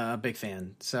a big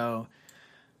fan. So,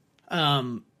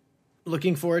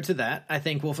 looking forward to that. I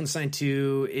think Wolfenstein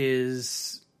 2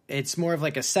 it's more of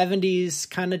like a 70s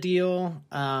kind of deal.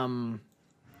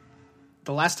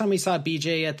 The last time we saw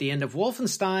BJ at the end of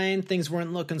Wolfenstein, things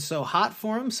weren't looking so hot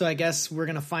for him. So I guess we're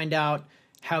going to find out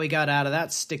how he got out of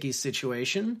that sticky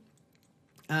situation.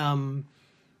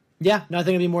 Yeah, no, I think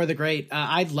it'd be more of the great.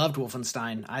 I loved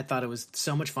Wolfenstein. I thought it was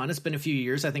so much fun. It's been a few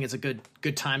years. I think it's a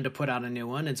good time to put out a new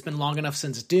one. It's been long enough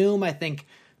since Doom. I think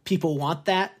people want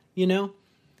that,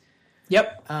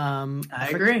 Yep. I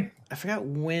agree. I forgot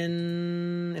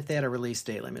if they had a release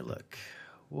date. Let me look.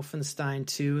 Wolfenstein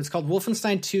 2. It's called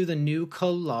Wolfenstein 2: The New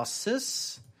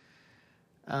Colossus.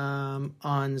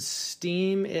 On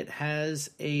Steam, it has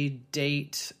a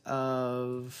date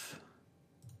of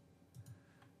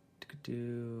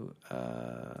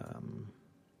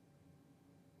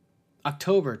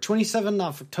October, 27th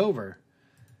of October.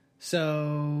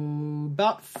 So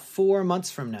about 4 months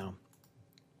from now.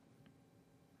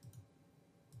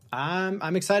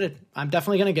 I'm excited. I'm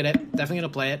definitely going to get it. Definitely going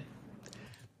to play it.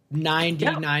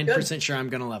 99% sure I'm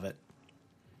going to love it.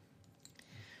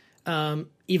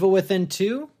 Evil Within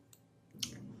 2.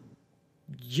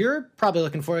 You're probably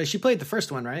looking for it. She played the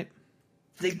first one, right?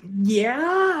 Yeah,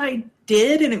 I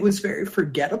did, and it was very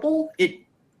forgettable. It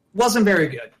wasn't very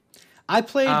good. I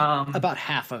played about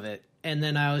half of it, and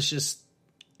then I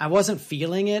wasn't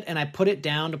feeling it, and I put it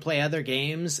down to play other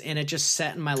games, and it just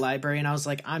sat in my library, and I was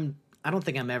like, I don't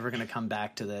think I'm ever going to come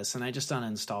back to this, and I just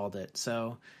uninstalled it.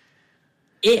 So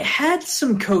it had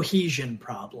some cohesion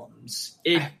problems.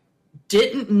 It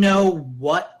didn't know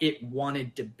what it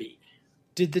wanted to be.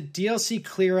 Did the DLC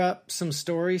clear up some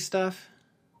story stuff?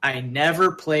 I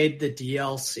never played the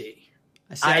DLC.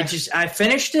 I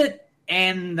finished it,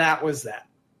 and that was that.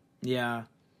 Yeah.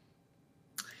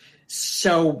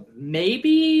 So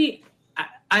maybe,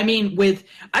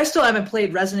 I still haven't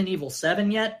played Resident Evil 7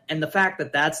 yet, and the fact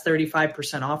that that's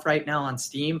 35% off right now on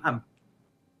Steam, I'm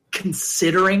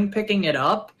considering picking it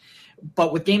up.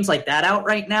 But with games like that out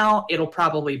right now, it'll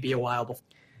probably be a while before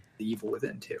The Evil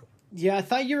Within 2. Yeah, I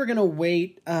thought you were going to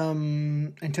wait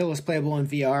until it was playable in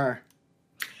VR.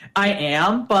 I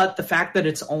am, but the fact that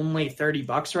it's only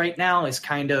 $30 right now is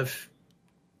kind of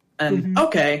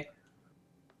okay.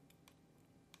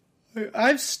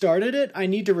 I've started it. I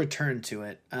need to return to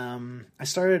it. I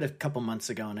started a couple months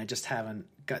ago, and I just haven't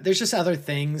got. There's just other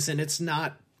things, and it's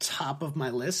not top of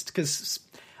my list because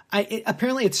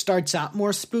apparently it starts out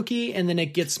more spooky, and then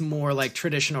it gets more like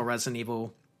traditional Resident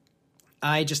Evil.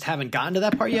 I just haven't gotten to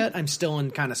that part yet. I'm still in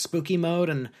kind of spooky mode,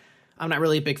 and I'm not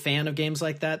really a big fan of games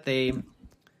like that. They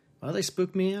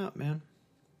spook me out, man.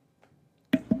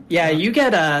 Yeah, you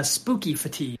get spooky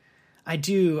fatigue. I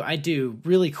do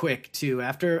really quick too.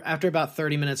 After about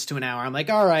 30 minutes to an hour, I'm like,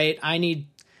 all right, I need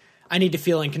to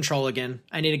feel in control again.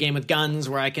 I need a game with guns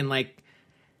where I can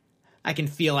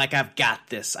feel like I've got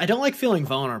this. I don't like feeling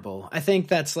vulnerable. I think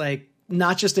that's like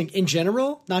not just in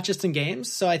general, not just in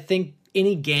games. So I think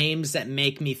any games that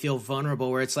make me feel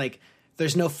vulnerable, where it's like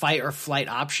there's no fight or flight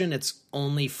option, it's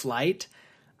only flight.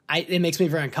 It makes me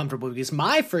very uncomfortable because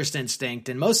my first instinct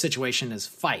in most situations is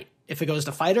fight. If it goes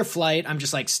to fight or flight, I'm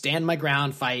just like stand my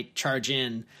ground, fight, charge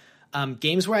in.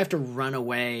 Games where I have to run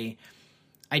away,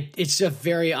 it's a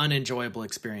very unenjoyable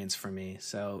experience for me.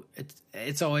 So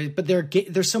it's always, but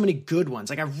there's so many good ones.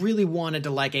 Like I really wanted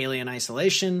to like Alien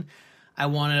Isolation. I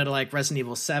wanted to like Resident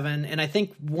Evil 7. And I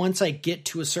think once I get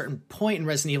to a certain point in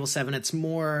Resident Evil 7, it's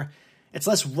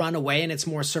less run away and it's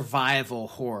more survival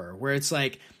horror, where it's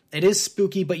like, it is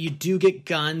spooky, but you do get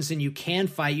guns and you can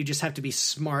fight. You just have to be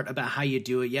smart about how you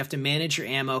do it. You have to manage your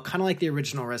ammo, kind of like the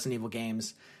original Resident Evil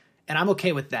games. And I'm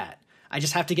okay with that. I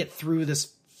just have to get through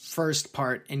this first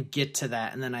part and get to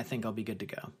that, and then I think I'll be good to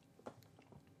go.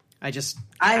 I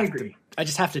agree. I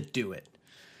just have to do it.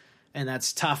 And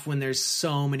that's tough when there's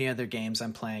so many other games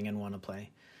I'm playing and want to play.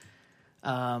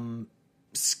 Skyrim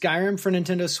for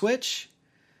Nintendo Switch.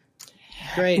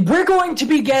 Great. We're going to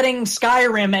be getting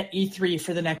Skyrim at E3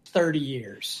 for the next 30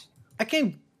 years. That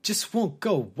game just won't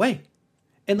go away.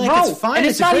 And it's fine. And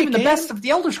it's not even the best of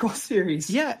the Elder Scrolls series.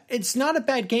 Yeah, it's not a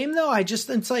bad game though.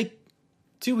 It's like,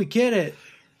 dude, we get it.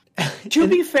 To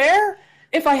be fair,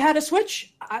 if I had a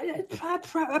Switch, I'd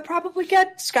probably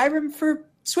get Skyrim for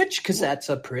Switch because that's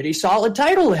a pretty solid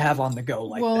title to have on the go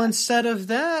like that. Well, instead of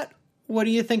that, what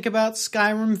do you think about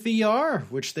Skyrim VR,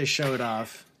 which they showed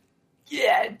off?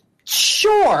 Yeah,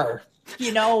 sure.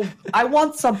 I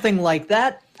want something like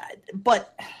that,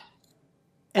 but...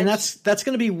 And that's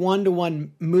going to be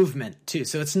one-to-one movement, too.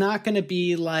 So it's not going to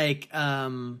be like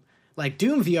Doom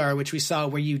VR, which we saw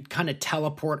where you kind of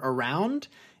teleport around.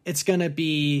 It's going to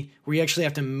be where you actually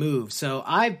have to move. So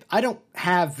I don't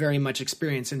have very much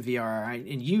experience in VR,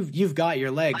 and you've got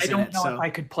your legs. I don't know if I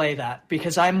could play that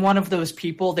because I'm one of those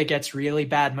people that gets really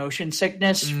bad motion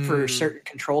sickness for certain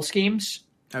control schemes.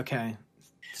 Okay.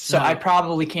 So I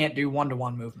probably can't do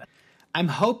one-to-one movement. I'm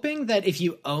hoping that if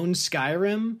you own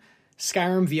Skyrim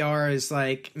VR is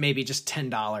like maybe just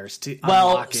 $10 to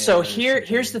unlock it. So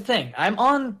here's the thing. I'm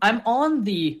on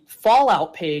the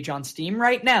Fallout page on Steam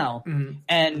right now,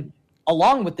 and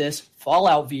along with this,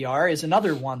 Fallout VR is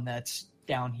another one that's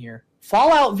down here.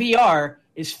 Fallout VR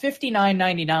is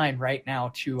 $59.99 right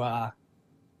now to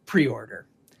pre-order.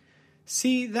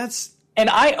 See, that's... And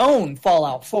I own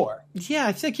Fallout 4. Yeah,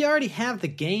 I think you already have the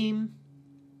game.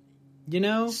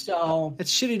 So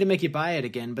it's shitty to make you buy it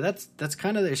again, but that's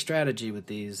kind of their strategy with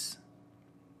these.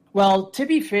 Well, to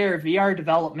be fair, VR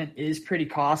development is pretty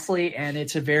costly, and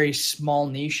it's a very small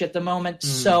niche at the moment.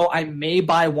 So I may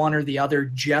buy one or the other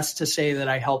just to say that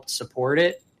I helped support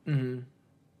it.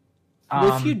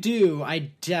 Well, if you do,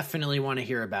 I definitely want to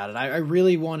hear about it. I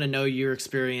really want to know your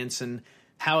experience and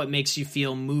how it makes you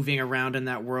feel moving around in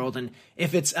that world, and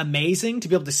if it's amazing to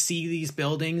be able to see these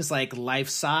buildings like life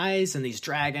size and these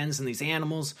dragons and these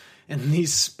animals and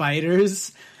these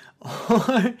spiders,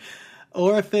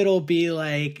 or if it'll be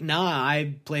like, nah,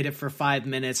 I played it for 5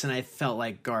 minutes and I felt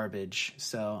like garbage.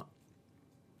 So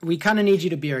we kind of need you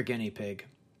to be our guinea pig.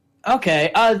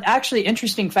 Okay. Actually,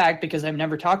 interesting fact, because I've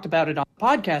never talked about it on the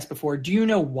podcast before. Do you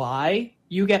know why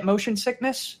you get motion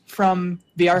sickness from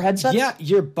VR headsets? Yeah,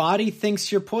 your body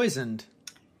thinks you're poisoned.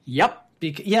 Yep.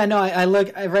 I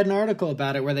read an article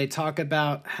about it where they talk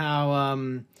about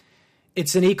how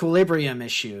it's an equilibrium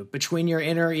issue between your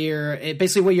inner ear,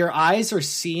 basically what your eyes are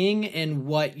seeing and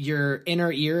what your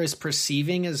inner ear is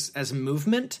perceiving as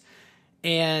movement.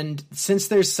 And since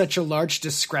there's such a large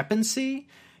discrepancy,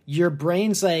 your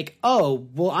brain's like, oh,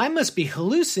 well, I must be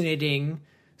hallucinating,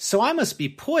 so I must be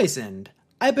poisoned.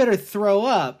 I better throw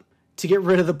up to get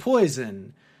rid of the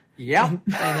poison. Yep. And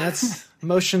that's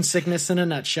motion sickness in a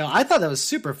nutshell. I thought that was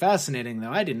super fascinating,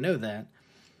 though. I didn't know that.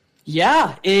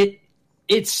 Yeah, it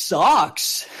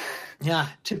sucks. Yeah.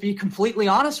 To be completely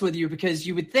honest with you, because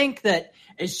you would think that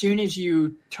as soon as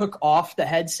you took off the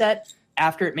headset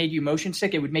after it made you motion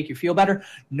sick, it would make you feel better.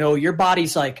 No, your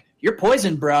body's like, you're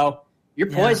poisoned, bro. You're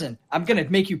poisoned. I'm going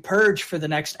to make you purge for the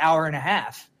next hour and a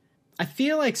half. I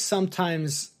feel like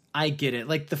sometimes I get it.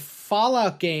 Like the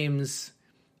Fallout games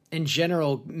in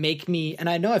general make me, and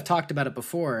I know I've talked about it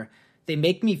before, they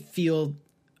make me feel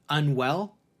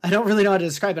unwell. I don't really know how to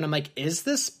describe it. I'm like, is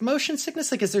this motion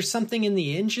sickness? Like, is there something in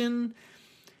the engine?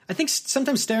 I think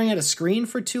sometimes staring at a screen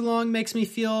for too long makes me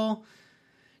feel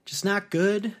just not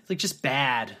good. Like, just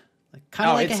bad. Like, kind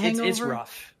of like a hangover. It's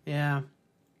rough. Yeah.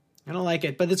 I don't like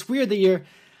it. But it's weird that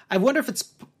I wonder if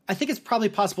I think it's probably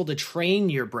possible to train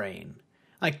your brain,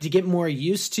 like to get more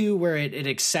used to where it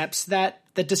accepts that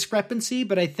discrepancy.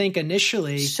 But I think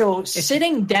initially. So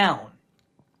sitting down,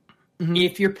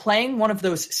 if you're playing one of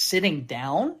those sitting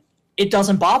down, it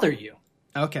doesn't bother you.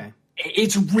 Okay.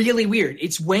 It's really weird.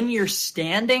 It's when you're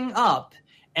standing up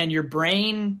and your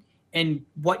brain and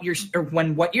what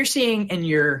you're seeing in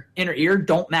your inner ear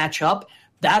don't match up.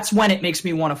 That's when it makes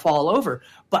me want to fall over.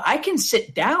 But I can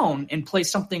sit down and play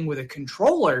something with a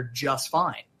controller just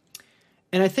fine.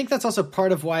 And I think that's also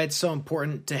part of why it's so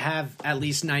important to have at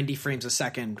least 90 frames a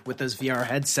second with those VR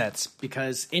headsets,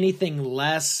 because anything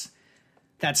less,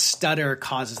 that stutter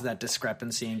causes that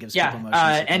discrepancy and gives people motion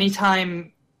sickness.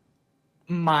 Anytime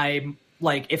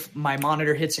if my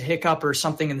monitor hits a hiccup or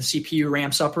something and the CPU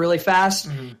ramps up really fast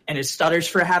and it stutters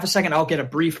for a half a second, I'll get a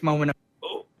brief moment of,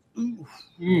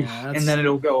 and then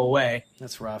it'll go away.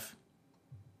 That's rough.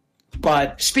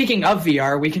 But speaking of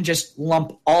VR, we can just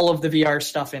lump all of the VR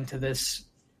stuff into this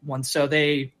one. So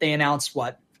they announced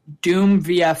Doom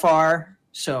VFR,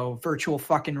 so virtual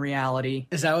fucking reality.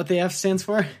 Is that what the F stands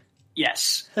for?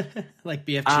 Yes. Like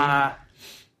BFG?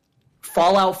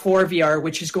 Fallout 4 VR,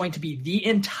 which is going to be the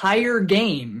entire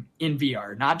game in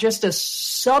VR, not just a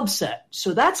subset.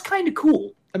 So that's kind of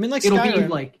cool. I mean, like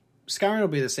Skyrim will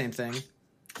be the same thing.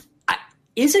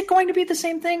 Is it going to be the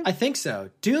same thing? I think so.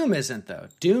 Doom isn't, though.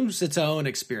 Doom's its own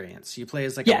experience. You play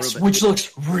as a robot. Which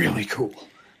looks really cool.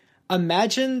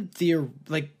 Imagine the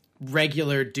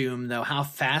regular Doom, though, how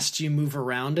fast you move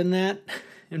around in that.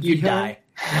 You'd die.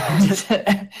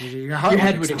 Your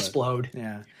head would explode.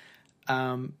 Yeah.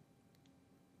 I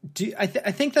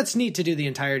think that's neat to do the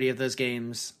entirety of those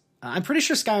games. I'm pretty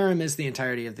sure Skyrim is the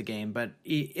entirety of the game, but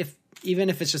even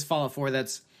if it's just Fallout 4,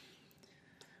 that's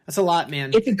a lot,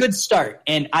 man. It's a good start,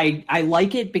 and I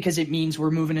like it because it means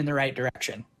we're moving in the right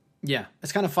direction. Yeah,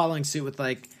 it's kind of following suit with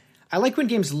I like when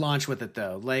games launch with it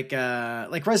though, like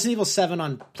Resident Evil 7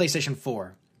 on PlayStation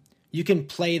 4. You can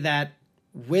play that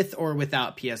with or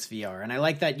without PSVR, and I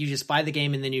like that you just buy the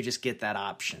game and then you just get that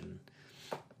option.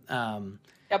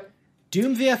 Yep.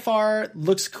 Doom VFR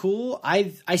looks cool.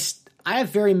 I have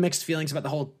very mixed feelings about the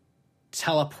whole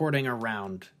teleporting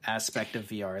around aspect of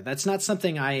VR. That's not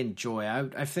something I enjoy.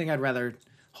 I think I'd rather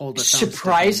hold a thumbstick.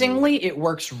 Surprisingly, it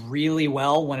works really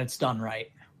well when it's done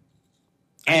right.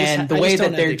 And the way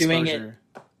that they're doing it,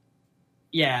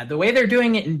 the way they're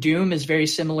doing it in Doom is very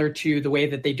similar to the way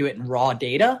that they do it in raw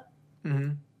data.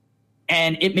 Mm-hmm.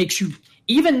 And it makes you,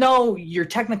 even though you're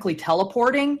technically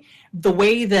teleporting, the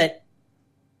way that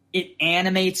it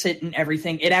animates it and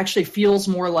everything, it actually feels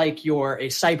more like you're a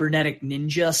cybernetic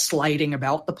ninja sliding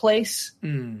about the place.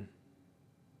 Mm.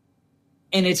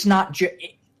 And it's not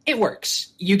it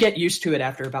works. You get used to it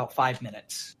after about 5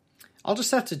 minutes. I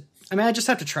just have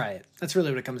to try it. That's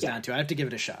really what it comes down to. I have to give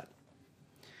it a shot.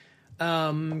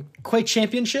 Quake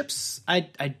Championships.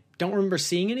 I don't remember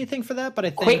seeing anything for that, but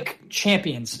I think Quake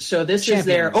Champions. So this is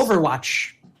their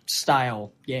Overwatch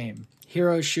style game.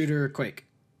 Hero shooter Quake.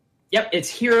 Yep, it's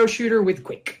hero shooter with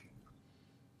Quake.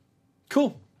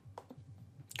 Cool.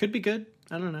 Could be good.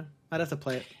 I don't know. I'd have to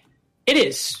play it. It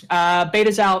is.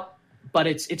 Beta's out, but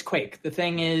it's Quake. The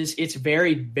thing is, it's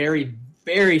very, very,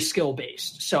 very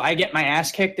skill-based. So I get my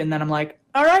ass kicked, and then I'm like,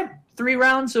 all right, 3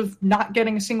 rounds of not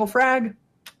getting a single frag.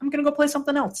 I'm going to go play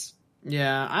something else.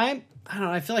 Yeah, I don't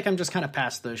know. I feel like I'm just kind of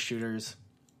past those shooters.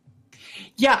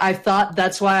 Yeah, I thought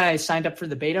that's why I signed up for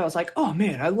the beta. I was like, oh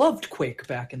man, I loved Quake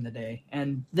back in the day.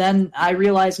 And then I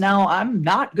realized now I'm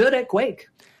not good at Quake.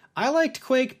 I liked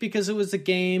Quake because it was a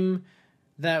game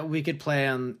that we could play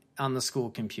on the school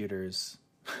computers.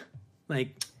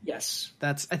 Yes.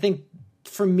 I think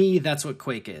for me, that's what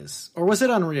Quake is. Or was it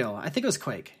Unreal? I think it was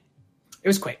Quake. It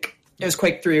was Quake. It was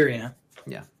Quake 3 Arena.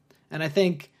 Yeah. And I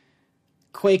think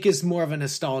Quake is more of a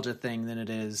nostalgia thing than it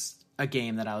is a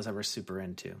game that I was ever super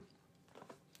into.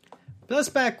 But that's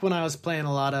back when I was playing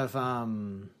a lot of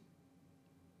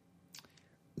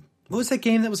what was that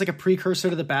game that was like a precursor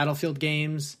to the Battlefield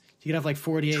games? You could have like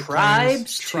 48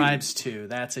 players. Tribes 2.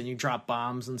 That's it. You drop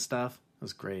bombs and stuff. It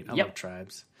was great. I love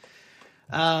Tribes.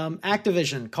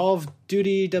 Activision, Call of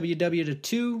Duty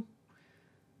WW2.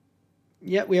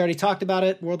 Yeah, we already talked about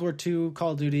it. World War II,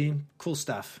 Call of Duty, cool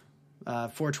stuff.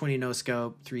 420 no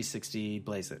scope, 360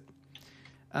 blaze it.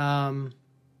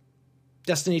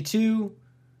 Destiny 2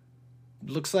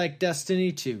 looks like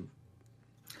Destiny 2.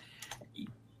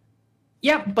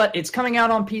 Yeah, but it's coming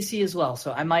out on PC as well,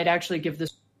 so I might actually give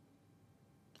this.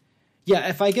 Yeah,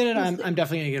 if I get it, I'm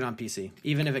definitely going to get it on PC,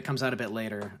 even if it comes out a bit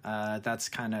later. That's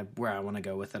kind of where I want to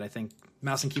go with it. I think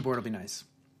mouse and keyboard will be nice.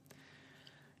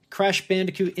 Crash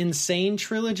Bandicoot Insane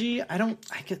Trilogy.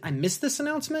 I missed this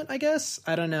announcement, I guess.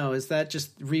 I don't know. Is that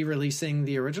just re-releasing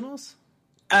the originals?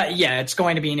 Yeah, it's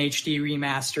going to be an HD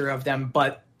remaster of them,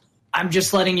 but I'm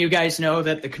just letting you guys know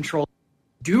that the controls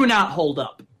do not hold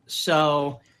up.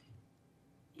 So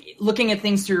looking at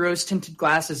things through rose-tinted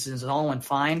glasses is all and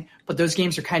fine, but those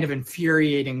games are kind of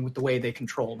infuriating with the way they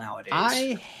control nowadays.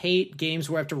 I hate games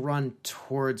where I have to run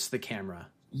towards the camera.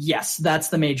 Yes, that's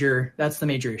the major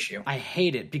issue. I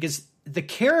hate it because the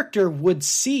character would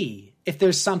see if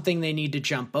there's something they need to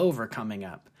jump over coming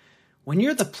up. When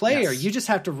you're the player, you just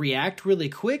have to react really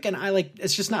quick, and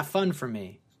it's just not fun for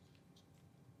me.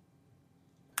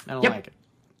 I don't like it.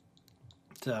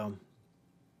 So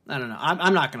I don't know.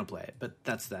 I'm not going to play it, but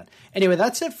that's that. Anyway,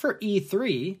 that's it for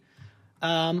E3.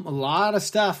 A lot of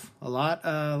stuff. A lot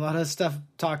of stuff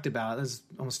talked about. This is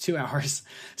almost 2 hours.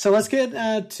 So let's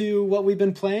get to what we've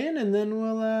been playing, and then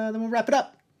we'll wrap it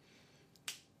up.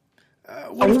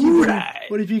 What have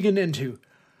you gotten into?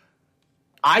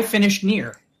 I finished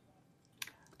Nier.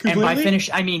 Completely? And by finish,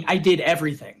 I mean I did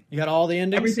everything. You got all the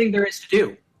endings? Everything there is to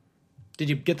do. Did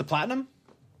you get the platinum?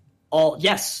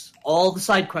 Yes. All the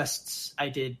side quests I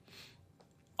did. Nice.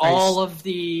 All of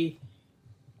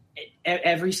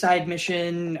every side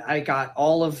mission. I got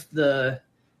all of the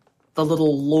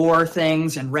little lore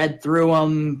things and read through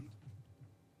them.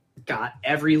 Got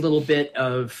every little bit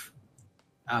of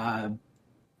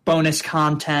bonus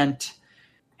content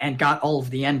and got all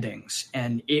of the endings.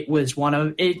 And it was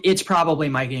it's probably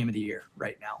my game of the year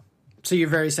right now. So you're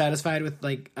very satisfied with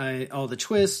all the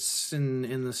twists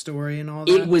and the story and all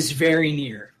that? It was very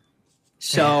Nier.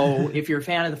 So if you're a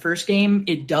fan of the first game,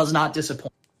 it does not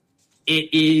disappoint.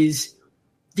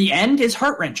 The end is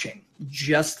heart-wrenching,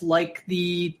 just like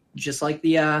the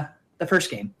first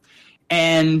game.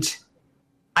 And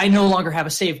I no longer have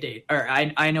a save date, or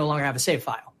I no longer have a save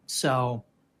file. So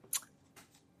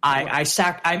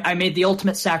I made the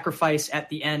ultimate sacrifice at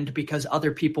the end because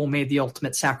other people made the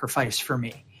ultimate sacrifice for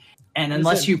me. And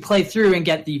unless you play through and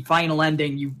get the final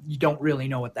ending, you don't really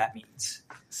know what that means.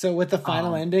 So with the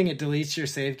final ending, it deletes your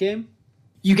save game?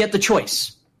 You get the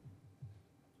choice.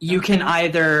 You can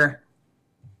either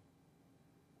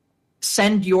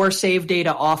send your save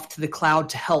data off to the cloud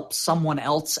to help someone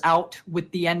else out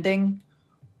with the ending,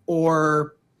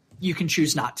 or you can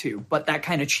choose not to, but that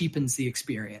kind of cheapens the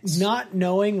experience. Not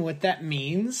knowing what that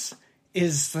means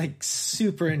is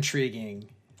super intriguing.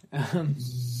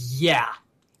 Yeah.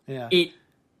 It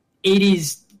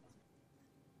is.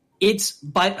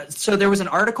 So there was an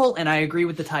article, and I agree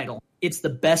with the title. It's the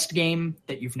best game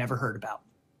that you've never heard about.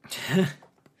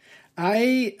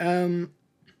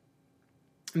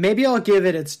 Maybe I'll give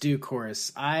it its due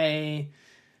course. I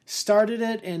started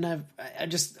it, and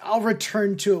I'll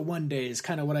return to it one day is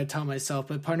kind of what I tell myself,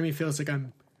 but part of me feels like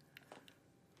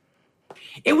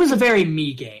It was a very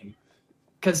me game,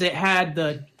 because it had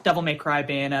the Devil May Cry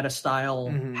Bayonetta style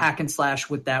hack and slash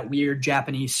with that weird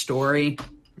Japanese story.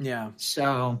 Yeah.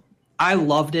 So I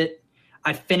loved it.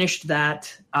 I finished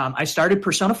that. I started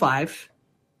Persona 5,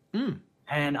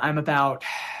 and I'm about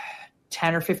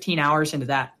 10 or 15 hours into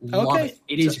that. Love it.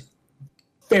 It is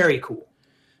very cool.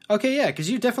 Okay, yeah,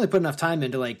 because you definitely put enough time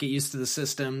into get used to the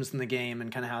systems and the game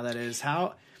and kind of how that is.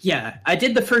 Yeah, I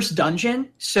did the first dungeon.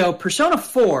 So Persona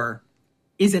 4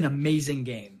 is an amazing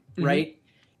game, right?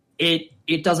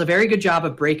 It does a very good job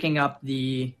of breaking up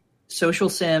the social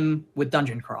sim with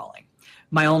dungeon crawling.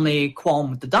 My only qualm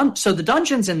with the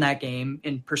dungeons in that game,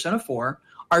 in Persona 4,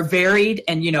 are varied,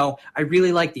 and, I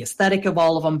really like the aesthetic of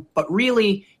all of them, but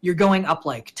really, you're going up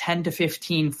 10 to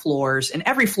 15 floors, and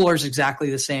every floor is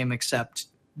exactly the same, except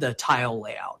the tile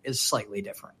layout is slightly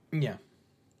different. Yeah.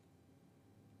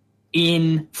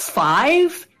 In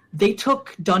 5, they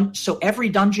took so every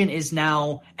dungeon is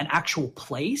now an actual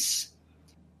place,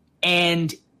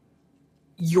 and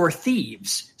you're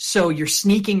thieves, so you're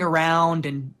sneaking around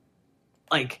and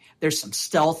like there's some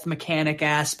stealth mechanic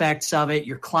aspects of it.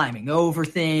 You're climbing over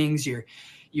things. You're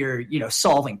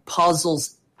solving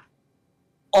puzzles,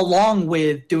 along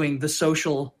with doing the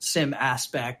social sim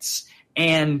aspects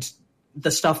and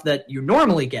the stuff that you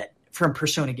normally get from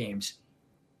Persona games.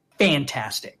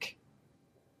 Fantastic.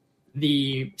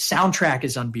 The soundtrack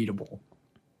is unbeatable.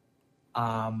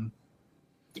 I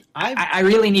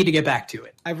really need to get back to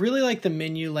it. I really like the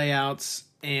menu layouts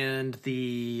and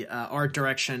the art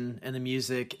direction and the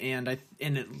music, and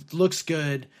it looks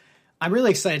good. I'm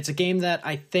really excited. It's a game that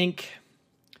I think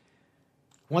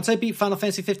once I beat Final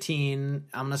Fantasy 15,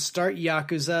 I'm going to start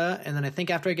Yakuza, and then I think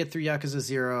after I get through Yakuza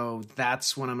 0,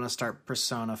 that's when I'm going to start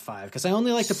Persona 5, because I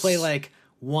only like to play like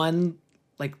one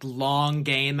like long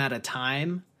game at a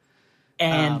time.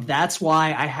 And that's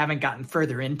why I haven't gotten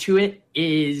further into it.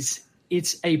 It's at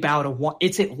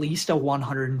least a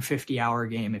 150-hour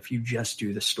game if you just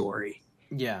do the story.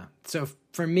 Yeah. So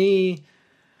for me,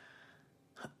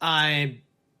 I'm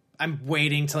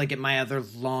waiting till I get my other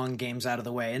long games out of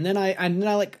the way, and then I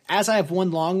like, as I have one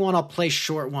long one, I'll play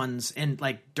short ones and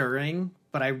like during.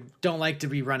 But I don't like to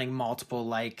be running multiple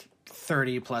like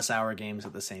 30+ hour games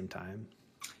at the same time.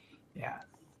 Yeah.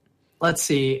 Let's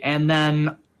see, and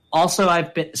then. Also,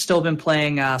 I've still been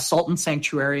playing Sultan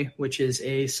Sanctuary, which is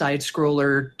a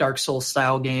side-scroller Dark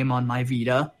Souls-style game on my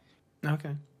Vita.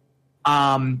 Okay.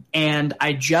 And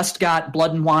I just got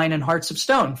Blood and Wine and Hearts of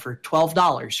Stone for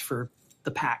 $12 for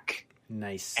the pack.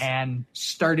 Nice. And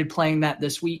started playing that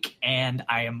this week, and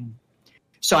I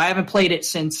haven't played it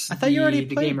since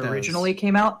the game originally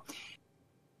came out.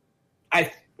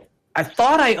 I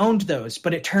thought I owned those,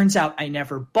 but it turns out I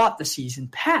never bought the season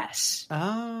pass.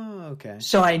 Oh, okay.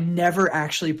 So I never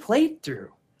actually played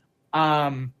through. So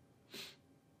I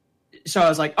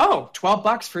was like, oh,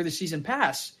 $12 for the season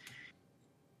pass.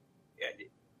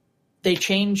 They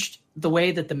changed the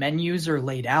way that the menus are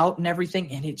laid out and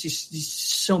everything, and it's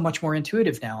so much more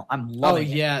intuitive now. I'm loving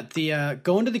it. Oh, yeah. The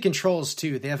go into the controls,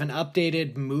 too. They have an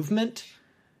updated movement.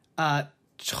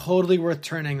 Totally worth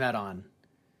turning that on.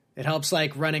 It helps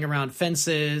like running around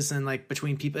fences and like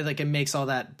between people. Like it makes all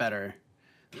that better.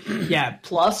 Yeah.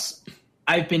 Plus,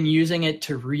 I've been using it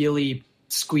to really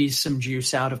squeeze some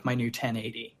juice out of my new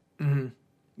 1080. Mm-hmm.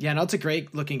 Yeah, no, it's a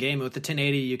great looking game. With the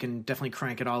 1080, you can definitely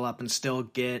crank it all up and still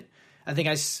get. I think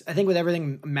with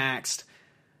everything maxed,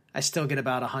 I still get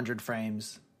about 100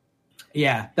 frames.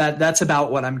 Yeah, that's about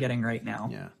what I'm getting right now.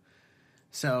 Yeah.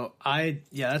 So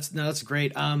that's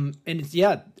great. And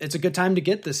it's a good time to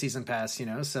get the season pass,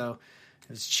 so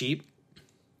it's cheap.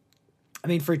 I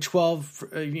mean, for for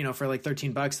like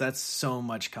 $13, that's so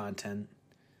much content.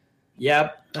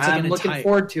 Yep. I'm looking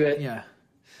forward to it. Yeah.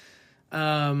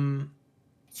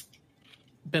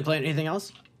 Been playing anything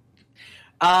else?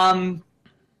 I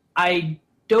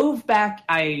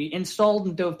installed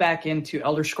and dove back into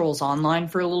Elder Scrolls Online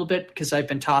for a little bit because I've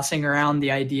been tossing around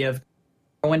the idea of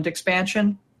Morrowind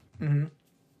expansion.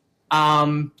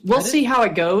 Mm-hmm. We'll see how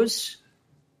it goes.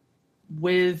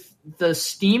 With the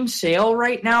Steam sale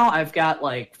right now, I've got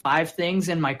like 5 things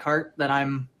in my cart that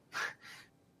I'm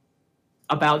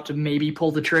about to maybe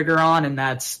pull the trigger on, and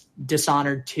that's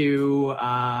Dishonored 2,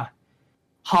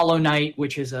 Hollow Knight,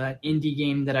 which is an indie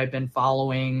game that I've been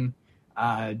following,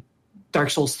 Dark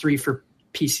Souls 3 for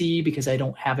PC because I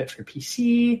don't have it for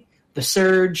PC, The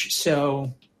Surge,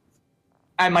 so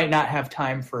I might not have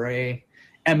time for a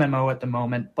MMO at the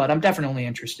moment, but I'm definitely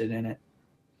interested in it.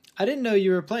 I didn't know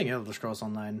you were playing Elder Scrolls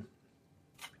Online.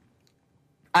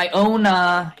 I own,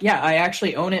 I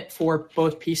actually own it for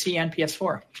both PC and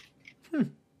PS4.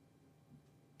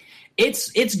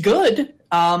 It's good.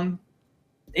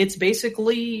 It's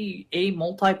basically a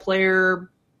multiplayer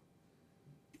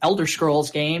Elder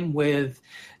Scrolls game with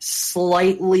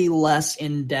slightly less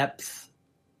in-depth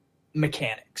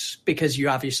mechanics because you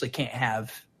obviously can't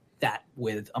have that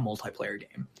with a multiplayer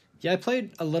game. Yeah, I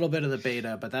played a little bit of the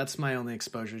beta, but that's my only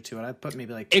exposure to it. I put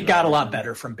maybe like it got a lot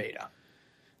better from beta.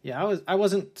 Yeah, I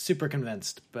wasn't super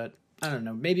convinced, but I don't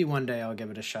know. Maybe one day I'll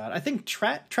give it a shot. I think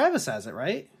Travis has it,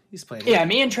 right? He's played it. Yeah,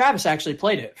 me and Travis actually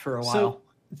played it for a while. So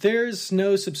there's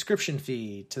no subscription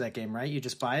fee to that game, right? You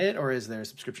just buy it, or is there a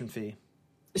subscription fee?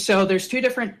 So there's 2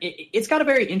 different. It's got a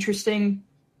very interesting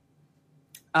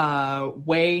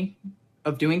way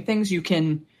of doing things. You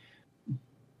can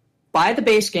buy the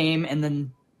base game and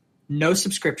then no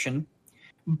subscription,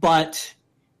 but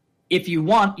if you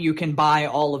want, you can buy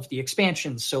all of the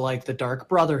expansions. So like the Dark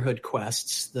Brotherhood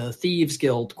quests, the Thieves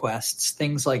Guild quests,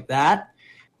 things like that,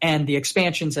 and the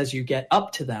expansions as you get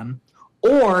up to them.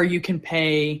 Or you can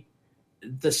pay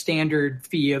the standard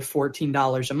fee of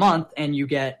 $14 a month and you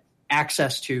get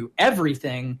access to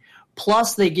everything,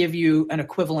 Plus, they give you an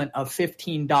equivalent of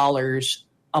 $15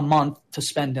 a month to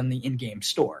spend in the in-game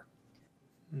store.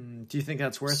 Do you think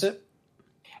that's worth it?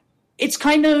 It's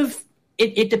kind of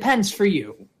it depends for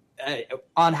you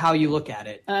on how you look at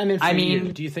it. I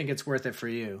mean, do you think it's worth it for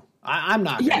you? I'm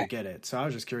not going to get it, so I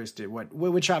was just curious to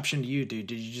which option do you do?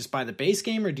 Did you just buy the base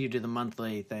game, or do you do the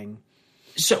monthly thing?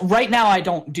 So right now, I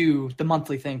don't do the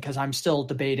monthly thing because I'm still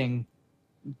debating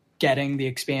getting the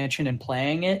expansion and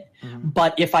playing it. Mm-hmm.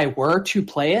 But if I were to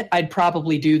play it, I'd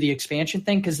probably do the expansion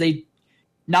thing because they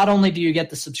not only do you get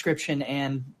the subscription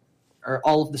or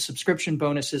all of the subscription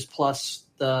bonuses plus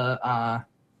the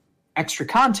extra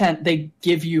content, they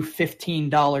give you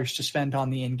 $15 to spend on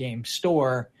the in-game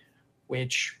store,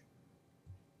 which,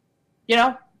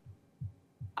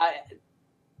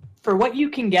 for what you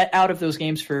can get out of those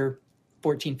games for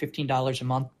 $14, $15 a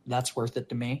month, that's worth it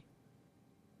to me.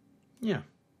 Yeah.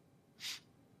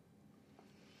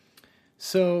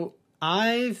 So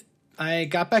I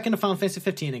got back into Final Fantasy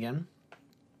 15 again.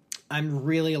 I'm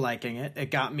really liking it.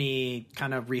 It got me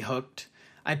kind of rehooked.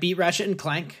 I beat Ratchet and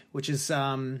Clank, which is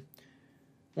one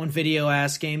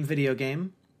video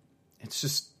game.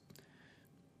 It's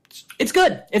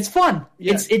good. It's fun.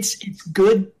 Yeah. It's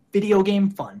good video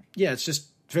game fun. Yeah, it's just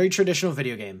very traditional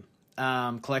video game.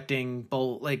 Collecting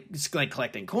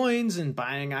collecting coins and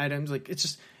buying items.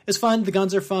 It's fun. The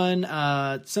guns are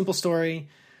fun. Simple story.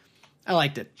 I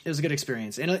liked it. It was a good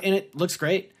experience, and it looks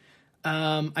great.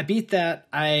 I beat that.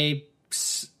 I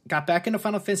got back into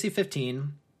Final Fantasy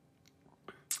 15.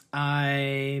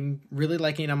 I'm really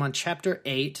liking it. I'm on chapter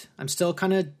 8. I'm still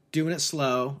kind of doing it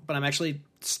slow, but I'm actually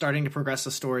starting to progress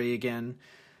the story again.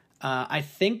 I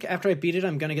think after I beat it,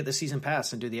 I'm going to get the season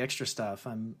pass and do the extra stuff.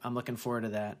 I'm looking forward to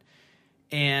that.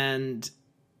 And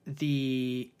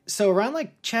so around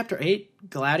like chapter 8,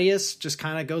 Gladius just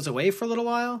kind of goes away for a little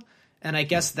while. And I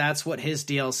guess that's what his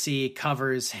DLC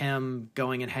covers, him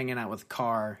going and hanging out with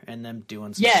Carr and them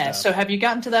doing some stuff. Yeah, so have you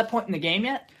gotten to that point in the game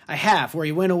yet? I have, where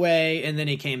he went away and then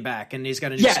he came back and he's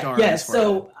got a new scar. Yeah,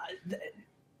 so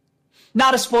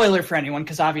not a spoiler for anyone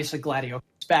because obviously Gladio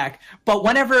comes back. But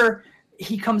whenever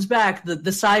he comes back,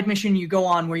 the side mission you go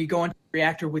on where you go into the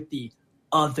reactor with the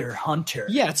other hunter.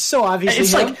 Yeah, it's so obviously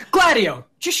It's like, Gladio,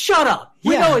 just shut up.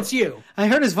 We know it's you. I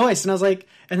heard his voice and I was like,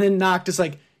 and then Noct is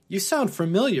like, you sound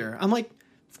familiar. I'm like,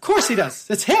 of course he does.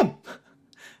 It's him.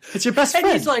 It's your best friend.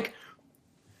 And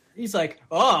he's like,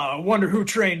 oh, I wonder who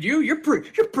trained you. You're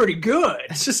pretty good.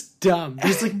 It's just dumb.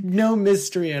 There's like no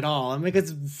mystery at all. I'm like,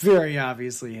 it's very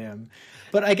obviously him.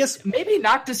 But I guess maybe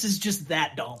Noctis is just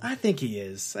that dumb. I think he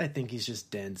is. I think he's just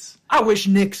dense. I wish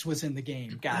Nyx was in the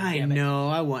game. God damn it. I know.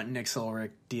 I want Nyx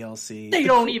Ulrich DLC. They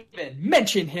don't even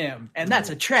mention him, and that's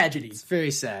a tragedy. It's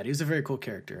very sad. He was a very cool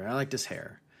character. I liked his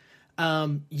hair.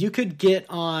 You could get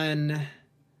on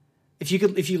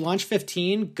if you launch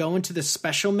 15, go into the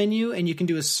special menu and you can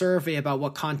do a survey about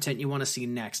what content you want to see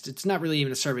next. It's not really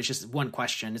even a survey, it's just one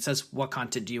question. It says, what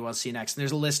content do you want to see next? And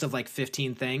there's a list of like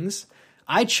 15 things.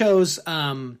 I chose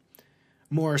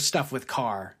more stuff with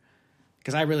Carr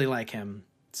because I really like him.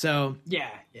 So yeah.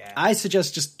 I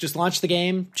suggest just launch the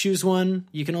game, choose one.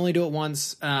 You can only do it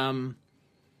once.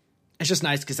 It's just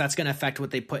nice because that's going to affect what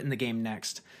they put in the game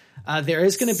next. They're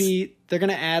going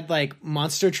to add like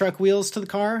monster truck wheels to the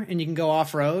car and you can go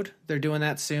off road. They're doing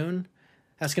that soon.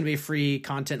 That's going to be a free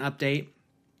content update.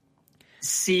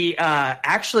 See,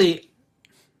 actually,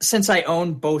 since I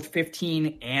own both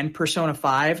 15 and Persona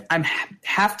 5, I'm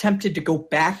half tempted to go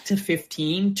back to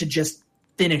 15 to just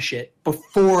finish it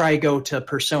before I go to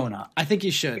Persona. I think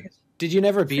you should. Did you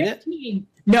never beat 15? It?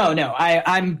 No.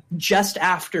 I'm just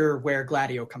after where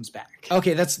Gladio comes back.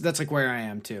 Okay, that's like where I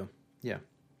am too. Yeah.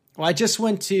 Well, I just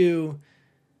went to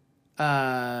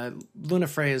Luna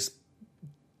Freya's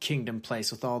kingdom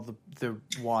place with all the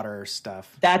water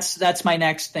stuff. That's my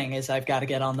next thing is I've got to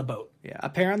get on the boat. Yeah,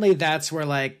 apparently that's where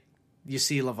like you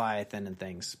see Leviathan and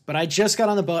things. But I just got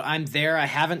on the boat. I'm there. I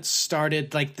haven't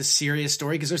started like the serious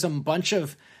story because there's a bunch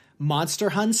of monster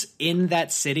hunts in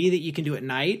that city that you can do at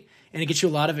night, and it gets you a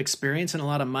lot of experience and a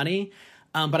lot of money.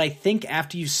 But I think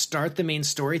after you start the main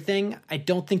story thing, I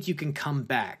don't think you can come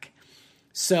back.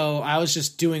 So I was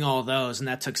just doing all those, and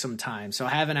that took some time. So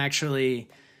I haven't actually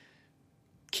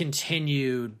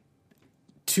continued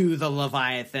to the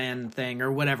Leviathan thing or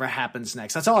whatever happens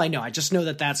next. That's all I know. I just know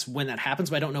that that's when that happens,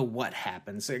 but I don't know what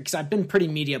happens. Because I've been pretty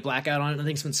media blackout on it. I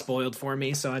think it's been spoiled for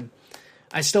me. So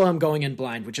I still am going in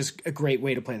blind, which is a great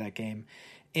way to play that game.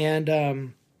 And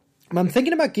I'm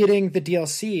thinking about getting the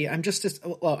DLC.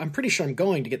 I'm pretty sure I'm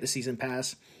going to get the season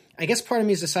pass. I guess part of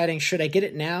me is deciding, should I get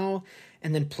it now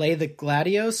and then play the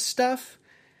Gladios stuff?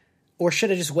 Or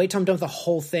should I just wait till I'm done with the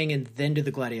whole thing and then do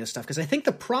the Gladio stuff? Because I think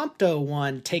the Prompto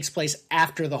one takes place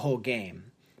after the whole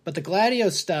game. But the Gladio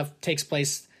stuff takes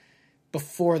place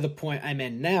before the point I'm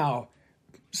in now.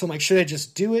 So I'm like, should I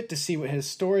just do it to see what his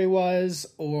story was?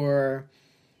 Or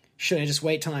should I just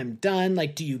wait till I'm done?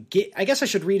 Like, I guess I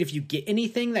should read if you get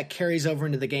anything that carries over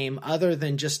into the game other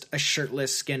than just a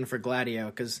shirtless skin for Gladio.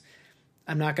 Because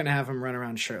I'm not going to have him run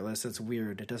around shirtless. That's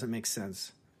weird. It doesn't make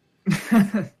sense.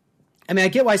 I mean, I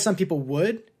get why some people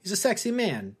would. He's a sexy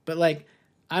man. But, like,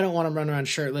 I don't want him running around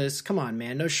shirtless. Come on,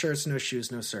 man. No shirts, no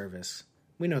shoes, no service.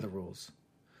 We know the rules.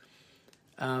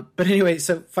 But anyway,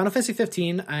 so Final Fantasy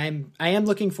 15, I am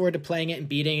looking forward to playing it and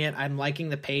beating it. I'm liking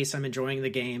the pace. I'm enjoying the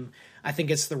game. I think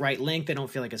it's the right length. I don't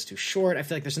feel like it's too short. I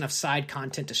feel like there's enough side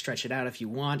content to stretch it out if you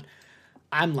want.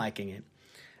 I'm liking it.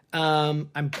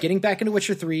 I'm getting back into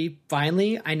Witcher 3.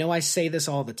 Finally, I know I say this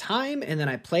all the time, and then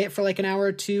I play it for like an hour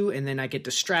or two, and then I get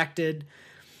distracted.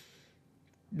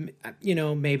 You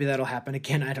know, maybe that'll happen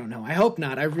again. I don't know. I hope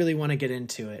not. I really want to get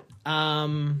into it.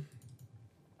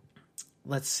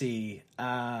 Let's see.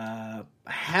 I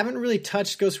haven't really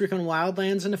touched Ghost Recon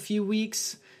Wildlands in a few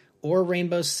weeks, or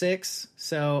Rainbow Six.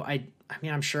 So I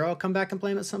mean, I'm sure I'll come back and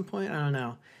play them at some point. I don't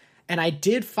know. And I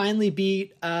did finally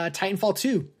beat Titanfall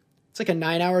 2. It's like a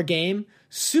 9-hour game.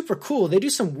 Super cool. They do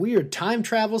some weird time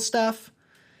travel stuff.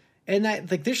 And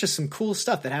there's just some cool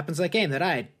stuff that happens in that game that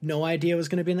I had no idea was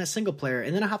going to be in that single player.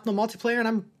 And then I hopped in the multiplayer, and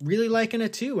I'm really liking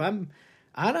it too.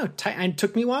 I don't know. It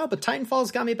took me a while, but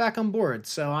Titanfall's got me back on board.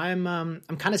 So I'm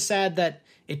kind of sad that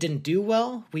it didn't do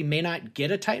well. We may not get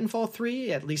a Titanfall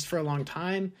 3, at least for a long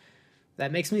time.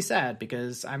 That makes me sad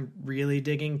because I'm really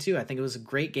digging too. I think it was a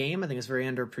great game. I think it's very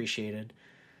underappreciated.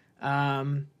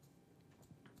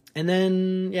 And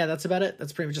then, yeah, that's about it.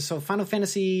 That's pretty much just so Final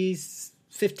Fantasy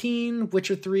 15,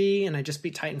 Witcher 3, and I just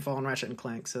beat Titanfall and Ratchet &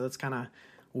 Clank. So that's kind of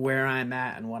where I'm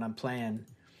at and what I'm playing.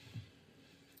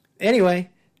 Anyway,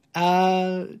 do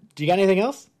you got anything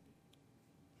else?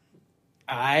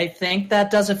 I think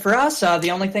that does it for us.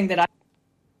 The only thing that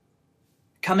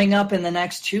coming up in the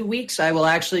next 2 weeks, I will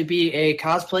actually be a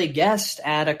cosplay guest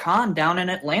at a con down in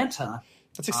Atlanta.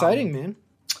 That's exciting, man.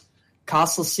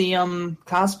 Cosmoseum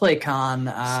Cosplay Con.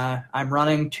 I'm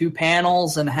running 2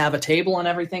 panels and have a table and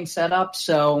everything set up.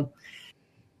 So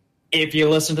if you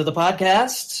listen to the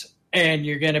podcast and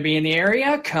you're going to be in the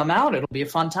area, come out. It'll be a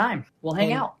fun time. We'll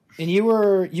hang out. And you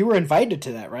were invited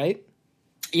to that, right?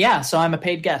 Yeah, so I'm a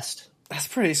paid guest. That's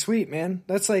pretty sweet, man.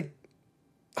 That's like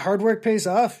hard work pays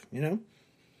off, you know?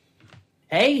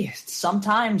 Hey,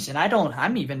 sometimes, and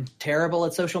I'm even terrible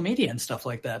at social media and stuff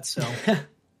like that, so...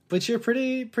 But you're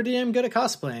pretty damn good at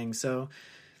cosplaying, so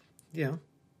you know.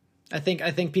 I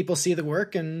think people see the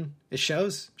work and it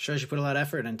shows you put a lot of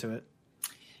effort into it.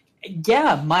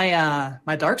 Yeah,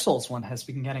 my Dark Souls one has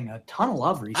been getting a ton of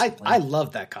love recently. I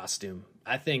love that costume.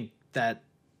 I think that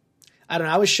I don't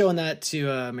know. I was showing that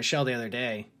to Michelle the other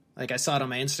day. Like I saw it on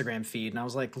my Instagram feed, and I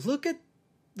was like, "Look at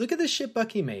this shit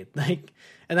Bucky made!" Like,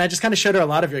 and I just kind of showed her a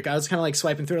lot of it. I was kind of like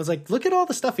swiping through. I was like, "Look at all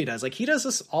the stuff he does! Like he does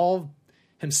this all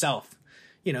himself."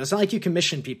 You know, it's not like you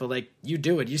commission people. Like, you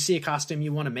do it. You see a costume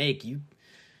you want to make, you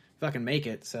fucking make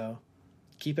it. So,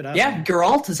 keep it up. Yeah,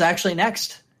 Geralt is actually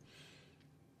next.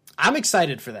 I'm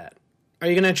excited for that. Are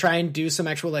you going to try and do some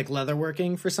actual, like, leather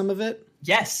working for some of it?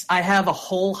 Yes, I have a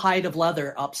whole hide of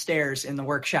leather upstairs in the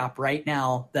workshop right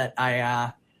now that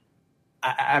I've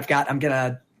got.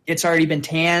 It's already been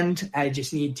tanned. I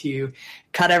just need to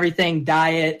cut everything, dye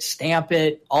it, stamp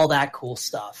it, all that cool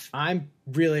stuff. I'm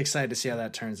really excited to see how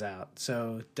that turns out.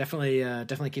 So definitely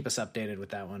keep us updated with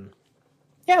that one.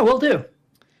 Yeah, we'll do.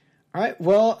 All right.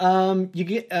 Well, you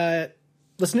get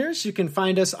listeners, you can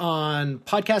find us on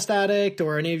Podcast Addict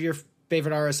or any of your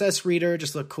favorite RSS reader.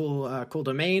 Just look cool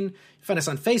domain. You find us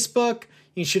on Facebook.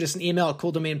 You can shoot us an email at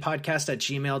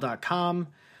cooldomainpodcast@gmail.com.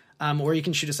 Or you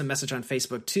can shoot us a message on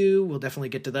Facebook too. We'll definitely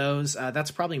get to those.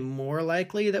 That's probably more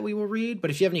likely that we will read.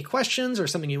 But if you have any questions or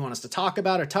something you want us to talk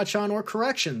about or touch on or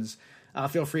corrections,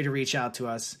 feel free to reach out to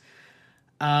us.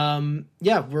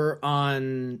 We're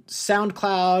on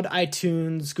SoundCloud,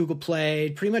 iTunes, Google Play,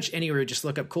 pretty much anywhere. Just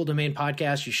look up Cool Domain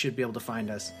Podcast. You should be able to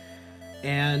find us.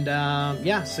 And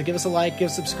so give us a like, give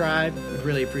subscribe. We'd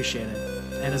really appreciate it.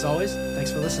 And as always,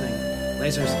 thanks for listening.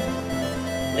 Lasers.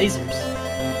 Lasers.